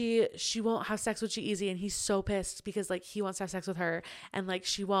 she won't have sex with G-Eazy, and he's so pissed because like he wants to have sex with her, and like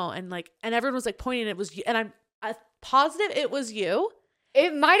she won't, and everyone was like pointing. It was you, and I'm positive it was you.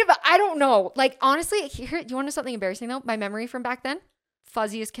 It might have. I don't know. Like honestly, here, do you want to know something embarrassing though? My memory from back then,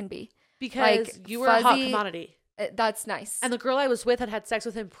 fuzzy as can be. Because you were a hot commodity. That's nice. And the girl I was with had sex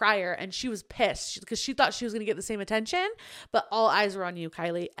with him prior, and she was pissed because she thought she was going to get the same attention, but all eyes were on you,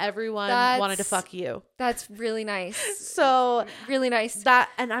 KYLIE. Everyone wanted to fuck you. That's really nice. So really nice.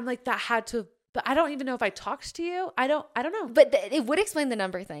 And I'm like, that had to. But I don't even know if I talked to you. I don't know. But it would explain the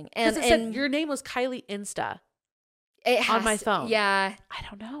number thing. And it said your name was KYLIE Insta. On my phone. Yeah. I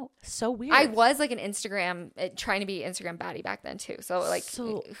don't know. So weird. I was like an Instagram, trying to be Instagram baddie back then too. So like,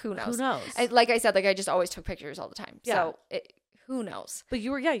 who knows? Like I said, like I just always took pictures all the time. Yeah. So who knows? But you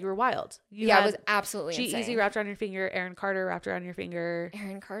were wild. I was absolutely insane. G-Eazy wrapped around your finger. Aaron Carter wrapped around your finger.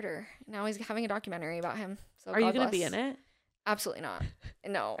 Aaron Carter. Now he's having a documentary about him. So are you going to be in it? Absolutely not.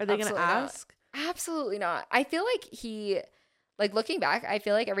 No. Are they going to ask? Absolutely not. I feel like like looking back, I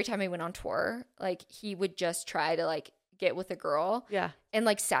feel like every time I went on tour, like he would just try to like get with a girl. Yeah. And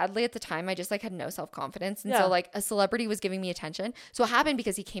like sadly at the time I just like had no self-confidence. And so like a celebrity was giving me attention. So it happened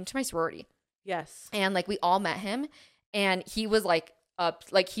because he came to my sorority. Yes. And like we all met him and he was like up,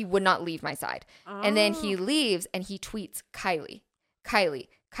 like he would not leave my side. Oh. And then he leaves and he tweets KYLIE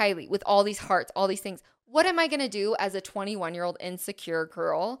with all these hearts, all these things. What am I going to do as a 21-year-old insecure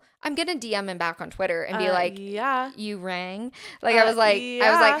girl? I'm going to DM him back on Twitter and be like, you rang. Like I was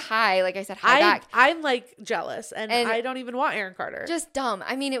like, hi. Like I said, hi back. I'm like jealous and I don't even want Aaron Carter. Just dumb.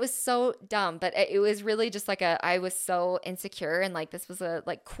 I mean, it was so dumb, but it was really just like I was so insecure and like this was a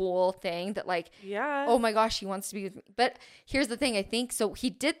like cool thing that like, oh my gosh, he wants to be with me. But here's the thing. I think so he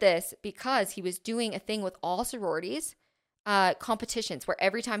did this because he was doing a thing with all sororities, competitions where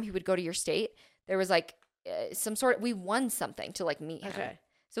every time he would go to your state, there was like we won something to like meet him. Okay.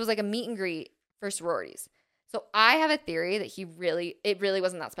 So it was like a meet and greet for sororities. So I have a theory that it really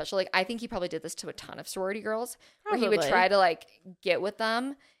wasn't that special. Like I think he probably did this to a ton of sorority girls where he would try to like get with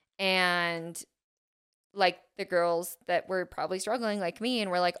them and like the girls that were probably struggling like me and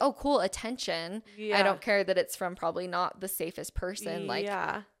were like, oh, cool, attention. Yeah. I don't care that it's from probably not the safest person. Like,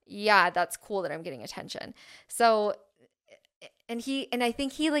 yeah, that's cool that I'm getting attention. So and I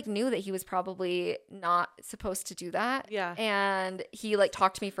think he like knew that he was probably not supposed to do that. Yeah. And he like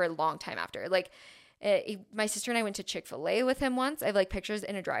talked to me for a long time after. Like my sister and I went to Chick-fil-A with him once. I have like pictures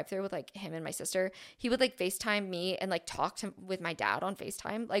in a drive-thru with like him and my sister. He would like FaceTime me and like talk with my dad on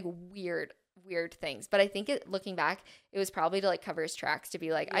FaceTime, like weird things. But I think looking back, it was probably to like cover his tracks, to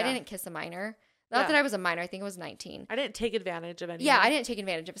be like, I didn't kiss a minor. Not that I was a minor. I think I was 19. I didn't take advantage of anything. Yeah, I didn't take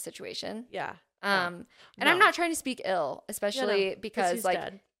advantage of a situation. Yeah. And I'm not trying to speak ill, especially because he's like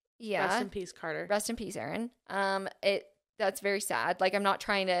dead. Yeah. Rest in peace, Carter. Rest in peace, Aaron. That's very sad. Like, I'm not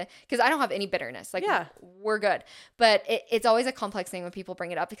trying to, because I don't have any bitterness. Like, we're good. But it's always a complex thing when people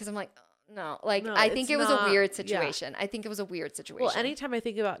bring it up, because I'm like, no. Like, I think it was a weird situation. I think it was a weird situation. Well, anytime I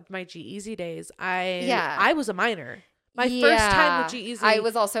think about my G-Eazy days, I was a minor. My first time with G-Eazy, I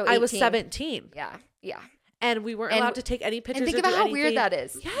was also 18. I was 17. Yeah. And we weren't allowed to take any pictures. And think about how weird that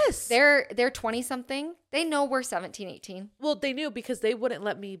is. Yes. They're 20-something. They know we're 17, 18. Well, they knew, because they wouldn't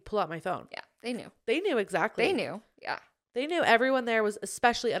let me pull out my phone. Yeah, they knew. They knew exactly. They knew. Yeah. They knew everyone there was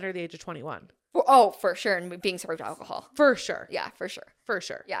especially under the age of 21. Oh, for sure. And being served alcohol. For sure. Yeah, for sure. For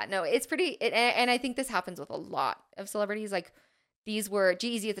sure. Yeah, no, it's pretty. And I think this happens with a lot of celebrities. Like, these were,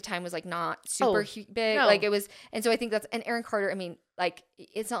 G-Eazy at the time was like not super big. No. Like, it was. And so I think and Aaron Carter, I mean, like,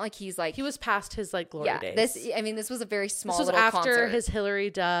 it's not like he's like. He was past his like glory days. This was a very small little concert. This was after his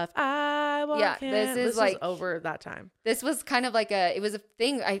Hillary Duff. This was over that time. This was kind of like it was a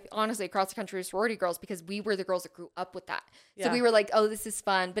thing, honestly, across the country with sorority girls, because we were the girls that grew up with that. Yeah. So we were like, oh, this is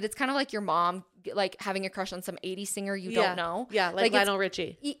fun. But it's kind of like your mom, like, having a crush on some 80s singer you don't know. Yeah, like Lionel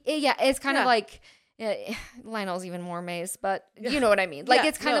Richie. Yeah, it's kind of like. Lionel's even more maze, but you know what I mean. Like,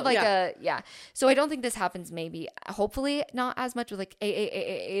 it's kind of like So I don't think this happens. Maybe, hopefully, not as much with like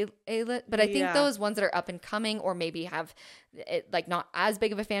A-lit, but I think those ones that are up and coming, or maybe have like not as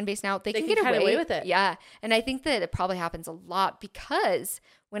big of a fan base now, they can get away with it. Yeah, and I think that it probably happens a lot, because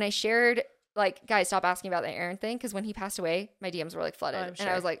when I shared, like, guys, stop asking about the Aaron thing, because when he passed away, my DMs were like flooded, and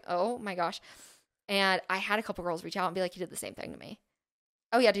I was like, oh my gosh, and I had a couple girls reach out and be like, he did the same thing to me.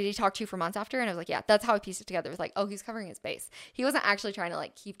 Oh, yeah, did he talk to you for months after? And I was like, yeah, that's how I pieced it together. It was like, oh, he's covering his base. He wasn't actually trying to,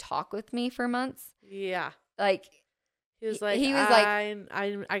 like, keep talk with me for months. Yeah. Like, he was like,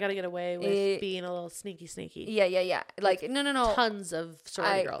 I got to get away with being a little sneaky. Yeah. Like, no. Tons of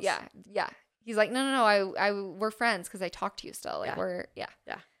sorority girls. Yeah. He's like, no, we're friends because I talk to you still. Like, yeah.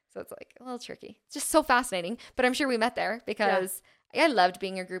 So it's, like, a little tricky. It's just so fascinating. But I'm sure we met there, because I loved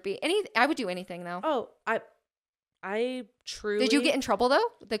being a groupie. I would do anything, though. Oh, I truly... Did you get in trouble, though?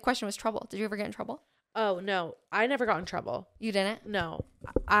 The question was trouble. Did you ever get in trouble? Oh, no. I never got in trouble. You didn't? No.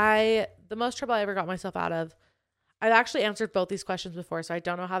 The most trouble I ever got myself out of... I've actually answered both these questions before, so I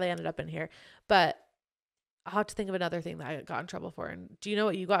don't know how they ended up in here. But I'll have to think of another thing that I got in trouble for. And do you know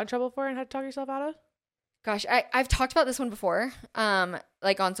what you got in trouble for and had to talk yourself out of? Gosh, I've talked about this one before,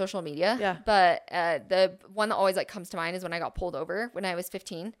 like on social media. Yeah. But the one that always like comes to mind is when I got pulled over when I was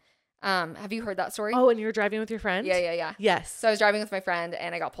 15. Have you heard that story? Oh, and you were driving with your friend? Yeah. Yes. So I was driving with my friend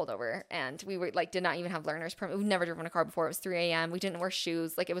and I got pulled over, and we were like, did not even have learner's permit. We've never driven a car before. It was 3 a.m. We didn't wear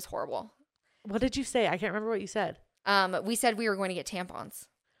shoes. Like, it was horrible. What did you say? I can't remember what you said. We said we were going to get tampons.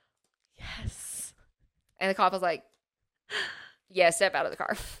 Yes. And the cop was like, yeah, step out of the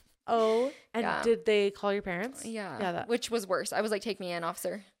car. Oh, and did they call your parents? Yeah. Which was worse. I was like, take me in,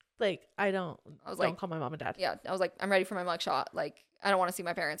 officer. Like, don't call my mom and dad. Yeah. I was like, I'm ready for my mugshot. Like, I don't want to see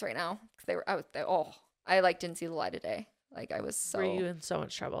my parents right now. I like didn't see the light of day. Like, I was so. Were you in so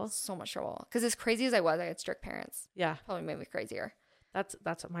much trouble? So much trouble. Because as crazy as I was, I had strict parents. Yeah. Probably made me crazier. That's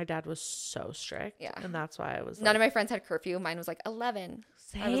what my dad was so strict. Yeah. And that's why I was None of my friends had curfew. Mine was like 11.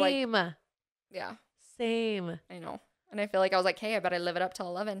 Same. I was like, yeah. Same. I know. And I feel like I was like, hey, I better live it up till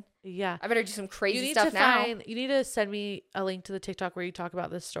 11. Yeah. I better do some crazy stuff now. You need to send me a link to the TikTok where you talk about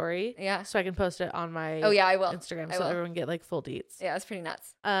this story. Yeah. So I can post it on my I will. Instagram so everyone can get like full deets. Yeah, it's pretty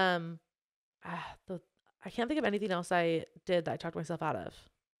nuts. I can't think of anything else I did that I talked myself out of.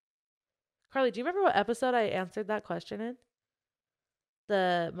 Carly, do you remember what episode I answered that question in?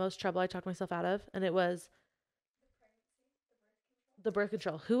 The most trouble I talked myself out of? And it was the birth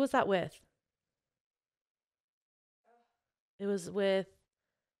control. Who was that with? It was with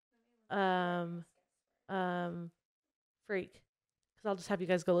Freak. Because I'll just have you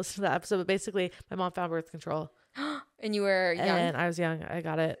guys go listen to that episode. But basically, my mom found birth control. And you were young? And I was young. I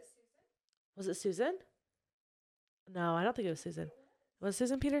got it. Was it Susan? No, I don't think it was Susan. Was it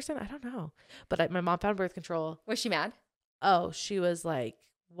Susan Peterson? I don't know. But my mom found birth control. Was she mad? Oh, she was like,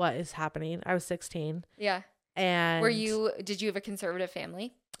 what is happening? I was 16. Yeah. And did you have a conservative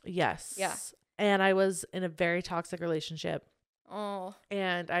family? Yes. Yeah. And I was in a very toxic relationship. Oh.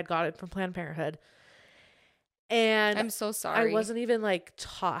 And I'd got it from Planned Parenthood. And I'm so sorry. I wasn't even like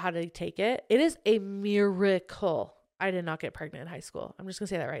taught how to take it. It is a miracle I did not get pregnant in high school. I'm just going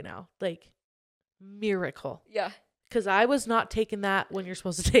to say that right now. Like, miracle. Yeah. Because I was not taking that when you're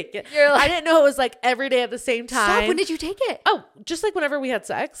supposed to take it. Like, I didn't know it was like every day at the same time. Stop. When did you take it? Oh, just like whenever we had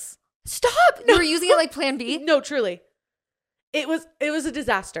sex. Stop. No. You were using it like plan B? No, truly. It was a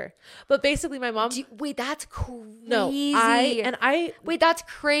disaster. But basically my mom. Wait, that's crazy. No, wait, that's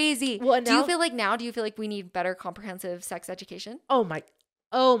crazy. Well, and do you feel like we need better comprehensive sex education? Oh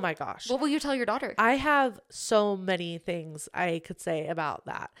my gosh. What will you tell your daughter? I have so many things I could say about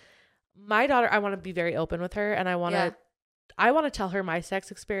that. My daughter, I want to be very open with her, and I want to tell her my sex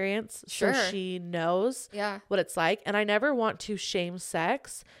experience so she knows what it's like. And I never want to shame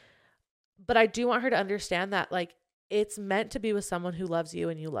sex, but I do want her to understand that like it's meant to be with someone who loves you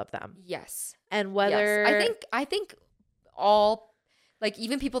and you love them. Yes. And whether I think all, like,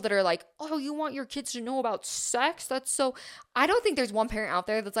 even people that are like, oh, you want your kids to know about sex? That's so, I don't think there's one parent out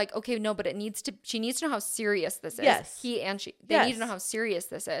there that's like, okay, no, but she needs to know how serious this is. Yes. They need to know how serious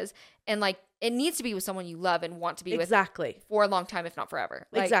this is. And like, it needs to be with someone you love and want to be with for a long time, if not forever.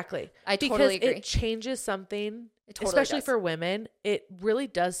 Like, exactly. I totally agree. It changes something, especially for women. It really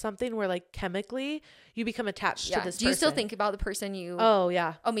does something where like chemically you become attached to this person. Do you still think about the person you... Oh,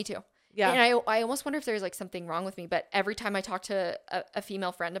 yeah. Oh, me too. Yeah. And I almost wonder if there's like something wrong with me, but every time I talk to a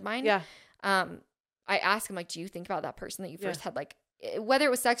female friend of mine, I ask them like, do you think about that person that you first had, like, whether it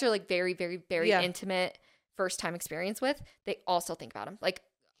was sex or like very, very, very intimate first time experience with, they also think about them. Like,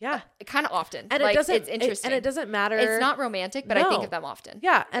 kind of often. And like, it doesn't, it's interesting. and it doesn't matter. It's not romantic, but I think of them often.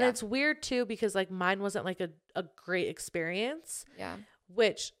 Yeah. And it's weird too, because like mine wasn't like a great experience. Yeah.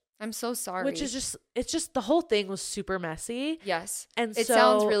 Which I'm so sorry. Which is it's just the whole thing was super messy. Yes. And it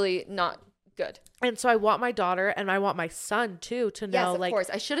sounds really not good. And so I want my daughter and I want my son too to know, yes, of course.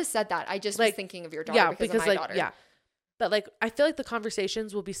 I should have said that. I just was thinking of your daughter because of my daughter. Yeah. But like, I feel like the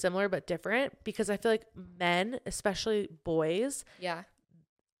conversations will be similar but different, because I feel like men, especially boys,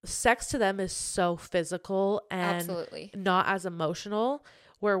 sex to them is so physical and not as emotional,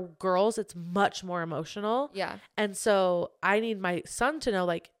 where girls, it's much more emotional. Yeah. And so I need my son to know,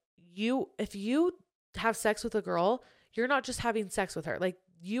 like, if you have sex with a girl, you're not just having sex with her. Like,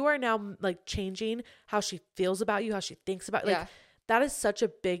 you are now like changing how she feels about you, how she thinks about like that is such a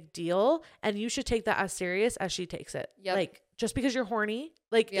big deal, and you should take that as serious as she takes it. Yep. Like, just because you're horny,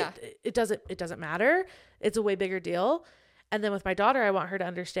 like it doesn't matter. It's a way bigger deal. And then with my daughter, I want her to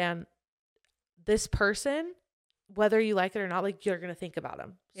understand this person, whether you like it or not, like, you're going to think about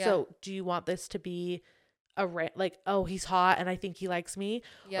him. Yeah. So do you want this to be like, oh, he's hot and I think he likes me?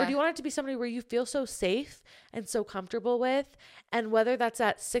 Yeah. Or do you want it to be somebody where you feel so safe and so comfortable with? And whether that's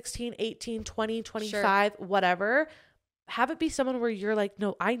at 16, 18, 20, 25, whatever, have it be someone where you're like,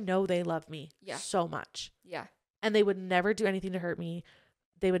 no, I know they love me so much. Yeah. And they would never do anything to hurt me.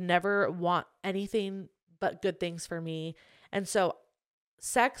 They would never want anything but good things for me. And so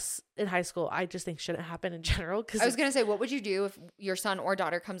sex in high school, I just think shouldn't happen in general. I was going to say, what would you do if your son or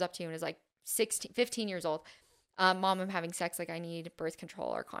daughter comes up to you and is like 15 years old? Mom, I'm having sex. Like, I need birth control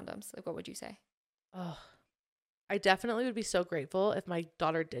or condoms. Like, what would you say? Oh, I definitely would be so grateful if my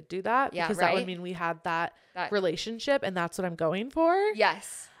daughter did do that. Yeah, because that would mean we had that relationship, and that's what I'm going for.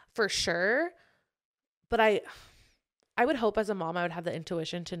 Yes. For sure. But I would hope as a mom, I would have the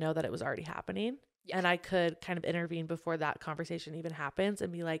intuition to know that it was already happening. Yeah. And I could kind of intervene before that conversation even happens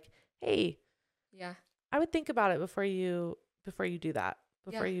and be like, hey, I would think about it before you do that,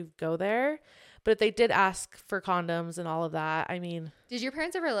 before you go there. But if they did ask for condoms and all of that, I mean. Did your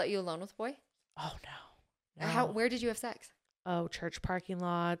parents ever let you alone with a boy? Oh, no. Where did you have sex? Oh, church parking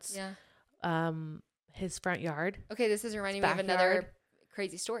lots. Yeah. His front yard. Okay, this is reminding me of another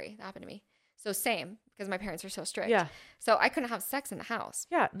crazy story that happened to me. So same, because my parents are so strict. Yeah. So I couldn't have sex in the house.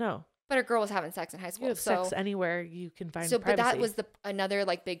 Yeah, no. But a girl was having sex in high school. You have sex anywhere you can find privacy. But that was another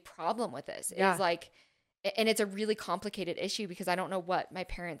like big problem with this. Is like, and it's a really complicated issue because I don't know what my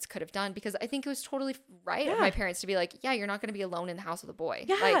parents could have done, because I think it was totally right of my parents to be like, yeah, you're not going to be alone in the house with a boy.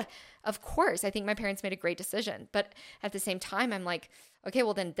 Yeah. Like, of course, I think my parents made a great decision. But at the same time, I'm like, okay,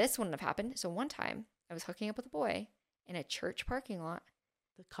 well then this wouldn't have happened. So one time I was hooking up with a boy in a church parking lot.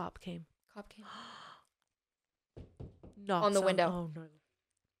 The cop came. On the window. Oh, no.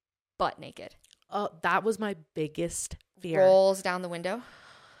 Butt naked. Oh, that was my biggest fear. Rolls down the window.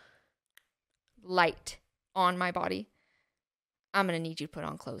 Light on my body. I'm going to need you to put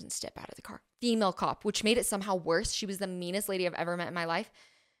on clothes and step out of the car. Female cop, which made it somehow worse. She was the meanest lady I've ever met in my life.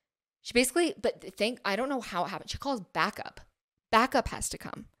 She basically, I don't know how it happened. She calls backup. Backup has to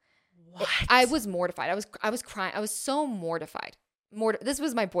come. What? I was mortified. I was crying. I was so mortified. this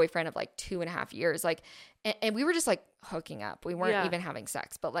was my boyfriend of like 2.5 years. Like, and we were just like hooking up. We weren't even having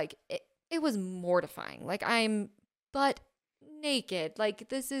sex, but like it was mortifying. Like I'm butt naked. Like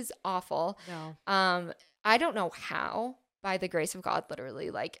this is awful. No. I don't know how, by the grace of God,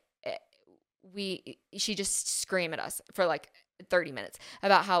 literally, like she just screamed at us for like 30 minutes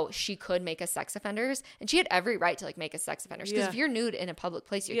about how she could make us sex offenders, and she had every right to like make us sex offenders, because if you're nude in a public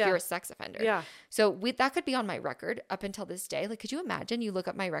place, you're a sex offender. Yeah. So that could be on my record up until this day. Like, could you imagine you look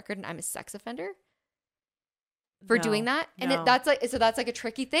up my record and I'm a sex offender for doing that? And that's like a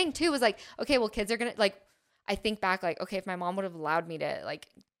tricky thing too. Is like, okay, well, kids are gonna like. I think back like, okay, if my mom would have allowed me to like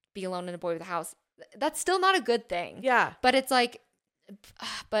be alone in a boy with a house, that's still not a good thing. Yeah. But it's like,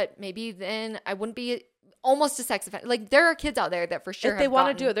 but maybe then I wouldn't be almost a sex offender. Like there are kids out there that for sure, if they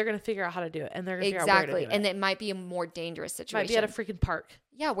want to do it, they're going to figure out how to do it, and they're going to figure out where to do it. And it might be a more dangerous situation. Might be at a freaking park.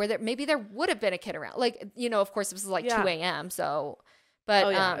 Yeah, where maybe there would have been a kid around. Like, you know, of course, this was like 2 a.m. So,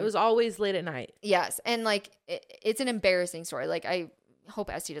 but it was always late at night. Yes, and like it's an embarrassing story. Like I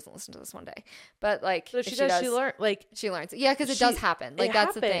hope Esty doesn't listen to this one day, but like so she does. She learns. Yeah, because it does happen. Like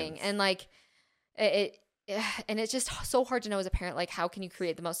that's the thing, and like and it's just so hard to know as a parent, like how can you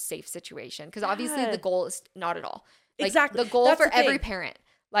create the most safe situation? Because obviously the goal is not at all. Like, exactly. The goal that's for every parent,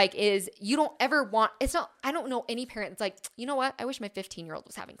 like, is you don't ever want. It's not. I don't know any parent that's like, you know what? I wish my 15-year-old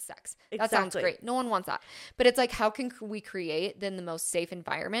was having sex. Exactly. That sounds great. No one wants that. But it's like, how can we create then the most safe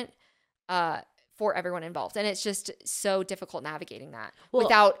environment for everyone involved? And it's just so difficult navigating that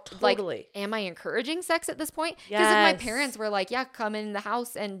without like, am I encouraging sex at this point? Because if my parents were like, yeah, come in the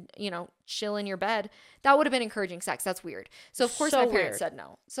house and, you know, chill in your bed, that would have been encouraging sex. That's weird. So of course my parents said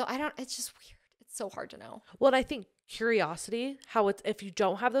no. So it's just weird. It's so hard to know. Well, and I think curiosity, if you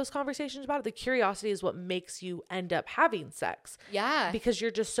don't have those conversations about it, the curiosity is what makes you end up having sex. Yeah. Because you're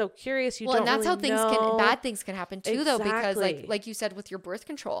just so curious. And that's how bad things can happen too, though, because like you said with your birth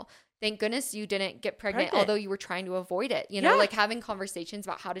control, thank goodness you didn't get pregnant, although you were trying to avoid it, you know, like having conversations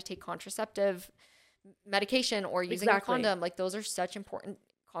about how to take contraceptive medication or using a condom, like those are such important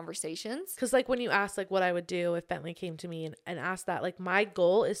conversations. Because like when you ask like what I would do if Bentley came to me and asked that, like my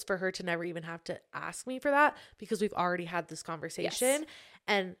goal is for her to never even have to ask me for that, because we've already had this conversation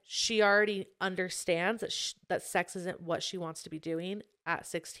and she already understands that sex isn't what she wants to be doing at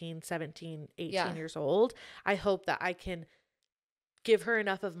 16, 17, 18 years old. I hope that I can give her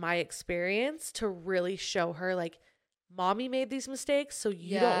enough of my experience to really show her like, mommy made these mistakes, so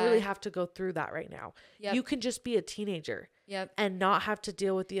you don't really have to go through that right now. You can just be a teenager and not have to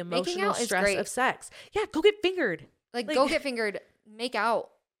deal with the emotional stress of sex. Yeah, go get fingered. Like go get fingered, make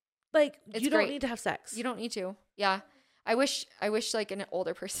out. Like you don't need to have sex. You don't need to. Yeah. I wish like an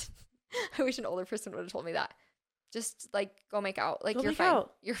older person I wish an older person would have told me that. Just like go make out. Like you're fine.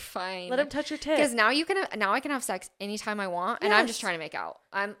 You're fine. Let him touch your tits. Because now I can have sex anytime I want, and I'm just trying to make out.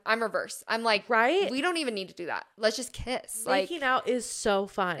 I'm reverse. I'm like, right? We don't even need to do that. Let's just kiss. Making out is so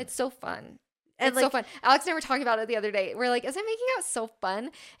fun. It's so fun. And it's so fun. Alex and I were talking about it the other day. We're like, isn't making out so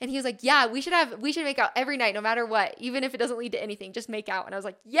fun? And he was like, yeah, we should make out every night, no matter what, even if it doesn't lead to anything. Just make out. And I was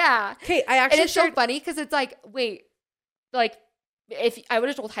like, yeah. Okay, and it's so funny because it's like, wait, like. If I would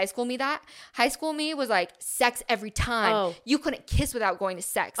have told high school me that, high school me was like sex every time. Oh. You couldn't kiss without going to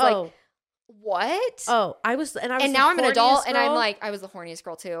sex. Oh. Like, what? Oh, and now I'm an adult, and I'm like, I was the horniest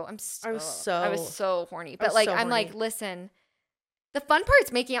girl too. I was so horny. But like, I'm like, listen, the fun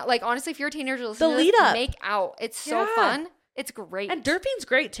part's making out. Like, honestly, if you're a teenager, listen to this, make out. It's so fun. It's great. And Durfing's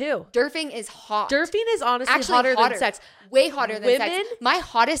great too. Durfing is hot. Durfing is honestly actually hotter than sex. Way hotter than sex. My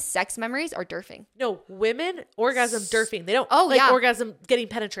hottest sex memories are Durfing. No, women orgasm Durfing. They don't orgasm getting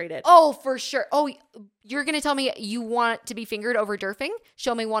penetrated. Oh, for sure. Oh, you're going to tell me you want to be fingered over Durfing?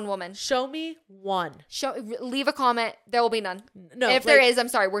 Show me one woman. Show me one. Leave a comment. There will be none. No. If there is, I'm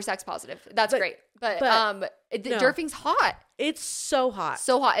sorry. We're sex positive. That's great. But Durfing's hot. It's so hot.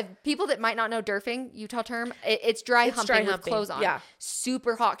 So hot. If people that might not know Durfing, Utah term, it's dry humping with clothes on. Yeah.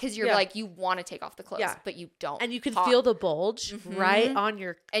 Super hot because you're like, you want to take off the clothes, but you don't. And you can feel the bulge right on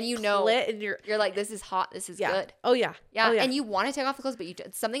your and you know clit and you're like, this is hot. This is good. Oh, yeah. Yeah. Oh, yeah. And you want to take off the clothes,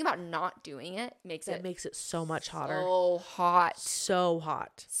 but something about not doing it makes it so much hotter. So hot. So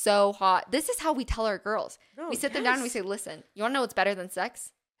hot. So hot. This is how we tell our girls. We sit them down and we say, listen, you want to know what's better than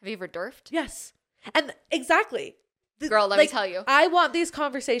sex? Have you ever Durfed? Yes. And exactly. Girl, let me tell you. I want these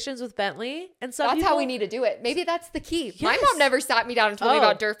conversations with Bentley and some That's how we need to do it. Maybe that's the key. Yes. My mom never sat me down and told me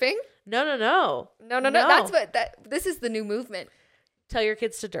about Durfing. No. This is the new movement. Tell your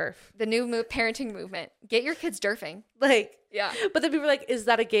kids to Durf. The new parenting movement. Get your kids Durfing. Like, yeah. But then people are like, is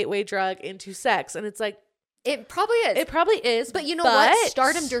that a gateway drug into sex? And it's like, It probably is. It probably is. But you know what?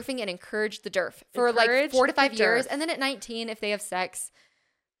 Stardom Durfing and encourage the Durf for like 4 to 5 years. And then at 19, if they have sex,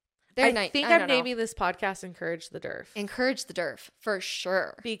 I think I'm naming this podcast Encourage the Durf. Encourage the Durf for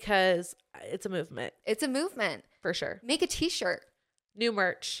sure. Because it's a movement. It's a movement. For sure. Make a t-shirt. New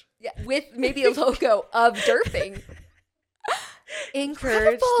merch. Yeah, with maybe a logo of Durfing.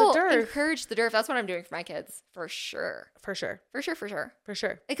 Incredible. Encourage the Durf. Encourage the Durf. That's what I'm doing for my kids. For sure. For sure. For sure. For sure. For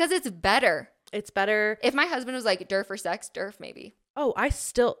sure. Because it's better. It's better. If my husband was like Durf for sex, Durf maybe. Oh,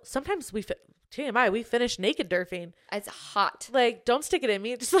 sometimes TMI, we finish naked Durfing. It's hot. Like, don't stick it in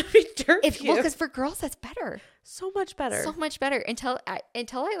me. Just let me Durf you. Well, because for girls, that's better. So much better. So much better. Until I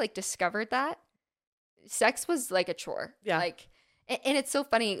like discovered that sex was like a chore. Yeah. Like, and it's so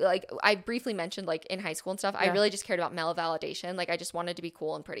funny. Like, I briefly mentioned like in high school and stuff, I really just cared about male validation. Like, I just wanted to be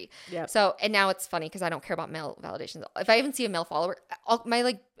cool and pretty. Yeah. So, and now it's funny because I don't care about male validation. If I even see a male follower,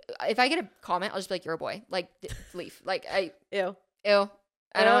 if I get a comment, I'll just be like, "You're a boy." Like, leave. Like, ew.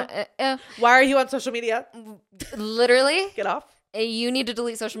 I don't. Why are you on social media? Literally, get off. You need to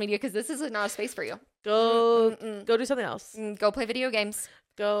delete social media because this is not a space for you. Go do something else. Go play video games.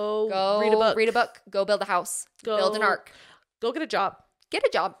 Go read a book. Go build a house. Go build an ark. Go get a job. Get a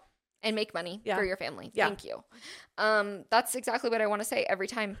job and make money for your family. Yeah. Thank you. That's exactly what I want to say every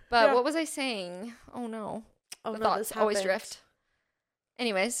time. But what was I saying? Oh no. The thoughts always drift.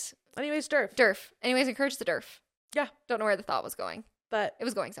 Anyways, Durf. Anyways, encourage the Durf. Yeah. Don't know where the thought was going. But it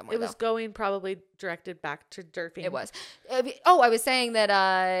was going somewhere. It was going probably directed back to Durfing. It was. I was saying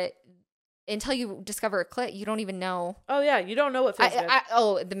that until you discover a clit, you don't even know. Oh, yeah. You don't know what feels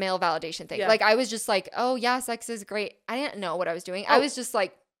good. The male validation thing. Yeah. Like, I was just like, oh, yeah, sex is great. I didn't know what I was doing. I was just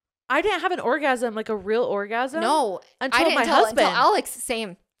like. I didn't have an orgasm, like a real orgasm. No. Until my husband. Until Alex.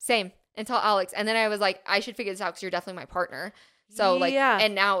 Same. Until Alex. And then I was like, I should figure this out because you're definitely my partner. So, like,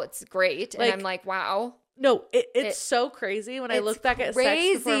 and now it's great. And I'm like, wow. No, it's so crazy when I look back at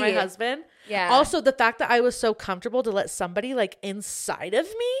sex before my husband. Yeah. Also, the fact that I was so comfortable to let somebody like inside of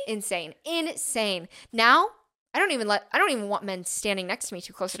me. Insane. Now, I don't even want men standing next to me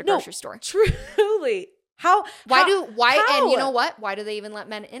too close at a grocery store. Truly. And you know what? Why do they even let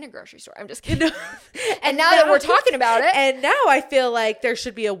men in a grocery store? I'm just kidding. And now that we're talking about it. And now I feel like there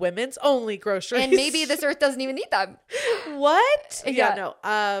should be a women's only grocery And maybe this earth doesn't even need them. What? Yeah, no.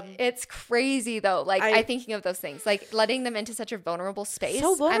 It's crazy though. Like, I thinking of those things. Like, letting them into such a vulnerable space.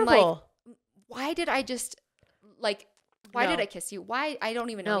 So vulnerable. I'm like, why did I just, like, why did I kiss you? Why? I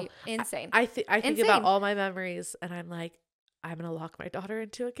don't even know you. Insane. I think about all my memories and I'm like, I'm going to lock my daughter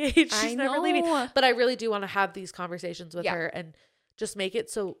into a cage. She's never leaving. But I really do want to have these conversations with her and just make it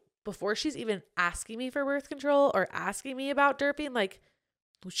so before she's even asking me for birth control or asking me about Durfing, like,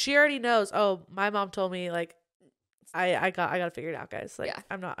 she already knows, oh, my mom told me, like, I got to figure it out, guys. Like,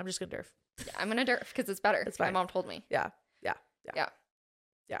 I'm just going to Durf. Yeah, I'm going to Durf because it's better. It's fine. My mom told me. Yeah.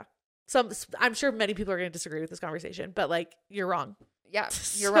 I'm sure many people are going to disagree with this conversation, but like, you're wrong. Yeah,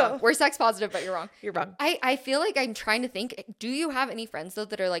 you're wrong. We're sex positive, but you're wrong. You're wrong. I feel like I'm trying to think, do you have any friends though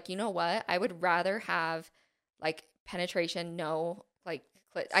that are like, you know what? I would rather have like penetration, like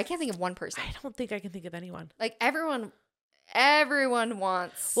I can't think of one person. I don't think I can think of anyone. Like everyone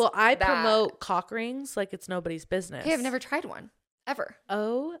wants. Well, I promote cock rings like it's nobody's business. Hey, I've never tried one ever.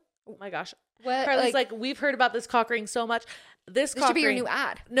 Oh my gosh. What? Carly's like, we've heard about this cock ring so much. This should be your new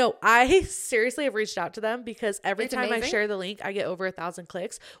ad. No, I seriously have reached out to them because every time I share the link, I get over 1,000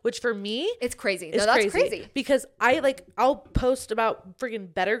 clicks, which for me, it's crazy. No, that's crazy. Because I'll post about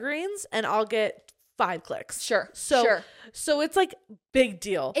freaking better greens and I'll get 5 clicks. Sure. So it's like big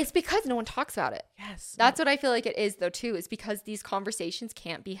deal. It's because no one talks about it. Yes. That's what I feel like it is though too, is because these conversations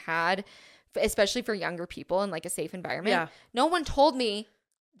can't be had, especially for younger people in like a safe environment. Yeah. No one told me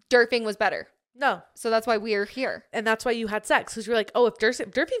Durfing was better. No. So that's why we're here. And that's why you had sex. Because you're like, oh, if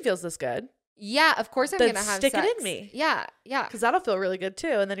Durfing feels this good. Yeah, of course I'm going to have stick sex. Stick it in me. Yeah. Because that'll feel really good too.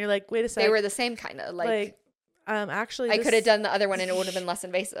 And then you're like, wait a second. They were the same kind of like actually. I could have done the other one and it would have been less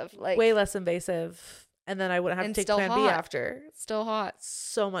invasive. Like way less invasive. And then I wouldn't have to take plan B after. Still hot.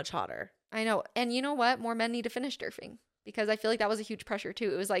 So much hotter. I know. And you know what? More men need to finish Durfing. Because I feel like that was a huge pressure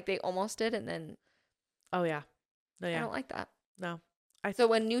too. It was like they almost did and then. Oh yeah. No, yeah. I don't like that. No.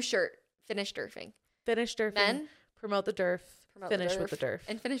 So a new shirt. Finish Durfing. Finish Durfing. Men, promote the Durf. Finish with the Durf.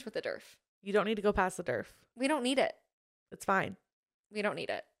 And finish with the Durf. You don't need to go past the Durf. We don't need it. It's fine. We don't need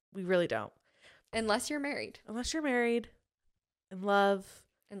it. We really don't. Unless you're married. In love.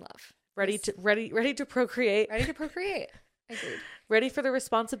 Ready to procreate. Agreed. Ready for the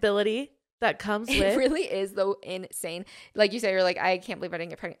responsibility that comes with. It really is though insane. Like you say, you're like, I can't believe I didn't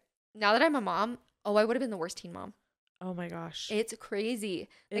get pregnant. Now that I'm a mom, I would have been the worst teen mom. Oh my gosh. It's crazy.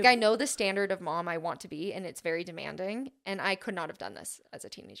 Like I know the standard of mom I want to be, and it's very demanding, and I could not have done this as a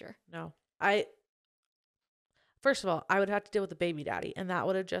teenager. No. First of all, I would have to deal with the baby daddy, and that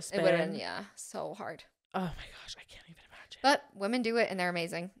would have just been. It would have been, so hard. Oh my gosh, I can't even imagine. But women do it, and they're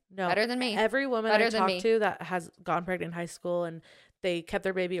amazing. No. Better than me. Every woman I talk to that has gotten pregnant in high school and they kept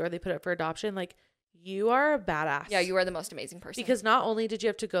their baby or they put it for adoption, like, you are a badass. Yeah, you are the most amazing person. Because not only did you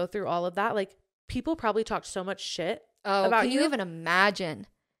have to go through all of that, like, people probably talked so much shit about can you even imagine?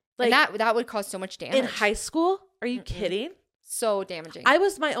 Like, and that would cause so much damage. In high school? Are you kidding? So damaging. I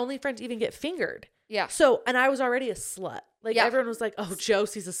was my only friend to even get fingered. Yeah. So, and I was already a slut. Like, everyone was like, oh,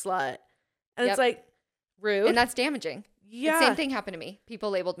 Josie's a slut. And it's like, rude. And that's damaging. Yeah. The same thing happened to me.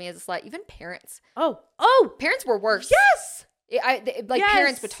 People labeled me as a slut. Even parents. Oh. Parents were worse. Yes.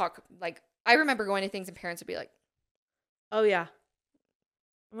 Parents would talk, like, I remember going to things and parents would be like, oh, yeah.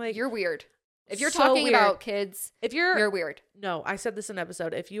 I'm like, you're weird. If you're talking about kids, you're weird. No, I said this in an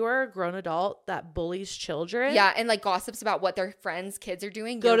episode. If you are a grown adult that bullies children. Yeah. And like gossips about what their friends' kids are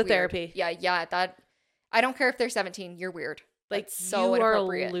doing. Go to therapy. Yeah. I don't care if they're 17. You're weird. Like, so you are a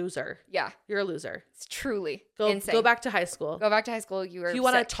loser. Yeah. You're a loser. It's truly insane. Go back to high school. Go back to high school. If you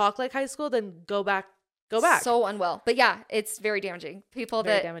want to talk like high school, then go back. Go back. So unwell. But yeah, it's very damaging. Very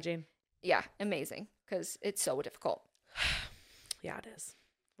damaging. Yeah, amazing. Because it's so difficult. Yeah, it is.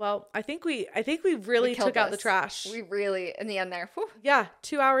 Well, I think we really took out the trash. We really, in the end there. Whew. Yeah,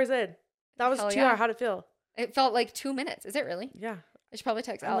 2 hours in. That was 2 hours. How'd it feel? It felt like 2 minutes. Is it really? Yeah. I should probably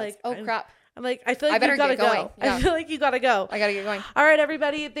text Alex. Crap. I'm like, I feel like you gotta go. Yeah. I feel like you gotta go. I gotta get going. All right,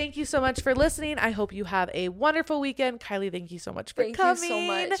 everybody. Thank you so much for listening. I hope you have a wonderful weekend. KYLIE, thank you so much for coming. Thank you so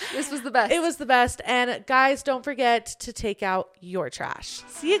much. This was the best. It was the best. And guys, don't forget to take out your trash.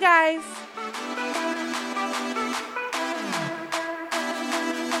 See you guys.